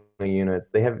family units.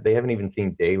 They haven't even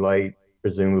seen daylight,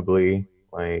 presumably.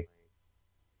 Like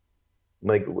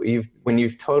when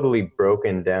you've totally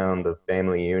broken down the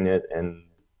family unit and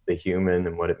the human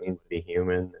and what it means to be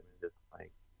human, and just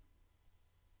like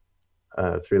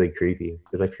it's really creepy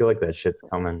because I feel like that shit's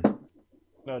coming.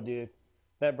 No, dude.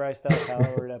 That Bryce Dallas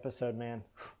Howard episode, man.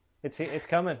 It's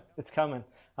coming. It's coming.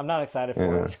 I'm not excited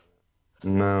for Yeah. it.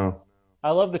 No. I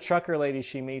love the trucker lady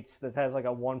she meets that has like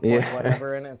a 1 point Yeah.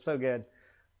 whatever in it. It's so good.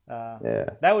 Yeah.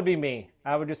 That would be me.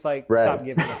 I would just like Right. stop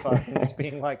giving a fuck and just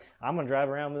being like, I'm gonna drive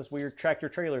around this weird tractor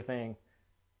trailer thing.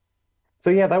 So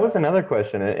yeah, that was another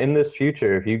question. In this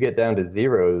future, if you get down to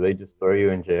 0, do they just throw you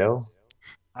in jail?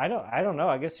 I don't know.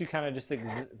 I guess you kind of just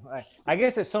I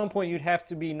guess at some point you'd have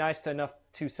to be nice enough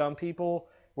to some people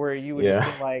where you would just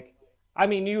Yeah. get like, I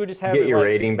mean, you would just have Get it, your like,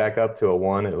 rating back up to a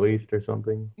 1 at least or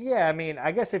something. Yeah, I mean,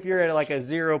 I guess if you're at like a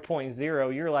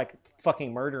 0.0, you're like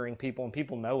fucking murdering people and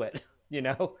people know it, you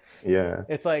know? Yeah.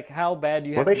 It's like, how bad do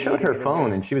you Well, have they to be showed to her get a phone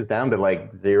 0? and she was down to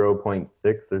like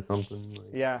 0.6 or something. Like,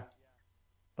 Yeah.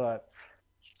 But,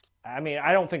 I mean,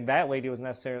 I don't think that lady was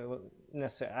necessarily,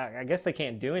 I guess they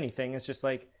can't do anything. It's just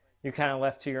like, you're kind of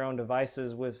left to your own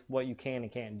devices with what you can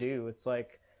and can't do. It's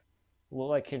like, well,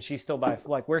 like, can she still buy,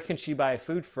 like, where can she buy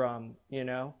food from, you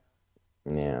know?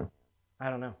 yeah. I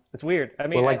don't know. It's weird. I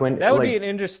mean, Well, like when- that would be like- an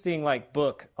interesting like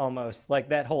book almost, like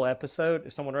that whole episode.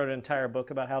 If someone wrote an entire book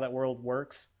about how that world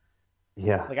works,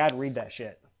 Yeah. like I'd read that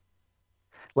shit.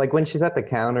 Like when she's at the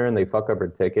counter and they fuck up her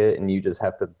ticket and you just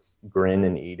have to grin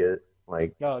and eat it.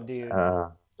 Like, Oh, dude.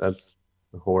 that's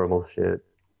horrible shit.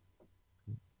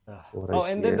 Ugh. what I Oh,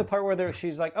 and then the fear. part where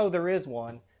she's like, "Oh, there is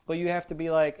one," but you have to be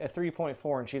like a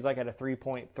 3.4, and she's like at a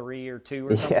 3.3 or 2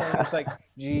 or something. Yeah. It's like,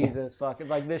 Jesus, fuck!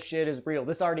 Like this shit is real.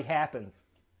 This already happens.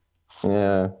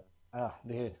 Yeah. Oh,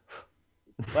 dude.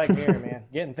 Black Mirror, man,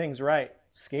 getting things right,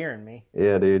 scaring me.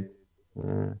 Yeah, dude.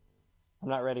 Yeah. I'm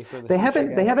not ready for the. They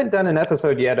future, haven't guys. done an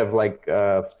episode yet of like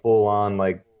full on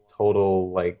like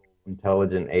total like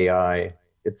intelligent AI.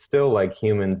 It's still like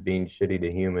humans being shitty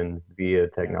to humans via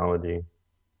technology.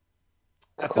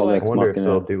 I feel called like I wonder if Machina.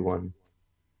 they'll do one.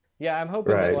 Yeah, I'm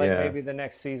hoping that Right, like yeah. maybe the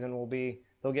next season will be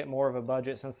they'll get more of a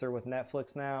budget since they're with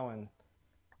Netflix now, and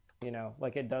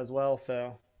like it does well.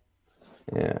 So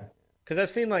Yeah. because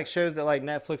I've seen like shows that like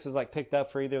Netflix has like picked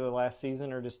up for either the last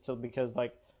season or just because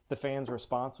like the fans'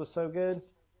 response was so good,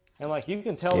 and like you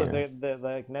can tell Yeah. that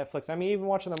like Netflix. I mean, even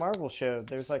watching the Marvel show,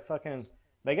 there's like fucking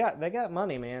they got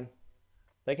money, man.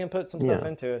 They can put some stuff Yeah.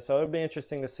 into it. So it'd be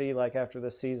interesting to see like after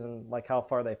this season, like how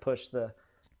far they push the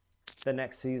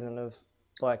next season of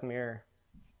Black Mirror.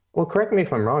 Well, correct me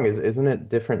if I'm wrong. Isn't it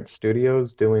different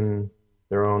studios doing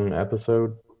their own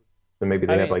episode? So maybe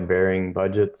they I have mean, like varying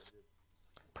budgets.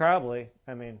 probably.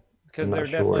 I mean, because I'm there not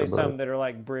are definitely sure, some but that are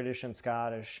like British and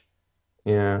Scottish,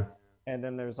 yeah, and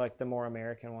then there's like the more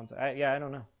American ones. I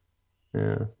don't know.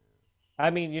 yeah, I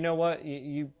mean, you know what?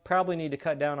 You probably need to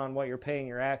cut down on what you're paying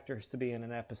your actors to be in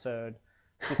an episode.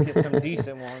 Just get some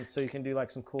decent ones so you can do like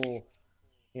some cool,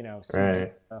 CG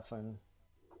right, stuff and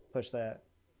push that.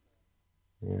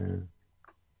 yeah.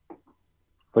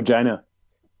 Vagina.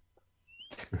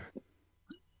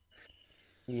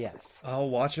 Yes. I'll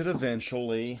watch it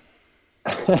eventually.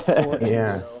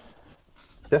 Yeah.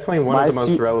 Definitely one of the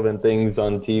most relevant things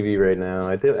on TV right now.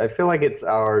 I feel like it's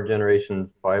our generation's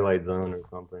Twilight Zone or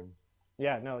something.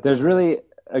 Yeah, no. it There's definitely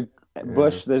really a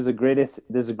Bush. There's a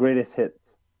greatest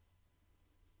hits.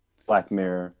 Black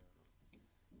Mirror.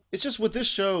 It's just with this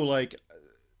show, like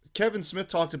Kevin Smith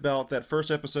talked about that first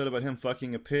episode about him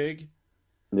fucking a pig,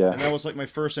 Yeah. and that was like my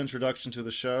first introduction to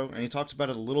the show. And he talked about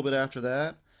it a little bit after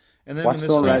that. And then Watch when the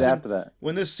this one right season, after that.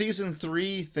 when this season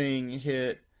 3 thing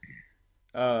hit,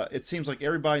 it seems like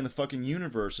everybody in the fucking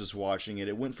universe is watching it.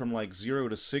 It went from like 0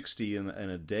 to 60 in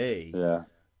a day. Yeah.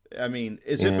 I mean,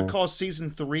 is it Yeah. because season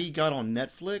 3 got on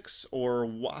Netflix, or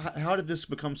how did this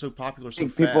become so popular so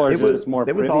fast? People are It was- just more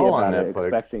it was privy all on about it, Netflix.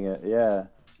 expecting it. Yeah.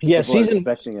 Yeah, People are season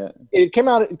expecting it. it came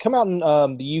out in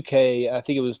the UK. I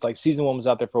think it was like season 1 was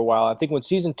out there for a while. I think when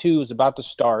season 2 was about to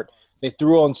start, they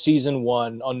threw on season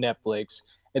 1 on Netflix,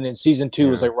 and then season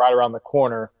 2 was Yeah. like right around the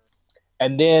corner.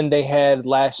 And then they had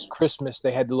last Christmas,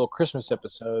 they had the little Christmas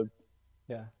episode.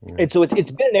 Yeah. And so it's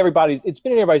been in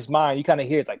everybody's mind. You kind of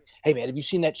hear it's like, hey man, have you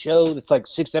seen that show? That's like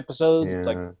 6 episodes. It's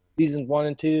like Yeah. seasons 1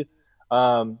 and 2.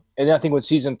 And then I think when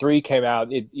season 3 came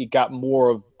out, it got more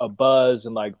of a buzz,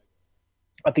 and like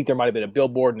I think there might have been a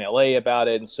billboard in LA about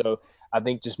it, and so I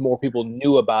think just more people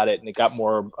knew about it, and it got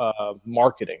more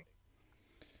marketing.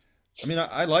 I mean,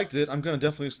 I liked it. I'm gonna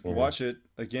definitely Yeah. watch it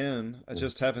again. I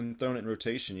just haven't thrown it in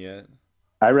rotation yet.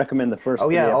 I recommend the first. Oh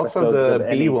yeah, 3 also episodes the of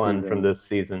any B one season. from this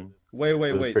season. Wait,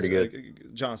 It was pretty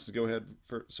Johnson, go ahead.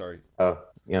 Sorry. Oh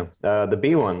yeah, the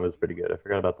B one was pretty good. I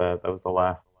forgot about that. That was the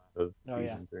last of Oh,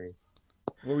 season yeah. 3.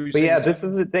 What were you But saying? yeah, Sam? this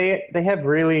is they have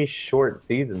really short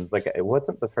seasons. Like it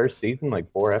wasn't the first season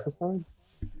like 4 episodes.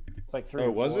 It's like 3 Oh,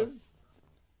 or was 4. it?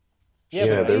 Yeah,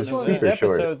 Yeah, but they're each one of these super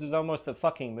short. episodes is almost a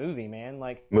fucking movie, man.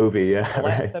 Like Movie, yeah, the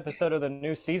last right. episode of the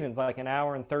new season's like an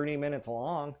hour and 30 minutes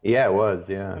long. Yeah, it was.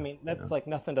 Yeah. I mean, that's like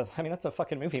nothing to. I mean, that's a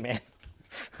fucking movie, man.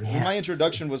 Yeah. My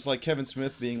introduction was like Kevin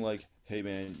Smith being like, "Hey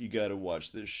man, you gotta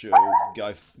watch this show.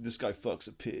 This guy fucks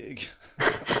a pig."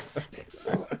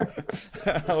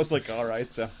 I was like, "All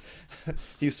right." So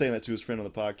he was saying that to his friend on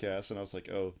the podcast, and I was like,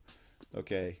 "Oh,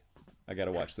 okay, I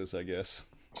gotta watch this, I guess."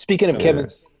 Speaking of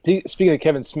So- Speaking of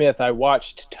Kevin Smith, I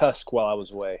watched Tusk while I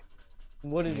was away.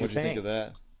 What did you What'd you think think? of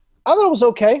that? I thought it was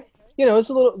okay. You know, it's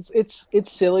a little, it's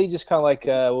silly, just kind of like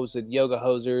what was it, Yoga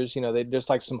Hosers? You know, there's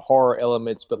like some horror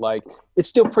elements, but like it's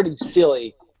still pretty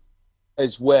silly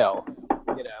as well.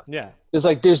 You know, Yeah.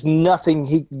 there's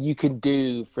nothing you can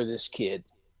do for this kid.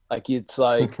 Like it's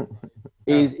like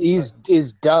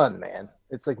he's done, man.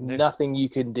 It's like Dude. nothing you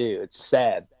can do. It's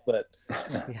sad, but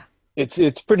Yeah.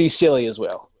 it's pretty silly as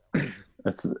well.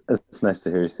 It's nice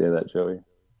to hear you say that, Joey.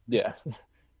 Yeah.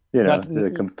 You know, Not-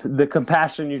 the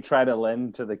compassion you try to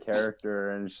lend to the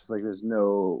character, and it's just like there's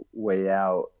no way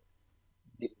out.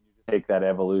 You take that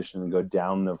evolution and go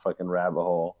down the fucking rabbit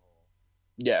hole.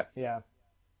 Yeah. Yeah.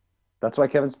 That's why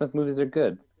Kevin Smith movies are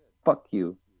good. Fuck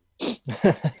you.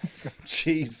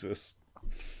 Jesus.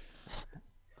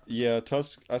 Yeah,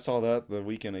 Tusk. I saw that the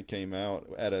weekend it came out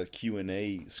at a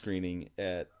Q&A screening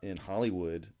in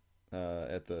Hollywood,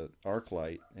 at the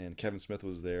ArcLight, and Kevin Smith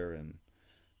was there, and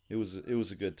it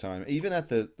was a good time. Even at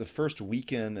the first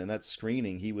weekend and that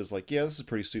screening, he was like, "Yeah, this is a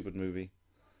pretty stupid movie,"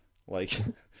 like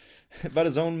about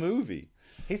his own movie.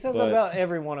 He says But- that about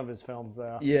every one of his films,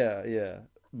 though. Yeah, yeah.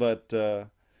 But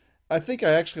I think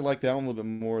I actually like that one a little bit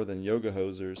more than Yoga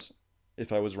Hosers,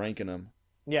 if I was ranking them.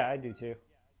 Yeah, I do too.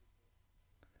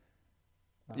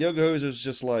 Yoga Hosers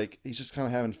just like he's just kind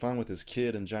of having fun with his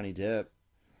kid and Johnny Depp.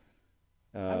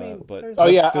 mean, But there's- Tusk Oh,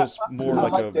 yeah, feels more I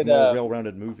like liked a it, more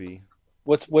well-rounded movie.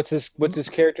 what's his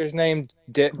character's name?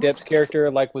 Depp's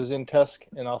character like was in Tusk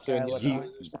and also in Guy,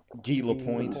 Guy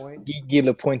Lapointe. Guy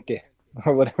Lapointe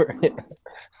or whatever.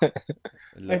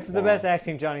 It's the best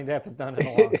acting Johnny Depp has done in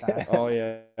a long time. Oh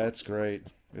yeah, that's great.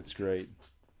 It's great.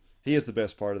 He is the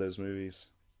best part of those movies.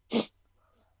 All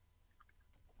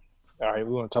right,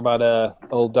 we want to talk about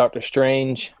old Doctor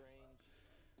Strange.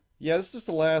 Yeah, this is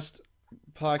the last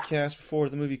podcast before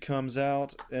the movie comes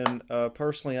out, and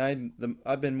personally,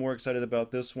 I've been more excited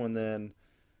about this one than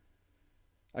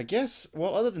I guess.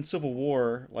 Well, other than Civil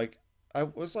War, like I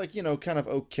was like kind of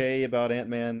okay about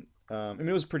Ant-Man. I mean,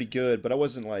 it was pretty good, but I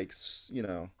wasn't like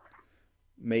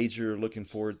major looking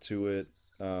forward to it.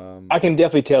 I can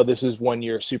definitely tell this is one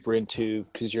you're super into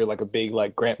because you're like a big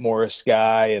like Grant Morris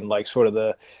guy and like sort of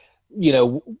the,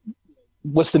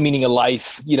 what's the meaning of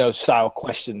life, style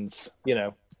questions,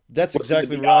 That's what's in the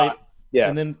exactly beyond? right. Yeah.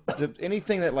 And then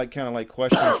anything that like kind of like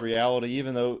questions reality,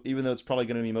 even though it's probably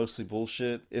going to be mostly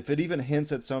bullshit, if it even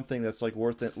hints at something that's like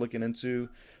worth it looking into,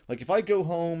 like if I go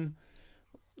home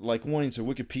like wanting to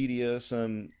Wikipedia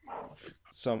some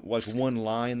like one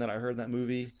line that I heard in that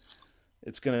movie,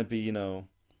 it's gonna be I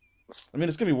mean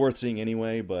it's gonna be worth seeing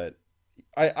anyway. But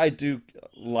I do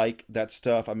like that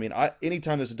stuff. I mean,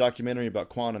 anytime there's a documentary about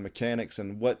quantum mechanics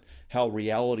and how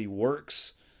reality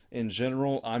works in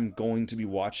general, I'm going to be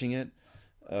watching it.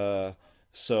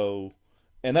 So,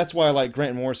 and that's why I like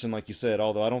Grant Morrison, like you said.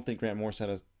 Although I don't think Grant Morrison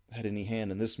had any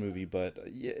hand in this movie, but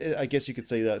I guess you could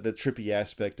say that the trippy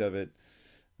aspect of it,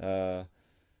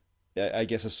 I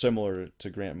guess, is similar to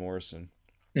Grant Morrison.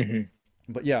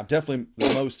 Mm-hmm. But yeah, I'm definitely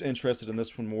the most interested in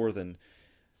this one more than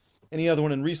any other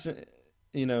one in recent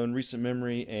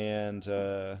memory. And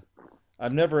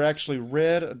I've never actually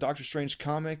read a Doctor Strange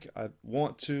comic. I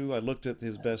want to. I looked at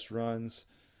his best runs,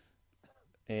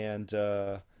 and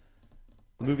the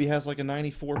movie has like a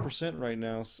 94% right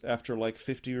now after like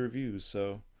 50 reviews.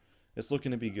 So it's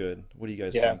looking to be good. What do you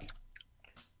guys think?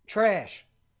 Trash.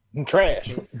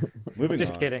 Moving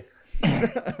Just on. kidding.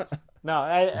 No,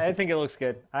 I think it looks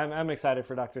good. I'm excited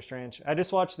for Doctor Strange. I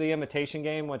just watched The Imitation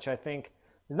Game, which I think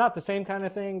is not the same kind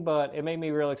of thing, but it made me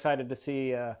real excited to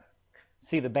see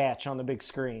The Batch on the big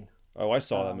screen. Oh, I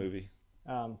saw that movie.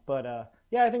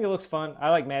 Yeah, I think it looks fun.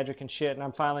 I like magic and shit, and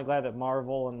I'm finally glad that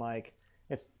Marvel and like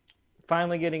it's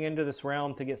finally getting into this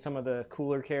realm to get some of the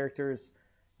cooler characters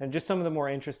and just some of the more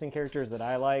interesting characters that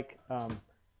I like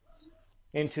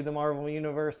into the Marvel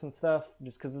universe and stuff.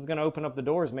 Just because it's going to open up the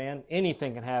doors, man.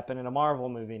 Anything can happen in a Marvel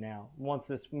movie now once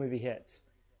this movie hits.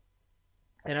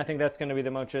 And I think that's going to be the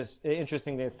most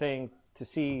interesting thing to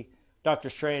see Doctor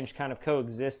Strange kind of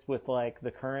coexist with like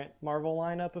the current Marvel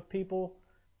lineup of people.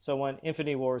 So when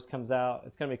Infinity Wars comes out,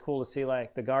 it's going to be cool to see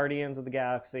like the Guardians of the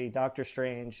Galaxy, Doctor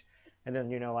Strange, and then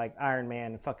like Iron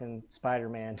Man and fucking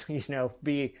Spider-Man,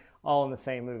 be all in the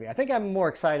same movie. I think I'm more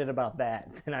excited about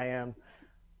that than I am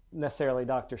necessarily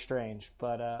Doctor Strange.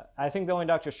 But I think the only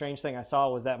Doctor Strange thing I saw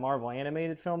was that Marvel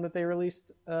animated film that they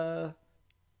released a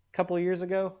couple of years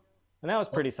ago. And that was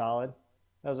pretty solid.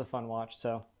 That was a fun watch.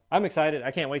 So I'm excited. I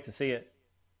can't wait to see it.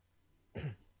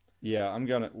 Yeah, I'm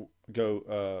gonna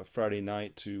go Friday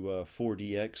night to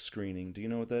 4DX screening. Do you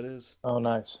know what that is? Oh,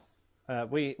 nice.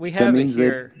 We That have it means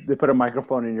here. they put a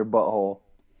microphone in your butthole.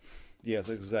 Yeah, that's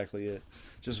exactly it.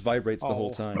 Just vibrates the whole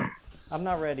Oh. time. I'm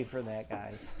not ready for that,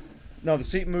 guys. No, the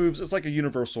seat moves. It's like a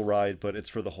universal ride, but it's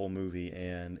for the whole movie,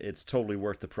 and it's totally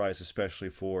worth the price, especially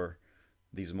for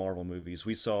these Marvel movies.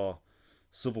 We saw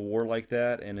Civil War like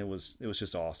that, and it was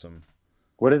just awesome.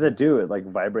 What does it do? It like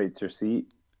vibrates your seat.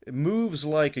 It moves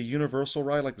like a universal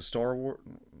ride, like the Star Wars,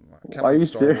 kind Are of like you the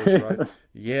Star Wars serious? ride.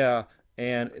 Yeah,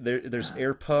 and there's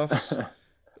air puffs.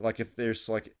 Like if there's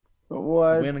like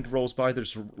What? wind rolls by,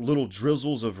 there's little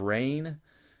drizzles of rain,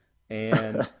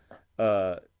 and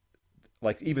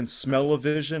like even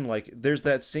smell-o-vision. Like there's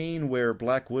that scene where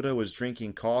Black Widow is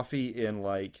drinking coffee in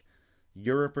like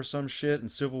Europe or some shit in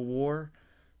Civil War.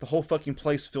 The whole fucking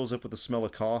place fills up with the smell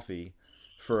of coffee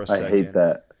for a I second. hate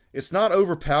that. It's not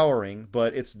overpowering,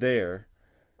 but it's there.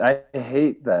 I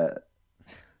hate that.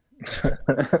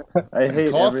 I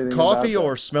hate everything Coffee about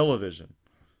or that. smell-o-vision.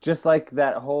 Just like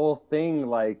that whole thing,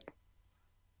 like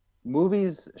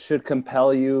movies should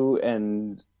compel you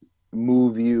and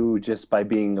move you just by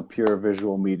being a pure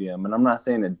visual medium. And I'm not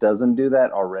saying it doesn't do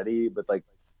that already, but like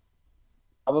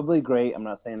probably great. I'm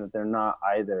not saying that they're not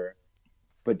either.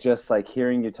 But just like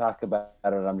hearing you talk about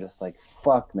it, I'm just like,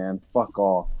 fuck, man, fuck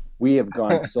all. We have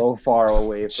gone so far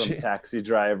away from Shit. Taxi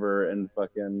Driver and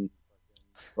fucking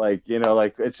like,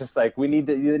 like it's just like you need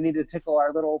to tickle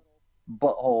our little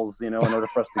buttholes, in order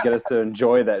for us to get us to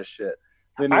enjoy that shit.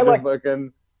 They need I like- to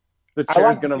fucking the I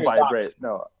chair's like gonna your vibrate.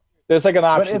 No. There's like an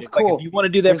But option. it's It's like cool. if you want to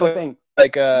do that Here's the for thing.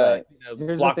 like Right. you know,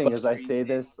 Here's the thing: as I blockbuster. say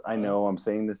this, I know I'm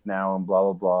saying this now, and blah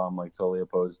blah blah. I'm like totally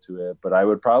opposed to it, but I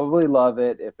would probably love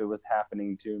it if it was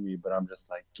happening to me. But I'm just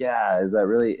like, yeah, is that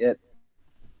really it?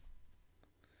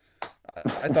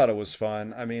 I thought it was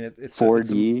fun. I mean, it's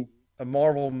 4D? a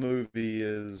Marvel movie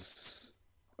is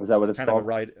Is that what it's kind of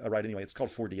called? a ride anyway. It's called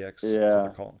 4DX. That's Yeah.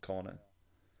 what they're calling it.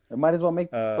 It might as well make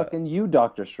Uh, fucking you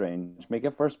Doctor Strange. Make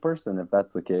it first person if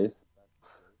that's the case.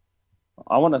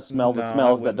 I want to smell No, the I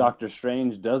smells that wouldn't. Doctor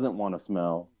Strange doesn't want to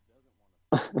smell.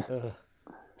 Ugh.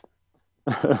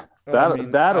 I mean,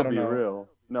 I That'll don't be know. real.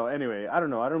 No, anyway, I don't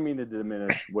know. I don't mean to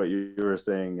diminish what you were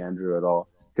saying, Andrew, at all,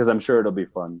 because I'm sure it'll be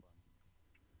fun.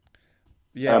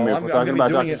 Yeah, I mean, well, if I'm we're gonna talking be about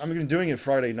doing Doctor, it. I'm gonna be doing it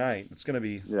Friday night. It's gonna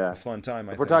be yeah. a fun time,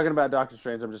 I If we're think. talking about Doctor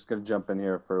Strange, I'm just gonna jump in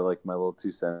here for like my little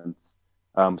 2 cents.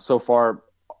 So far,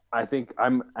 I think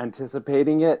I'm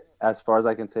anticipating it. As far as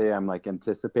I can say, I'm like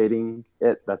anticipating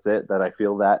it. That's it. That I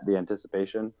feel that the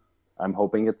anticipation. I'm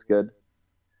hoping it's good.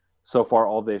 So far,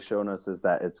 all they've shown us is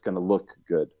that it's gonna look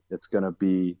good. It's gonna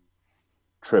be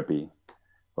trippy.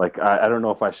 Like I don't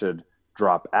know if I should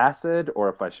drop acid or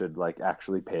if I should like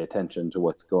actually pay attention to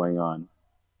what's going on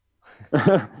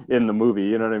in the movie.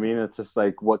 You know what I mean? It's just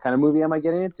like, what kind of movie am I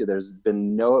getting into? There's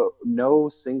been no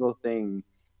single thing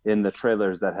in the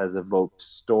trailers that has evoked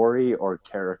story or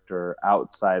character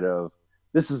outside of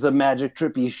this is a magic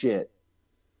trippy shit.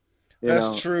 You That's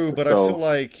know? true, but I feel So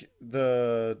like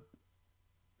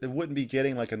it wouldn't be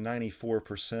getting like a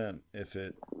 94% if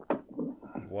it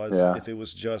yeah, if it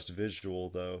was just visual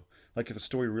though. Like if the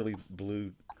story really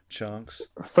blew chunks.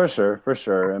 for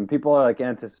sure. And people are like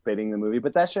anticipating the movie,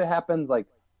 but that shit happens like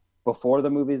before the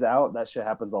movie's out. That shit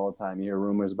happens all the time. You hear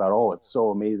rumors about, oh, it's so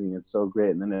amazing, it's so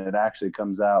great, and then it actually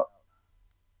comes out.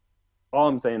 All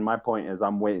I'm saying, my point is,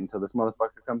 I'm waiting until this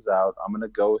motherfucker comes out. I'm gonna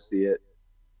go see it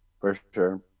for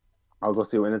sure. I'll go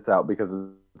see it when it's out because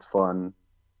it's fun.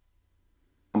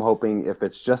 I'm hoping if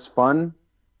it's just fun,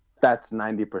 that's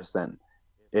 90%.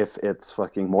 If it's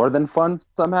fucking more than fun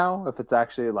somehow, if it's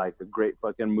actually like a great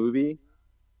fucking movie,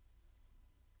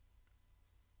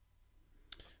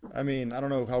 I mean, I don't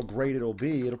know how great it'll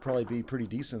be. It'll probably be pretty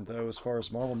decent though, as far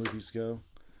as Marvel movies go.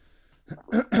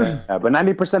 yeah, but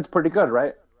 90% is pretty good,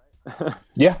 right?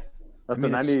 Yeah. I That's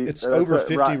mean, what 90. it's that's over what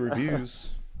 50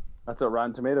 reviews. That's what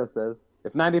Rotten Tomatoes says.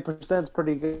 If 90% is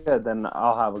pretty good, then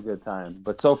I'll have a good time.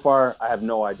 But so far, I have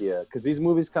no idea because these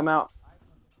movies come out.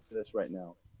 This right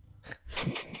now.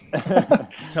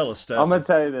 Tell us, Steph. I'm gonna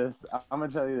tell you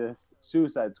this.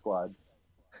 Suicide Squad.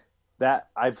 That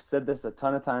I've said this a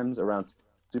ton of times around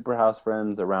Superhouse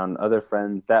friends, around other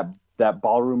friends. That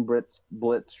Ballroom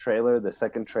Blitz trailer, the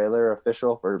second trailer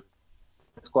official for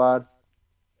Squad.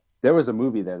 There was a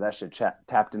movie there that shit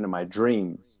tapped into my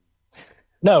dreams.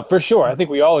 No, for sure. I think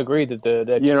we all agree that the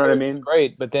You know what I trailer was mean?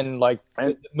 great, but then like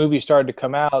And- the movie started to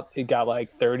come out, it got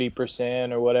like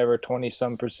 30% or whatever,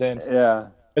 20-some%. Yeah.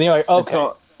 And you're like, okay,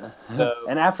 So,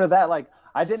 and after that, like,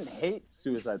 I didn't hate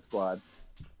Suicide Squad,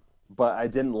 but I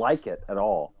didn't like it at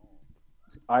all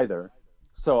either.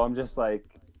 So I'm just like,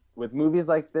 with movies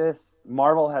like this,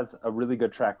 Marvel has a really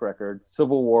good track record.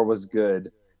 Civil War was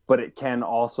good, but it can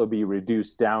also be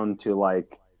reduced down to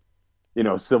like, you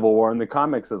know, Civil War in the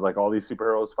comics is like all these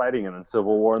superheroes fighting, and then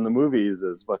Civil War in the movies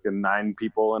is fucking 9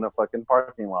 people in a fucking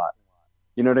parking lot.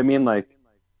 You know what I mean? Like,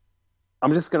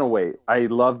 I'm just gonna wait. I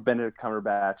love Benedict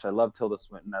Cumberbatch. I love Tilda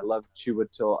Swinton. I love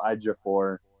Chiwetel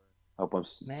Ejiofor. I hope I'm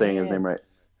saying his name right.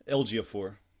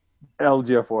 LGA4.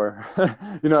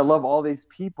 LGA4. You know, I love all these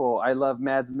people. I love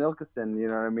Mads Mikkelsen. You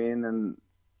know what I mean? And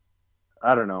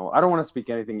I don't know. I don't want to speak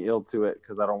anything ill to it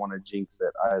because I don't want to jinx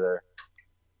it either.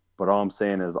 But all I'm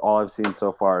saying is, all I've seen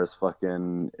so far is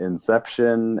fucking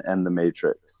Inception and The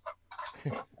Matrix.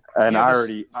 And Yeah,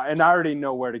 I already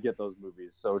know where to get those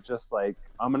movies. So just like,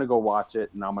 I'm gonna go watch it,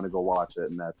 and I'm gonna go watch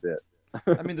it, and that's it.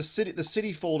 I mean, the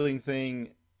city folding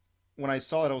thing. When I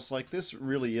saw it, I was like, this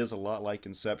really is a lot like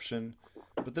Inception.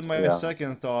 But then my Yeah.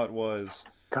 second thought was,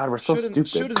 God, we're so stupid.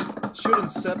 should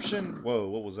Inception? Whoa,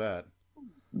 what was that?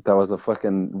 That was a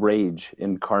fucking rage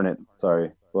incarnate.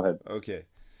 Sorry, go ahead. Okay,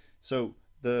 so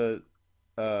the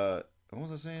what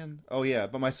was I saying? Oh yeah,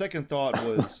 but my second thought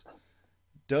was,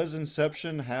 does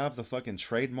Inception have the fucking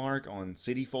trademark on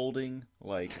city folding?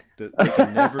 Like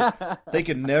they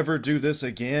can never do this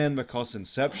again because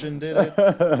Inception did it.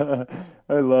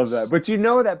 I love that. But you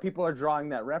know that people are drawing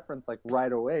that reference like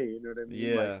right away. You know what I mean?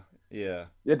 Yeah, Like, yeah.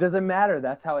 it doesn't matter.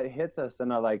 That's how it hits us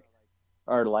in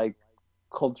our like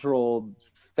cultural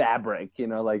fabric. You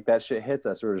know, like that shit hits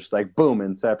us. We're just like, boom,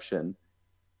 Inception.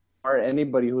 Or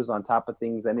anybody who's on top of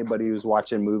things, anybody who's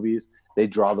watching movies, they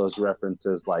draw those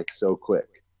references like so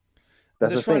quick.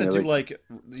 They're the trying thing. to do like,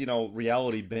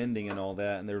 reality bending and all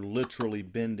that, and they're literally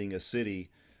bending a city.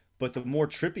 But the more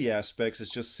trippy aspects is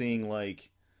just seeing like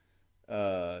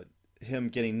him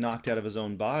getting knocked out of his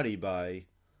own body by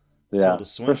yeah, Tilda for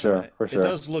Swinton. sure, for It sure.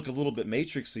 does look a little bit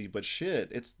Matrixy, but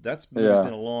shit, that's movie's Yeah.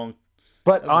 been a long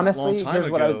But that's a long honestly, time here's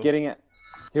what I was ago. getting at.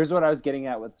 Here's what I was getting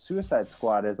at with Suicide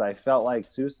Squad is I felt like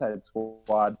Suicide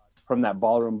Squad from that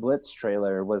Ballroom Blitz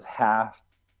trailer was half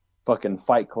fucking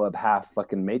Fight Club, half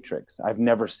fucking Matrix. I've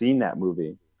never seen that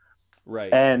movie.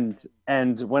 Right. And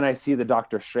when I see the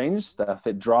Doctor Strange stuff,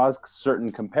 it draws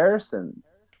certain comparisons.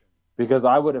 Because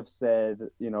I would have said,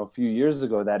 a few years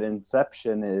ago that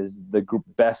Inception is the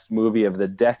best movie of the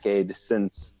decade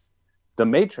since The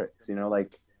Matrix.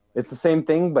 Like it's the same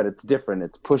thing, but it's different.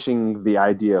 It's pushing the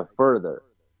idea further.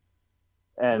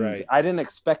 And Right. I didn't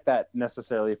expect that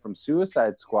necessarily from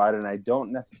Suicide Squad, and I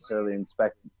don't necessarily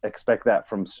expect that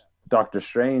from Doctor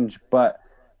Strange, but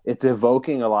it's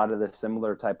evoking a lot of the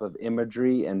similar type of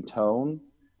imagery and tone.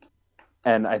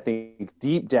 And I think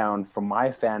deep down from my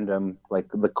fandom, like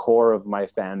the core of my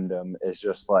fandom is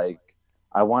just like,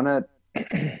 I want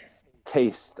to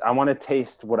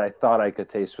taste what I thought I could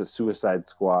taste with Suicide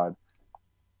Squad,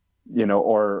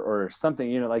 or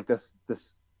something, like this,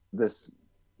 since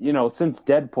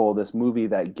Deadpool, this movie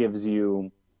that gives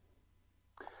you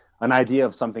an idea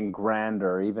of something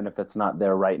grander, even if it's not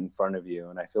there right in front of you.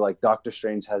 And I feel like Doctor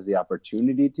Strange has the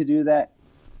opportunity to do that.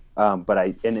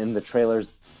 But in the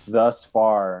trailers thus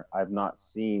far, I've not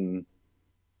seen.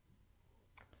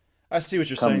 I see what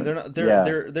you're saying. Yeah.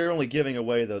 They're only giving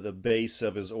away the base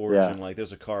of his origin. Like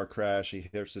there's a car crash, he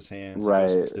hurts his hands, he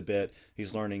goes Right. to Tibet,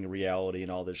 he's learning reality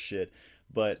and all this shit.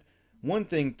 But one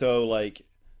thing though, like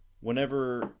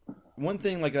one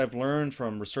thing like I've learned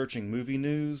from researching movie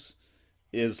news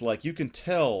is like you can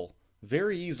tell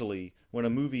very easily when a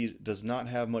movie does not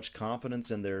have much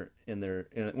confidence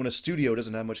when a studio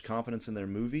doesn't have much confidence in their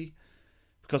movie,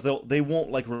 because they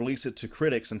won't like release it to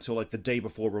critics until like the day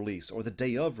before release or the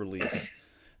day of release.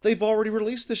 They've already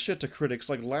released this shit to critics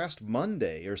like last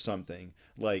Monday or something.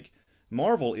 Like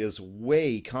Marvel is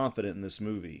way confident in this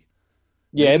movie.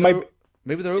 Yeah,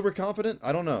 Maybe they're overconfident.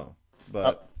 I don't know,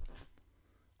 but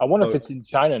I wonder if it's in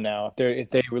China now. If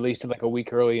they released it like a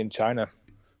week early in China.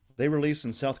 they released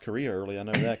in South Korea early. I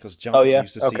know that because Johnson yeah?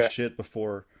 used to see Okay. shit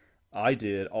before I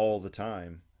did all the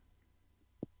time.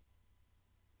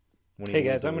 When he Hey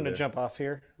lived guys, I'm over gonna there. jump off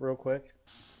here real quick.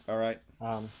 All right.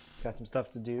 Got some stuff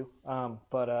to do.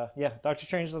 But yeah, Doctor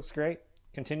Strange looks great.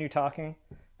 Continue talking.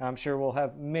 I'm sure we'll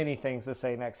have many things to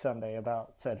say next Sunday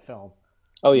about said film.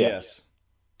 Oh yeah. Yes.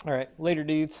 All right, later,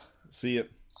 dudes. See ya.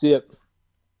 See it.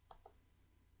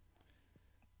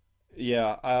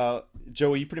 Yeah,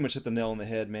 Joey, you pretty much hit the nail on the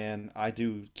head, man. I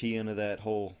do key into that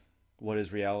whole what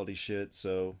is reality shit,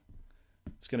 so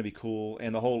it's gonna be cool.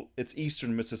 And it's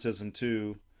Eastern mysticism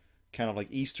too, kind of like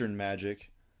Eastern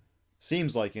magic.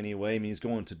 Seems like anyway. I mean, he's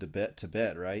going to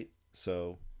Tibet, right?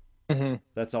 So Mm-hmm.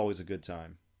 that's always a good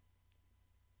time.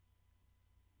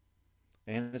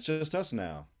 And it's just us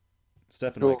now.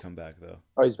 Stefan Cool. might come back though.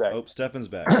 Oh, he's back. Oh, Stefan's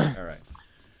back. All right.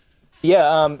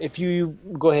 Yeah. If you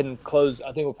go ahead and close,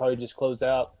 I think we'll probably just close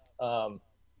out. I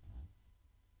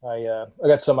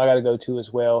got some I got to go to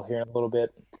as well here in a little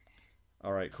bit.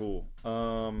 All right, cool.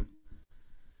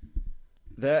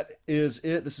 That is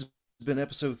it. This has been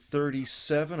episode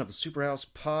 37 of the Superhouse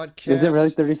Podcast. Is it really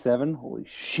 37? Holy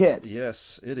shit.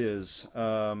 Yes, it is.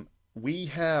 We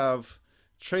have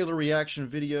trailer reaction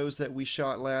videos that we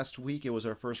shot last week. It was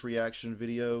our first reaction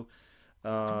video.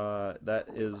 That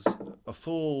is a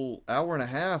full hour and a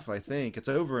half, I think. It's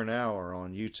over an hour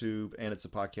on YouTube, and it's a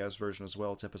podcast version as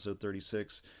well. It's episode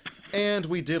 36. And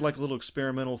we did like a little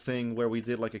experimental thing where we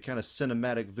did like a kind of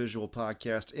cinematic visual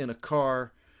podcast in a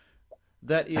car.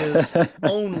 That is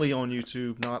only on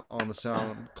YouTube, not on the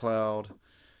SoundCloud.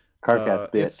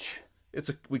 Carcast bitch.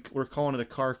 We're calling it a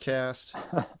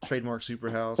CarCast, trademark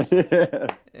Superhouse,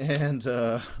 and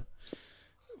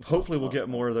hopefully we'll get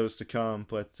more of those to come.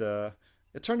 But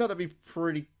it turned out to be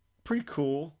pretty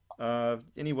cool.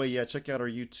 Anyway, yeah, check out our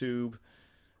YouTube,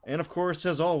 and of course,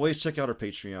 as always, check out our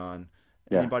Patreon.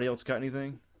 Yeah. Anybody else got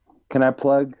anything? Can I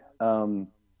plug?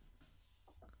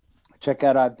 Check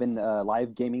out. I've been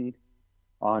live gaming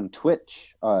on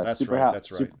Twitch. That's right.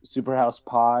 Superhouse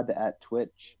Pod at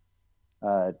Twitch.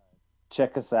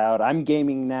 Check us out. I'm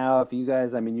gaming now. If you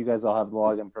guys all have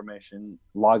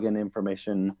login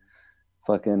information.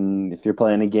 Fucking, if you're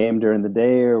playing a game during the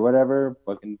day or whatever,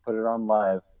 fucking put it on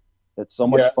live. It's so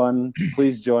much fun.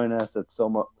 Please join us. It's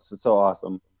so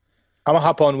awesome. I'm gonna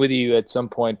hop on with you at some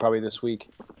point, probably this week.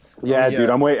 Yeah, yeah. dude.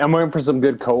 I'm waiting for some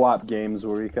good co-op games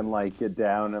where we can like get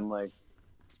down and like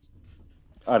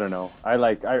I don't know.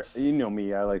 You know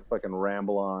me. I like fucking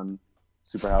ramble on.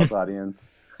 Superhouse audience.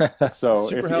 So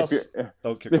Superhouse.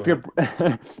 Okay, if you're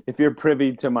if you're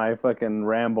privy to my fucking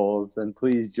rambles, then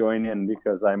please join in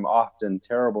because I'm often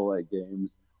terrible at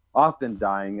games, often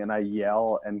dying, and I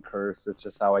yell and curse. It's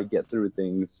just how I get through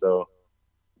things. So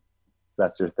if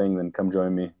that's your thing, then come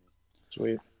join me.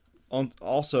 Sweet.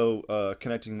 Also,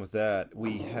 connecting with that,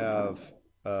 we have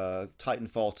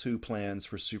Titanfall 2 plans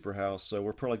for Superhouse, so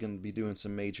we're probably going to be doing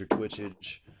some major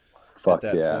Twitchage Fuck at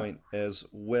that yeah. point as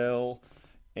well.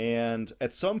 And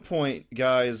at some point,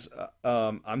 guys,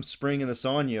 I'm springing this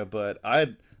on you, but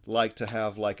I'd like to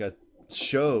have like a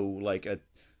show, like a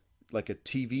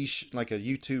TV, like a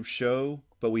YouTube show,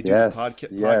 but we do Yes, the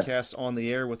yes. podcast on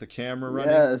the air with a camera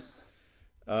running. Yes.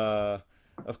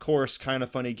 Of course, Kind of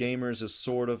Funny Gamers is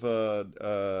sort of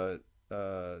a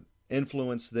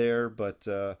influence there, but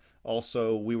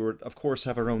also we would, of course,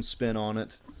 have our own spin on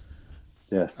it.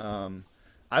 Yes.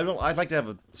 I'd like to have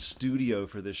a studio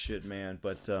for this shit, man,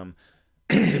 but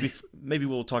maybe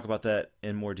we'll talk about that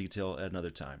in more detail at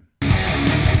another time.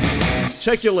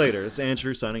 Check you later. It's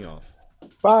Andrew signing off.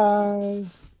 Bye.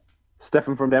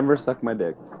 Stefan from Denver, suck my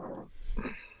dick.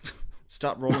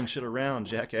 Stop rolling shit around,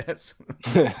 jackass.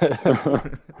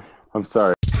 I'm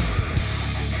sorry.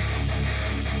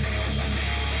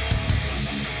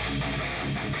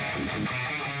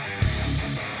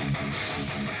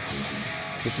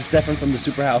 This is Stefan from the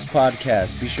Superhouse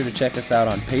Podcast. Be sure to check us out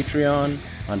on Patreon,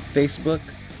 on Facebook,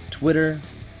 Twitter,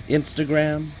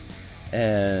 Instagram,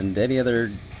 and any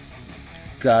other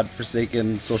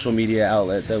godforsaken social media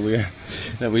outlet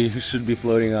that we should be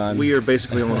floating on. We are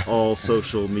basically on all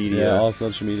social media. Yeah, all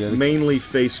social media. Mainly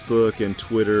Facebook and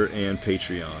Twitter and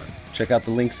Patreon. Check out the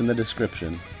links in the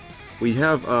description. We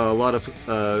have a lot of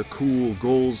cool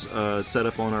goals set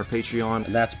up on our Patreon.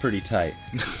 And that's pretty tight.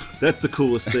 That's the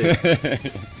coolest thing.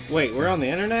 Wait, we're on the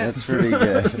internet? That's pretty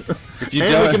good. If you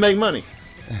And we can make money.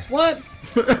 What?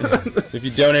 If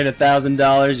you donate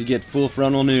 $1,000, you get full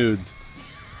frontal nudes.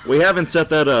 We haven't set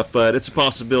that up, but it's a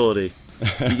possibility.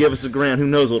 You give us $1,000, who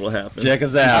knows what'll happen. Check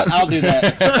us out. I'll do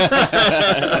that.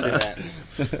 I'll do that.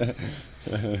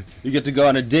 You get to go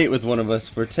on a date with one of us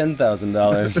for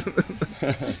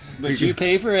 $10,000. But you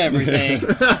pay for everything.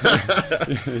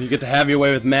 You get to have your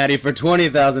way with Maddie for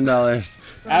 $20,000.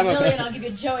 For $1 million, I'll give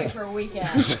you Joey for a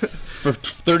weekend. For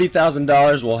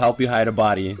 $30,000, we'll help you hide a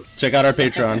body. Check out our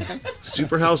Patreon.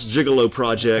 Superhouse Gigolo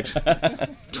Project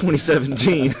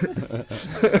 2017.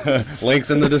 Links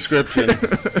in the description.